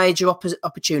every major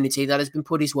opportunity that has been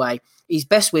put his way. His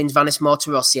best wins, Vanis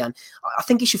Martirosyan. I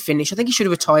think he should finish. I think he should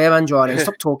retire, Andrade, and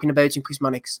stop talking about him, Chris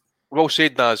Mannix. Well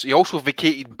said, Naz. He also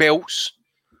vacated belts,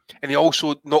 and he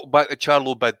also knocked back the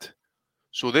Charlo bid.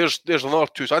 So there's another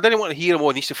two. So I didn't want to hear him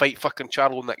on. He needs to fight fucking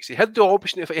Charlo next. He had the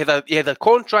option. He had a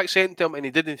contract sent to him, and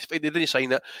he didn't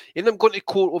sign it. He ended up going to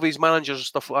court over his managers and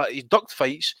stuff like that. He's ducked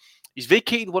fights. He's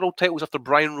vacated world titles after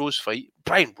Brian Rose fight.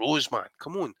 Brian Rose, man,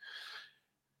 come on.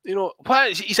 You know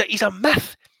what? He's a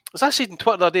myth. As I said on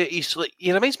Twitter the other day,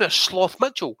 he reminds me of Sloth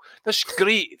Mitchell. This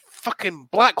great fucking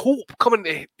black hope coming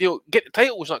to get the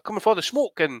titles, like coming for the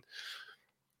smoke, and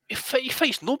he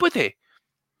fights nobody.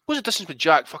 What's the distance with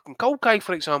Jack fucking Kulkai,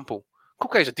 for example?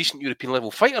 Kulkai's a decent European level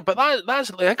fighter, but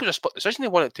that's I think it was a split decision they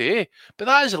wanted to, but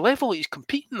that is the level he's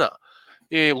competing at.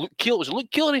 Luke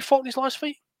Keeler he fought in his last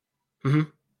fight? Mm-hmm.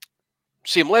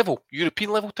 Same level,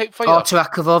 European level type fighter. Artur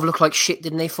Akavov looked like shit,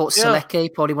 didn't he? Fought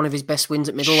Selecki, probably one of his best wins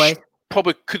at middleweight.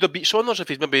 Probably could have beat Saunders if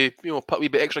he's maybe put a wee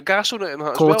bit extra gas on it and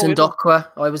that Corton as well. Dokwa,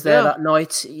 I was there that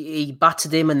night. He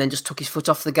battered him and then just took his foot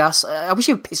off the gas. I wish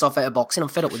he would piss off out of boxing. I'm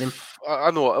fed up with him. I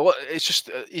know. It's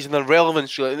just he's an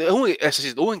irrelevance. Really. The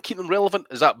only keeping him relevant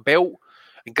is that belt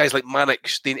and guys like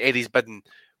Mannix staying Eddie's bidding,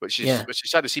 which is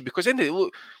sad to see because then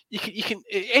look, you can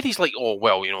Eddie's like, oh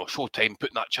well, Showtime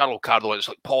putting that Charlo card on, it's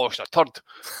like polishing a turd.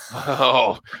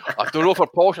 Oh, I don't know if we're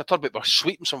polishing a turd, but we're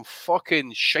sweeping some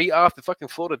fucking shite off the fucking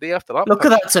floor the day after that. Look at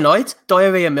that tonight.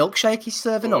 Diarrhea milkshake he's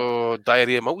serving up. Oh,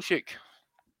 diarrhea milkshake.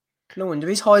 No wonder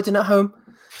he's hiding at home.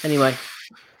 Anyway,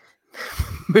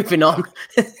 moving on.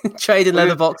 Trading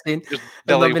leather boxing.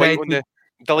 Dilly White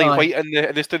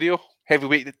in the studio.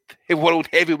 World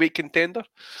heavyweight contender.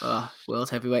 World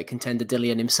heavyweight contender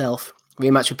Dillian himself.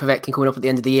 Rematch with Povetkin coming up at the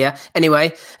end of the year.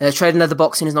 Anyway, Trading Leather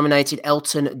Boxing has nominated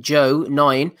Elton Joe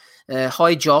 9.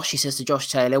 Hi Josh, he says to Josh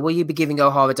Taylor, will you be giving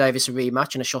O'Hara Davis a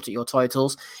rematch and a shot at your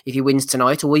titles if he wins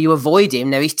tonight, or will you avoid him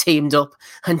now he's teamed up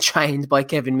and trained by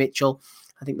Kevin Mitchell?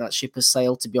 I think that ship has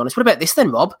sailed, to be honest. What about this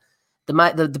then, Rob?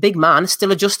 The big man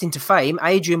still adjusting to fame,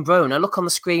 Adrian Broner. Look on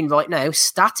the screen right now,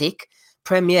 static.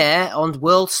 Premiere on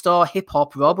World Star Hip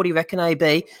Hop. Rob, what do you reckon,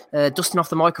 AB? Dusting off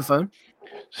the microphone.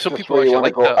 Some people actually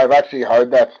like that. I've actually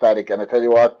heard that static, and I tell you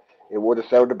what, it would have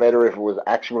sounded better if it was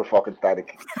actual fucking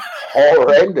static.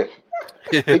 Horrendous.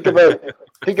 think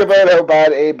about how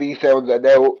bad AB sounds, and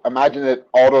now imagine it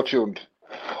auto-tuned.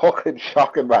 Fucking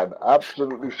shocking, man.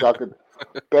 Absolutely shocking.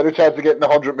 Better chance of getting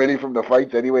 100 million from the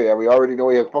fights anyway, and we already know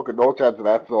he has fucking no chance of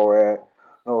that. So,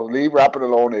 no, leave rapping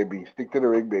alone, AB. Stick to the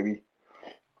ring, baby.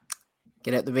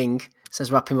 Get out the ring,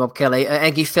 says rapping Rob Kelly.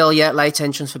 Eggy Phil, yeah, late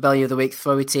entrance for Belly of the Week.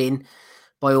 Throw it in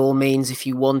by all means if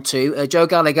you want to. Joe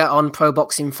Gallagher on Pro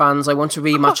Boxing Fans. I want a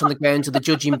rematch on the grounds of the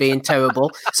judging being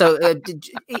terrible. So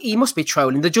he must be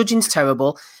trolling. The judging's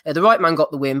terrible. The right man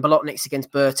got the win. Bolotnik's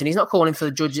against Burton. He's not calling for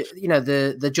the judge.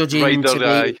 The judging Ryder,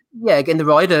 to be again the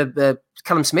Ryder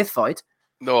Callum Smith fight.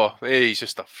 No, he's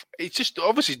just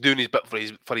obviously doing his bit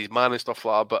for his man and stuff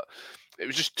like that. But it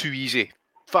was just too easy,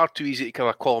 far too easy to kind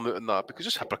of call him out on that because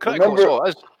it's hypocritical. That's all it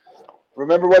is.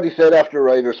 Remember what he said after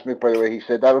Ryder Smith, by the way? He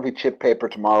said that'll be chip paper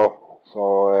tomorrow.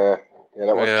 So,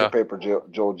 that was chip paper,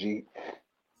 Joe G.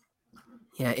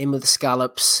 Yeah, in with the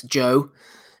scallops, Joe.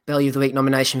 Belly of the Week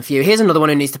nomination for you. Here's another one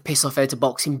who needs to piss off out of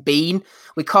boxing. Bean.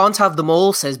 We can't have them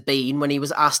all, says Bean, when he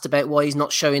was asked about why he's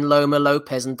not showing Loma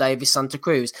Lopez and Davis Santa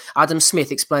Cruz. Adam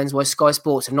Smith explains why Sky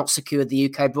Sports have not secured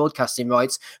the UK broadcasting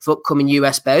rights for upcoming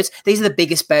US bouts. These are the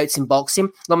biggest bouts in boxing.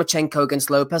 Lomachenko against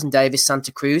Lopez and Davis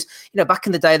Santa Cruz. Back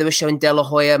in the day, they were showing De La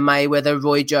Hoya, Mayweather,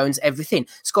 Roy Jones, everything.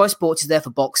 Sky Sports is there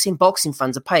for boxing. Boxing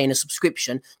fans are paying a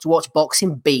subscription to watch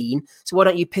boxing. Bean. So why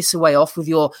don't you piss away off with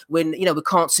your, we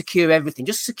can't secure everything.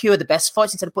 Just secure the best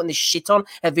fights instead of putting this shit on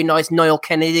every night. Niall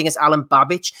Kennedy against Alan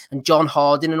Babbage and John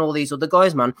Harding and all these other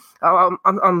guys, man.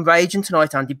 I'm raging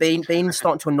tonight, Andy. Bean's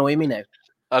starting to annoy me now.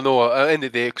 I know, at the end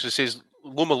of the day, because it says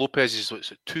Loma Lopez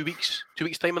is 2 weeks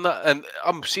time in that, and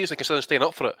I'm seriously considering staying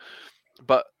up for it.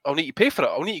 But I'll need to pay for it.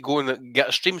 I'll need to go and get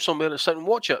a stream somewhere and sit and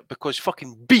watch it because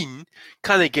fucking Bean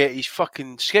can't get his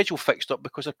fucking schedule fixed up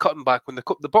because they're cutting back on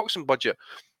the boxing budget.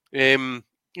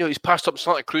 He's passed up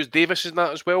Santa Cruz Davis and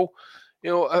that as well.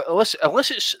 Unless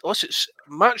it's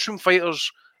matchroom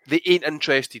fighters, they ain't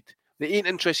interested. They ain't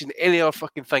interested in any other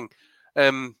fucking thing.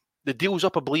 The deal's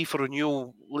up, I believe, for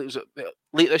renewal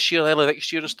late this year, early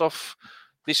next year and stuff.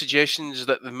 Any suggestions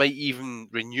that they might even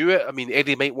renew it? I mean,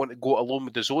 Eddie might want to go alone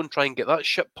with the zone, try and get that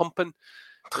shit pumping.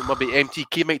 And maybe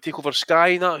MTK might take over Sky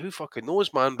and that. Who fucking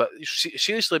knows, man? But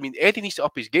seriously, I mean, Eddie needs to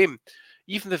up his game.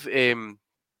 Even if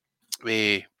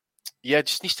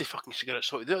just needs to fucking figure it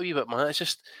sorted out a wee bit, man. It's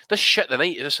just this shit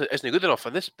tonight isn't good enough,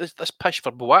 and this pish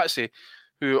for Boatse,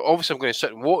 who obviously I'm going to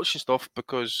sit and watch and stuff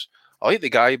because I like the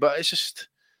guy, but it's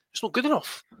not good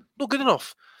enough. Not good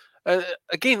enough.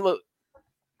 Again, look,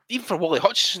 even for Wally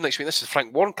Hutchinson next week, this is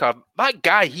Frank Warren card. That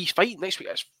guy he's fighting next week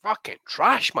is fucking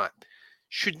trash, man.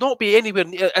 Should not be anywhere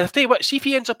near. And I tell you what, see if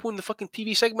he ends up on the fucking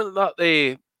TV segment of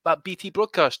that BT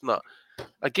broadcast and that.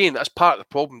 Again, that's part of the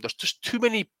problem. There's just too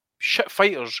many shit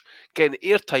fighters getting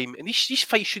airtime, and these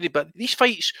fights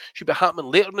should be happening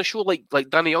later in the show, like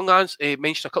Danny Young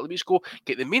mentioned a couple of weeks ago.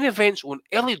 Get the main events on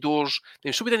early doors,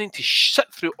 then somebody need to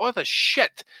sit through all this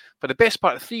shit for the best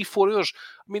part of 3-4 hours.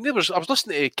 I mean, I was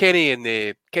listening to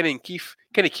Kenny Keefe,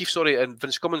 and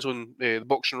Vince Cummins on the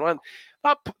Boxing Rant.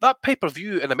 That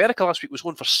pay-per-view in America last week was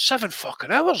on for 7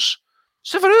 fucking hours.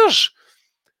 7 hours.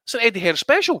 It's an Eddie Hearn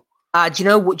special. Do you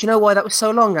know why that was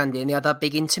so long, Andy? And they had that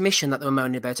big intermission that they were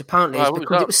moaning about. Apparently, it's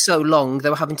because it was so long, they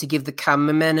were having to give the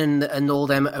cameramen and all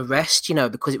them a rest,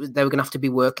 because they were going to have to be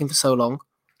working for so long.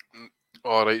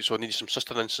 All right, so I needed some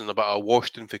sustenance and a bit of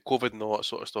washing for COVID and all that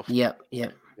sort of stuff. Yeah.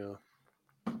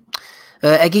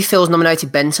 Eggy Phil's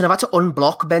nominated Benson. I've had to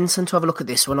unblock Benson to have a look at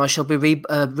this one. I shall be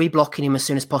reblocking him as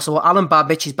soon as possible. Alan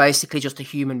Babbage is basically just a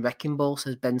human wrecking ball,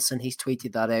 says Benson. He's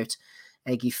tweeted that out.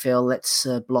 Eggy Phil, let's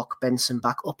block Benson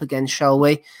back up again, shall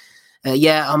we?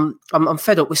 I'm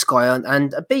fed up with Sky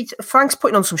and Frank's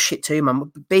putting on some shit too,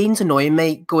 man. Bean's annoying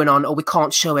me, going on. We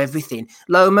can't show everything.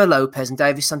 Loma Lopez and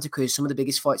Davis Santa Cruz, some of the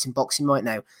biggest fights in boxing right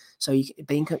now. So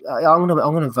I'm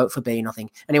gonna vote for Bean, I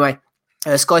think. Anyway.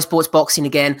 Sky Sports Boxing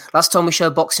again. Last time we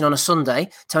showed boxing on a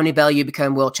Sunday, Tony Bellew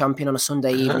became world champion on a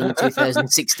Sunday evening in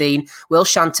 2016. Will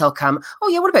Chantel Cam? Oh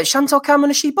yeah, what about Chantel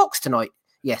Cameron? Has she boxed tonight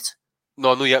yet?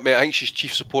 No, not yet, mate. I think she's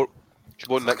chief support. She's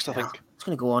going next, I think. It's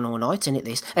going to go on all night, isn't it,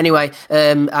 this? Anyway,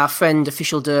 our friend,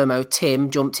 official Dermo, Tim,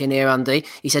 jumped in here, Andy.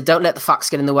 He said, don't let the facts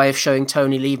get in the way of showing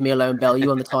Tony Leave Me Alone Bellew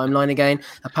on the timeline again.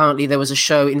 Apparently, there was a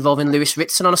show involving Lewis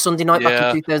Ritson on a Sunday night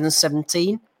back in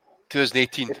 2017.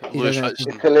 2018. It's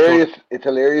hilarious. It's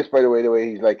hilarious, by the way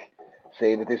he's like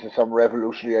saying that this is some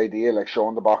revolutionary idea, like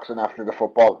showing the boxing after the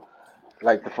football.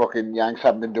 Like the fucking Yanks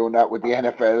haven't been doing that with the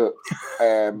NFL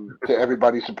to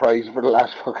everybody's surprise for the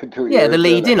last fucking 2 years. Yeah, the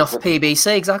lead-in off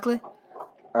PBC, exactly.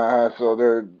 So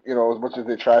they're, as much as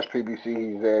they trash PBC,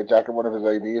 he's jacking one of his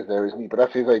ideas there, isn't he? But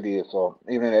that's his idea, so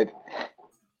evening, Ed.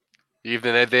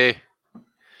 Evening, Eddie.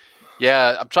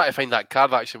 Yeah, I'm trying to find that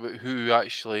card actually. Who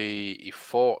actually he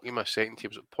fought? Give me a second.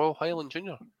 Was it Paul Highland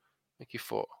Jr.? I think he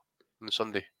fought on the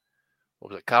Sunday. Or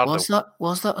was it Cardinal?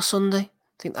 Was that a Sunday? I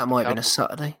think that might have been a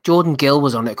Cardinal. Saturday. Jordan Gill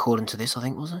was on it according to this, I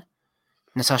think, was it?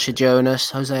 Natasha Jonas,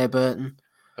 Hosea Burton.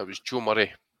 It was Joe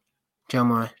Murray. Joe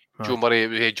Murray. Right. Joe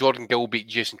Murray. Jordan Gill beat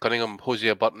Jason Cunningham.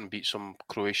 Hosea Burton beat some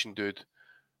Croatian dude.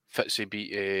 Fitzy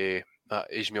beat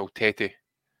Ismail Tete.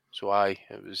 So it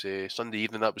was Sunday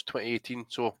evening. That was 2018.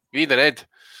 So evening, Ed.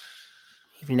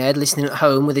 Evening, Ed, listening at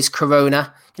home with his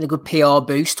Corona, getting a good PR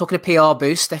boost. Talking of PR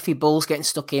boost, Steffi Bull's getting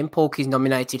stuck in. Porky's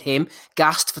nominated him.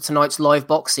 Gassed for tonight's live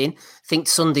boxing. Think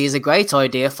Sunday is a great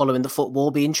idea following the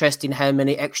football. Be interesting how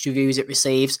many extra views it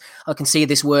receives. I can see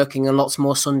this working and lots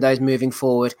more Sundays moving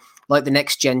forward. Like the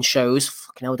next gen shows.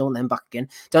 Fucking hell, I don't want them back again.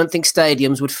 Don't think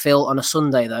stadiums would fill on a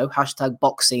Sunday though. #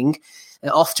 boxing.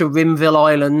 Off to Rimville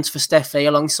Island for Steffi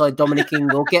alongside Dominic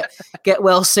Ingle. Get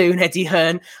well soon, Eddie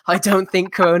Hearn. I don't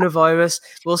think coronavirus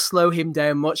will slow him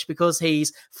down much because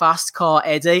he's fast car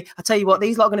Eddie. I tell you what,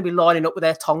 these lot are going to be lining up with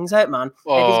their tongues out, man.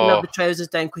 Eddie's going to have the trousers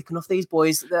down quick enough. These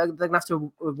boys, they're going to have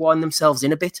to wind themselves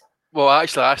in a bit. Well, I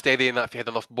actually asked Eddie in that if he had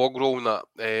enough bog roll and that,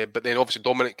 but then obviously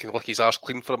Dominic can lick his arse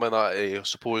clean for him and that, I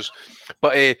suppose.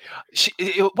 But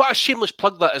what a shameless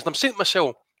plug that is. And I'm saying to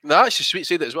myself, and I actually sweet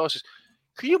said it as well. I says,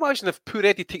 can you imagine if poor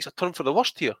Eddie takes a turn for the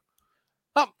worst here?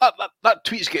 That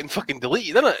tweet's getting fucking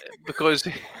deleted, isn't it? Because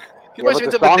but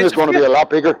the song is going to be a lot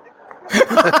bigger.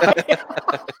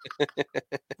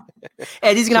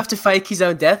 Eddie's going to have to fake his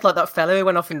own death like that fellow who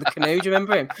went off in the canoe. Do you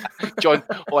remember him? John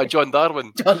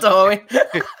Darwin. John Darwin.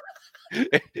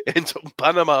 Ends up in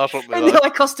Panama or something and like that.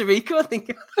 Like Costa Rica, I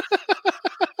think.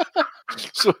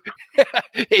 So,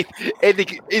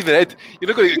 Eddie, even Ed, you're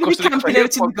not going to get Costa Rica for hair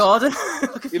plugs. In the garden.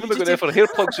 You're not going there for hair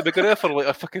plugs, you're going there for like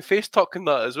a fucking face tuck and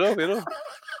that as well, you know.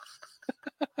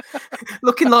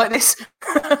 Looking like this.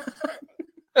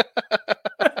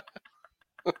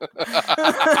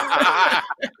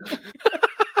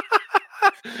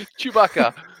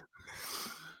 Chewbacca.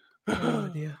 Oh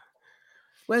dear.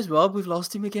 Where's Rob? We've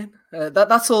lost him again.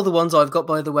 That's all the ones I've got,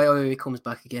 by the way. Oh, he comes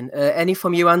back again. Any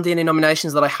from you, Andy? Any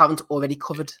nominations that I haven't already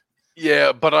covered?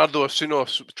 Yeah, Bernardo Osuna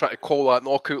tried to call that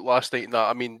knockout last night. And that,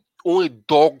 I mean, only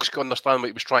dogs can understand what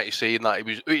he was trying to say. And that he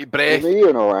was out of breath.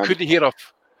 Couldn't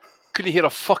hear a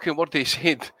fucking word he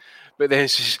said. But then he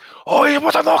says, "Oh, yeah,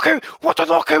 what a knockout! What a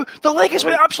knockout! The leg is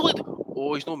absolute."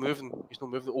 Oh, he's not moving.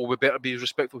 Oh, we better be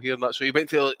respectful here and that. So he went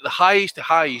to like, the highs to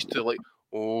like,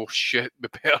 oh shit, we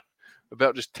better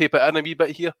just tape it in a wee bit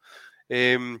here.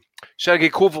 Sergey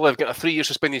Kovalev got a 3-year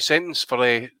suspended sentence for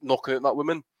knocking out that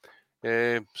woman.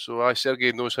 So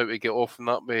Sergey knows how to get off on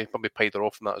that. Probably paid her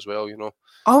off on that as well, you know.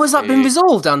 Oh, has that been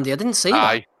resolved, Andy? I didn't see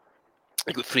that.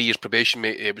 I got 3 years probation,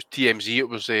 mate. It was TMZ. It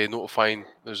was notifying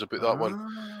us about that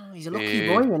one. He's a lucky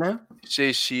boy, you know. It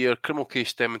says here, criminal case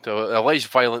stemming to an alleged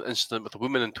violent incident with a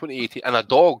woman in 2018 and a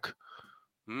dog.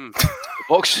 The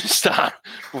boxing star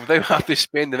will now have to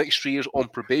spend the next 3 years on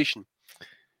probation.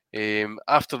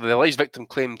 After the alleged victim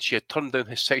claimed she had turned down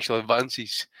his sexual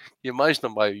advances. You imagine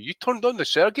him, like, you turned down the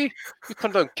Sergey? You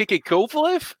turned down Kiki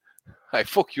Kovalev? Hey,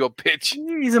 fuck you, bitch.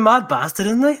 He's a mad bastard,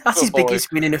 isn't he? That's his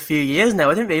biggest win in a few years now.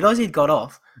 I didn't realise he'd got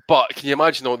off. But can you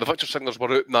imagine, the Victor Singlers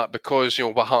were out in that because,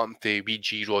 what happened to wee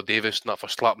G. Rod Davis and that for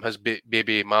slapping his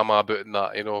baby mama about and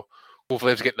that,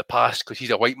 Kovalev's getting the pass because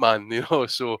he's a white man,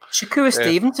 so... Shakur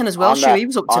Stevenson as well, he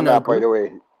was up to no good. By the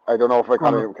way, I don't know if I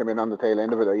came in on the tail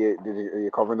end of it. Are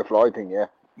you covering the Floyd thing, yeah?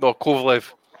 No,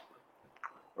 Kovalev.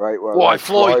 Right, well...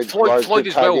 Floyd as well. Floyd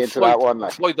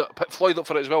up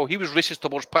for it as well. He was racist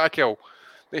towards Pacquiao.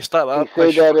 They start that.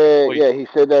 He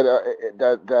said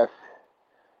that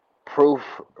proof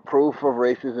of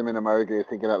racism in America is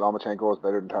thinking that Lomachenko is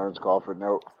better than Terence Crawford.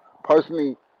 Now,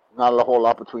 personally, not a whole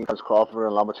lot between Terence Crawford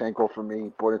and Lomachenko for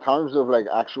me, but in terms of like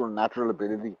actual natural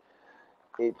ability,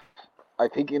 it's, I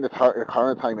think in the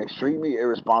current time, extremely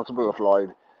irresponsible of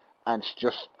Floyd and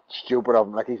just stupid of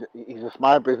him. Like he's a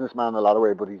smart businessman in a lot of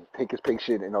ways, but he take his pig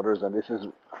shit in others, and this is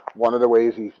one of the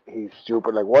ways he's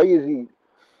stupid. Like, why is he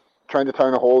trying to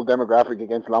turn a whole demographic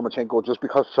against Lomachenko just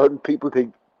because certain people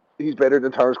think he's better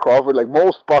than Terence Crawford? Like,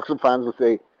 most boxing fans will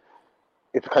say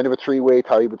it's kind of a three-way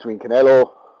tie between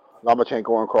Canelo,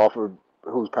 Lomachenko, and Crawford,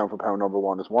 who's pound for pound number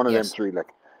one. It's one of them three. Like,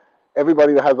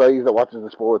 everybody that has eyes that watches the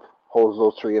sport holds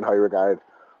those three in high regard.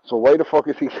 So why the fuck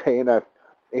is he saying that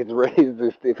it's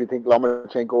racist if you think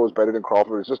Lomachenko is better than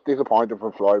Crawford? It's just disappointing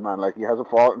for Floyd, man. Like, he hasn't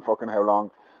fought in fucking how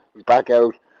long. He's back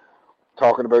out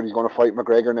talking about he's going to fight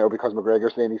McGregor now because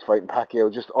McGregor's saying he's fighting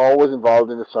Pacquiao. Just always involved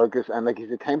in the circus, and like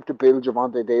his attempt to build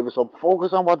Gervonta Davis up.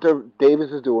 Focus on what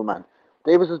Davis is doing, man.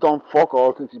 Davis has done fuck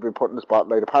all since he's been put in the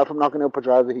spotlight. Apart from knocking out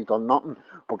Pedraza, he's done nothing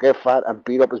but get fat and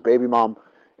beat up his baby mom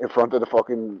in front of the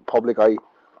fucking public eye.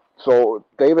 So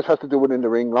Davis has to do it in the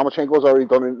ring. Lomachenko's already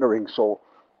done it in the ring. So,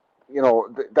 you know,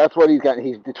 that's what he's getting.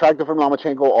 He's detracted from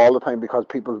Lomachenko all the time because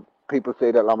people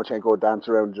say that Lomachenko would dance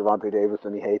around Gervonta Davis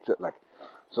and he hates it. Like,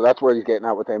 so that's where he's getting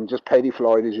at with them. Just petty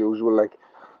Floyd as usual. Like,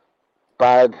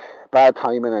 bad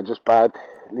timing and just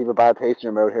leave a bad taste in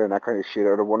your mouth here and that kind of shit.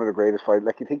 Out of one of the greatest fights.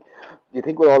 Like, you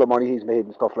think with all the money he's made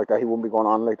and stuff like that, he wouldn't be going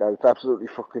on like that. It's absolutely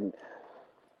fucking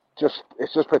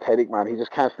it's just pathetic, man. He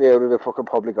just can't stay out of the fucking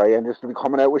public eye, and just to be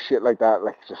coming out with shit like that,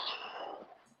 like, just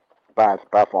bad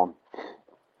form.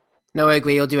 No, I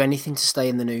agree. He'll do anything to stay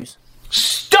in the news.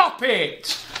 Stop it!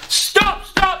 Stop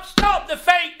the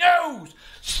fake news!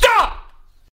 Stop!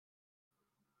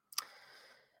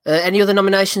 Any other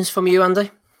nominations from you,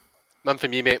 Andy? None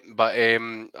from me, mate, but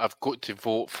I've got to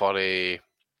vote for I'm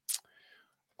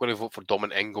going to vote for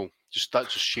Dominic Ingle.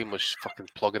 That's just shameless fucking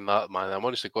plugging that, man. I'm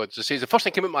honestly God. As I say, the first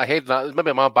thing came into my head, that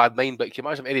maybe my bad mind, but can you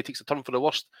imagine if Eddie takes a turn for the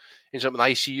worst, ends up in the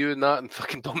ICU and that, and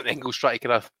fucking Dominic Ingle's trying to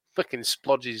kind of fucking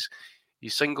splurge his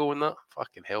single and that?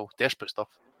 Fucking hell, desperate stuff.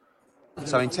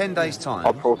 So in 10 days' time,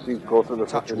 All proceeds go to the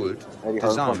Touchwood, Eddie the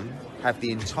Hearn Zone Fund. have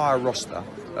the entire roster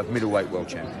of middleweight world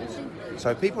champions.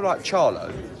 So people like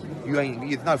Charlo,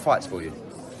 you've no fights for you.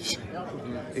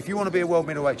 If you want to be a world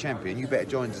middleweight champion, you better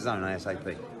join the Zone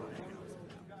ASAP.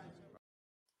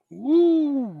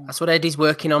 Woo! That's what Eddie's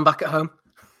working on back at home.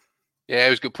 Yeah,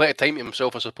 he's got plenty of time to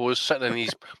himself, I suppose, sitting in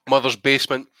his mother's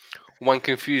basement, one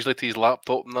confusedly to his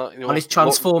laptop and that. You know, On his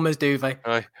Transformers duvet.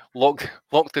 Aye, locked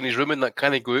in his room and that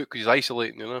can't go out because he's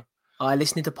isolating, you know. I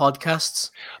listening to podcasts.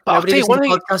 But I'll Nobody tell you listened one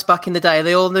to thing. podcasts back in the day.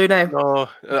 They all knew now. No,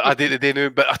 I did today now.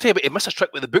 But I tell you what, he missed a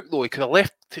trick with the book though. He could have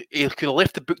left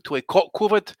the book till he caught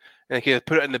COVID, and he could have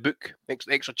put it in the book,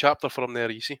 extra chapter for him there.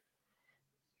 You see.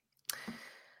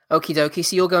 Okie dokie.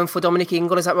 So you're going for Dominic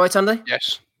Ingle, is that right, Andy?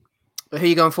 Yes. Who are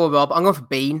you going for, Rob? I'm going for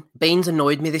Bean. Bean's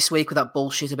annoyed me this week with that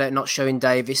bullshit about not showing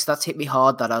Davis. That's hit me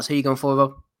hard, that has. Who are you going for,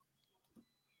 Rob?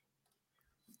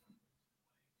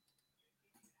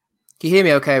 Can you hear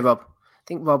me okay, Rob? I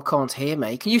think Rob can't hear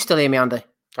me. Can you still hear me, Andy?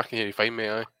 I can hear you fine, mate.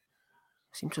 Aye. I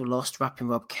seem to have lost rapping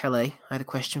Rob Kelly. I had a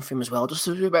question for him as well, just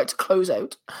as we were about to close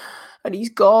out. And he's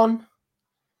gone.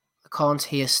 I can't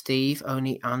hear Steve,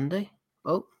 only Andy.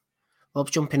 Oh,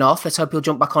 Rob's jumping off. Let's hope he'll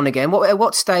jump back on again.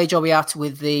 What stage are we at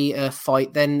with the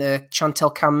fight then?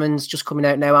 Chantel Cameron's just coming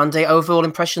out now, Andy. Overall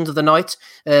impressions of the night.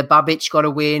 Babic got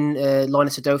a win.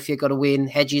 Linus Adofia got a win.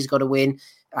 Hedges got a win.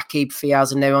 Akib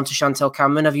Fiaz and now on to Chantel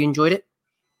Cameron. Have you enjoyed it?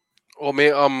 Oh,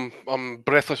 mate, I'm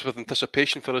breathless with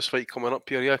anticipation for this fight coming up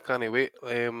here. Yeah, can't wait.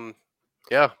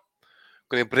 Yeah,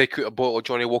 going to break out a bottle of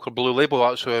Johnny Walker Blue Label.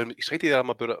 That's how excited I am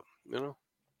about it. You know.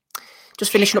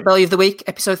 Just finishing up Belly of the Week,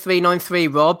 episode 393,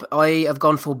 Rob. I have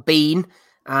gone for Bean,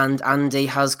 and Andy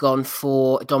has gone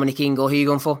for Dominic Ingle. Who are you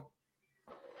going for?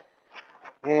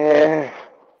 Yeah,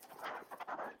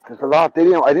 there's a lot. I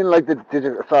didn't like the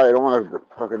digital. Sorry, I don't want to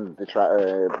fucking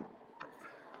detract.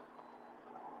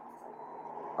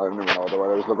 I don't even know what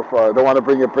I was looking for. I don't want to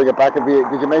bring it back. Did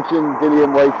you mention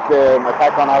Dillian White's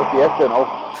attack on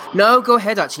LCS? No, go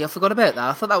ahead, actually. I forgot about that.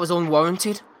 I thought that was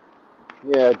unwarranted.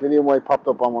 Yeah, Dillian White popped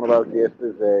up on one of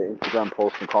LCS's Instagram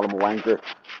posts and called him a wanker.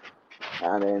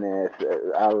 And then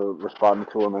Al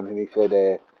responded to him and he said,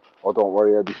 oh, don't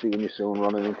worry, I'll be seeing you soon,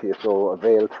 running into you. So a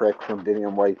veiled trick from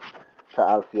Dillian White to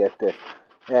LCS.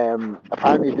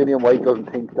 Apparently Dillian White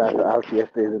doesn't think that LCS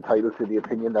is entitled to the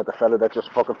opinion that the fella that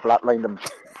just fucking flatlined him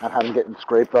and had him getting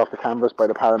scraped off the canvas by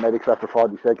the paramedics after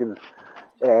 40 seconds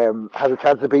has a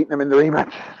chance of beating him in the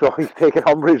rematch. So he's taking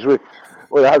umbrage with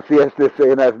LCS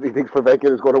saying that he thinks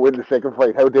Povetkin is going to win the second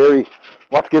fight. How dare he?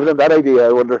 What's giving him that idea,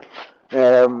 I wonder.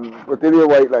 But Dillian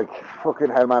White, like, fucking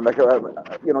hell, man, like,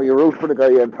 you know, you root for the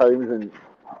guy in times and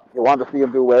you want to see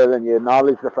him do well, and you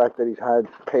acknowledge the fact that he's had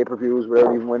pay-per-views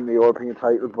without even winning the European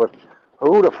title, but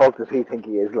who the fuck does he think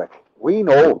he is? Like, we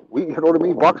know, you know what I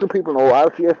mean? Boxing people know,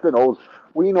 LCS knows.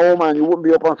 We know, man, you wouldn't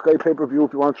be up on Sky pay-per-view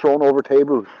if you weren't thrown over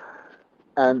tables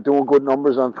and doing good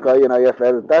numbers on Sky and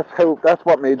IFL. That's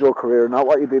what made your career, not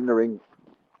what you did in the ring.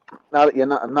 Not at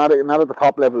the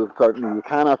top level, certainly. You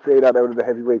cannot say that out of the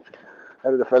heavyweights,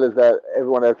 out of the fellas that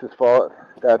everyone else has fought,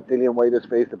 that Dillian White has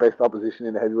faced the best opposition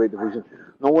in the heavyweight division.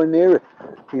 Nowhere near it.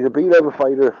 He's a B-level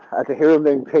fighter, and to hear him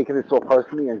then taking it so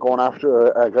personally and going after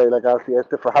a guy like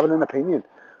Alciesta for having an opinion,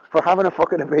 for having a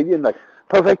fucking opinion, like,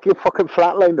 Povetkin fucking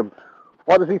flatlined him.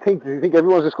 What does he think? Does he think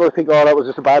everyone's just going to think, oh, that was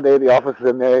just a bad day in the office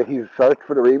and he's searched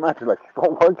for the rematch? Like, it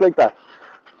don't work like that.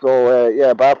 So,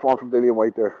 yeah, bad form from Dillian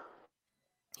White there.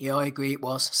 Yeah, I agree it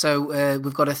was. So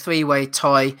we've got a 3-way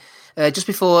tie. Just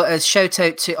before, a shout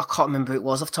out to, I can't remember who it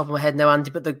was off the top of my head now,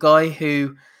 Andy, but the guy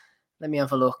who, let me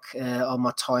have a look on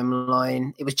my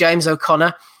timeline. It was James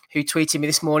O'Connor who tweeted me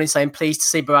this morning saying, pleased to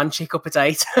see Baranchik up at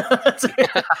 8.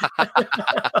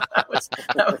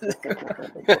 that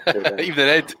was Even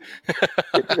Ed.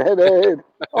 Ed.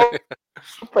 Oh,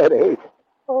 up at 8.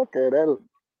 Okay, then.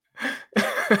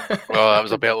 Oh, that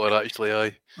was a belter, actually,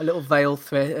 aye. A little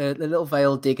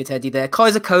veil dig at Eddie there.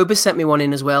 Kaiser Cobra sent me one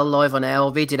in as well, live on air.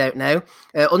 I'll read it out now.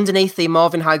 Underneath the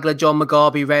Marvin Hagler, John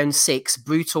McGarvey round 6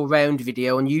 brutal round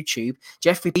video on YouTube,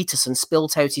 Jeffrey Peterson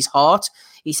spilt out his heart.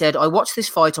 He said, I watched this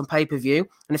fight on pay-per-view,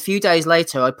 and a few days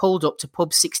later I pulled up to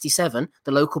pub 67,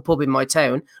 the local pub in my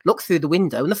town, looked through the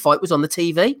window, and the fight was on the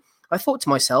TV. I thought to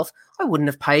myself, I wouldn't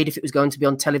have paid if it was going to be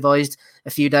on televised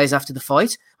a few days after the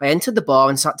fight. I entered the bar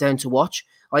and sat down to watch.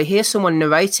 I hear someone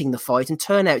narrating the fight and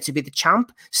turn out to be the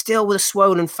champ, still with a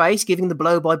swollen face, giving the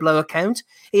blow-by-blow account.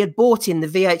 He had bought in the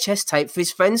VHS tape for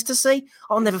his friends to see.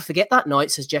 I'll never forget that night,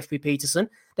 says Jeffrey Peterson.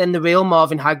 Then the real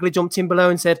Marvin Hagler jumped in below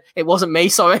and said, it wasn't me,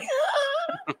 sorry.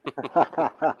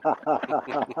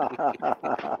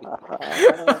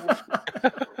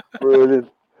 Brilliant.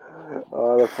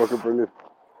 Oh, that's fucking brilliant.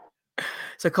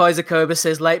 So Kaiser Cobra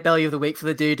says, late belly of the week for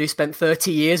the dude who spent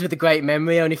 30 years with a great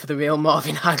memory, only for the real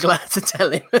Marvin Hagler to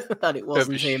tell him that it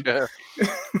wasn't him.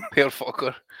 Poor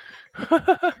fucker.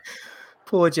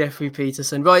 Poor Jeffrey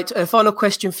Peterson. Right, a final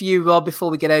question for you, Rob,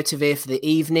 before we get out of here for the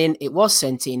evening. It was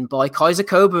sent in by Kaiser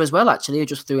Cobra as well, actually, who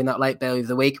just threw in that late belly of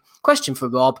the week. Question for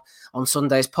Rob on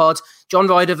Sunday's pod. John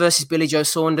Ryder versus Billy Joe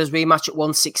Saunders, rematch at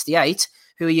 168.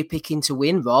 Who are you picking to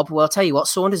win, Rob? Well, I'll tell you what,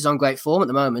 Saunders is on great form at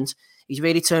the moment. He's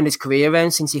really turned his career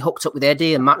around since he hooked up with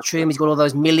Eddie and Matchroom. He's got all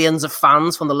those millions of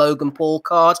fans from the Logan Paul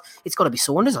card. It's got to be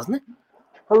Saunders, hasn't it?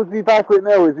 Who's he back with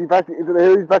now? Is he back? Is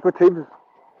it he's back with Tibbs?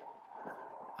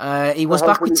 He was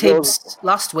back with Tibbs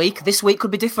last week. This week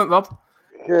could be different, Rob.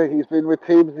 Yeah, he's been with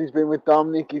Tibbs. He's been with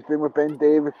Dominic. He's been with Ben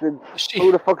Davison.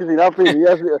 Who the fuck is he not been?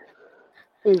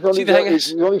 He's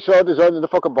only short design in the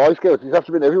fucking Boy Scouts. He's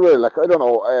actually been everywhere. Like, I don't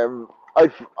know. I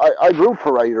root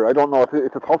for Ryder. I don't know.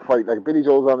 It's a tough fight. Like, Billy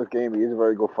Joe's on his game. He is a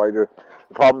very good fighter.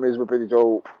 The problem is with Billy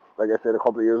Joe, like I said a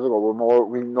couple of years ago,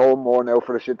 we know more now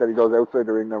for the shit that he does outside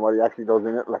the ring than what he actually does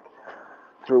in it. Like,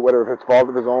 through whether it's fault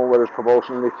of his own, whether it's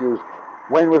promotional issues.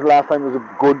 When was the last time it was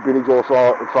a good Billy Joe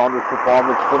Saunders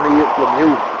performance? For me, it's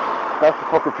Lemieux. That's a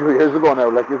fucking few years ago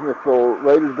now, like, isn't it? So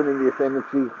Ryder's been in the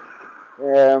ascendancy.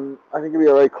 I think it'll be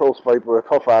a very close fight, but a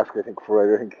tough ask, I think, for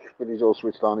Ryder. I think if Billy Joe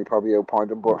switched on, he'd probably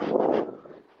outpoint him, but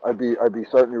I'd be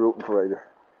certainly rooting for Ryder.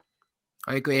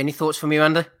 I agree. Any thoughts from you,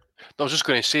 Andy? I was just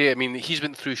going to say, I mean, he's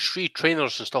been through 3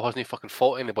 trainers and still hasn't fucking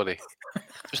fought anybody.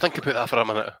 Just think about that for a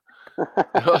minute.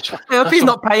 I hope he's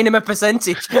not paying him a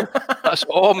percentage. That's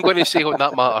all I'm going to say on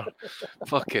that matter.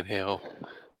 Fucking hell.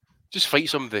 Just fight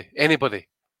somebody. Anybody.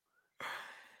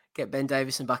 Get Ben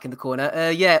Davison back in the corner.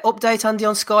 Update, Andy,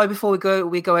 on Sky before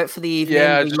we go out for the evening.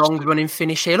 Yeah, long-running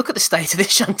finish here. Look at the state of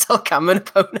this Chantal Cameron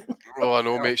opponent. Oh, I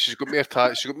know, mate. She's got more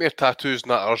tattoos than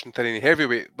that Argentinian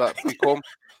heavyweight that we call him.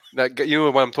 You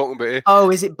know what I'm talking about, eh? Oh,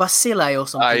 is it Basile or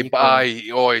something?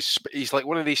 He's like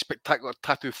one of these spectacular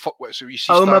tattoo fuckwits who you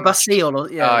see. Omar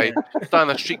Basile, yeah. Stand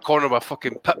in a street corner with a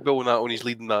fucking pit bull and that when he's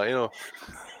leading that, you know.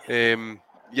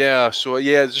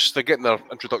 Just they're getting their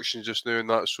introductions just now and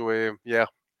that. So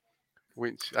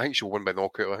wait, I think she'll win by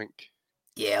knockout. I think.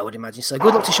 Yeah, I would imagine so.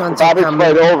 Good luck to Chantal Cameron.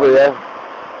 Babbage fight over,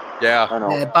 yeah. Yeah, I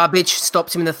know. Babbage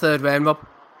stopped him in the 3rd round, Rob.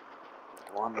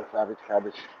 Wonder Savage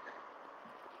Cabbage.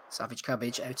 Savage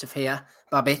Cabbage out of here.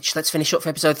 Babbage. Let's finish up for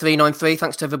episode 393.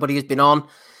 Thanks to everybody who's been on.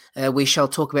 We shall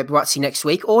talk about Buatsi next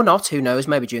week, or not, who knows,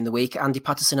 maybe during the week. Andy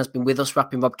Patterson has been with us,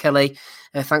 rapping Rob Kelly.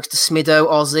 Thanks to Smido,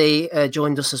 Ozzy,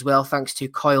 joined us as well. Thanks to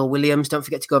Kyle Williams. Don't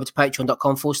forget to go over to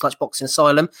patreon.com/Boxing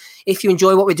Asylum. If you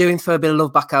enjoy what we're doing, throw a bit of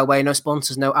love back our way. No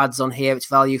sponsors, no ads on here. It's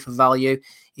value for value.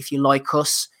 If you like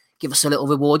us, give us a little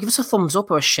reward. Give us a thumbs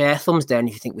up or a share. Thumbs down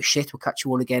if you think we're shit. We'll catch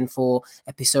you all again for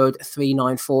episode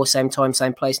 394. Same time,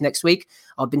 same place next week.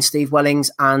 I've been Steve Wellings,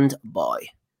 and bye.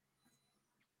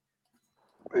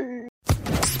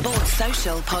 Sports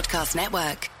Social Podcast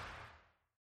Network.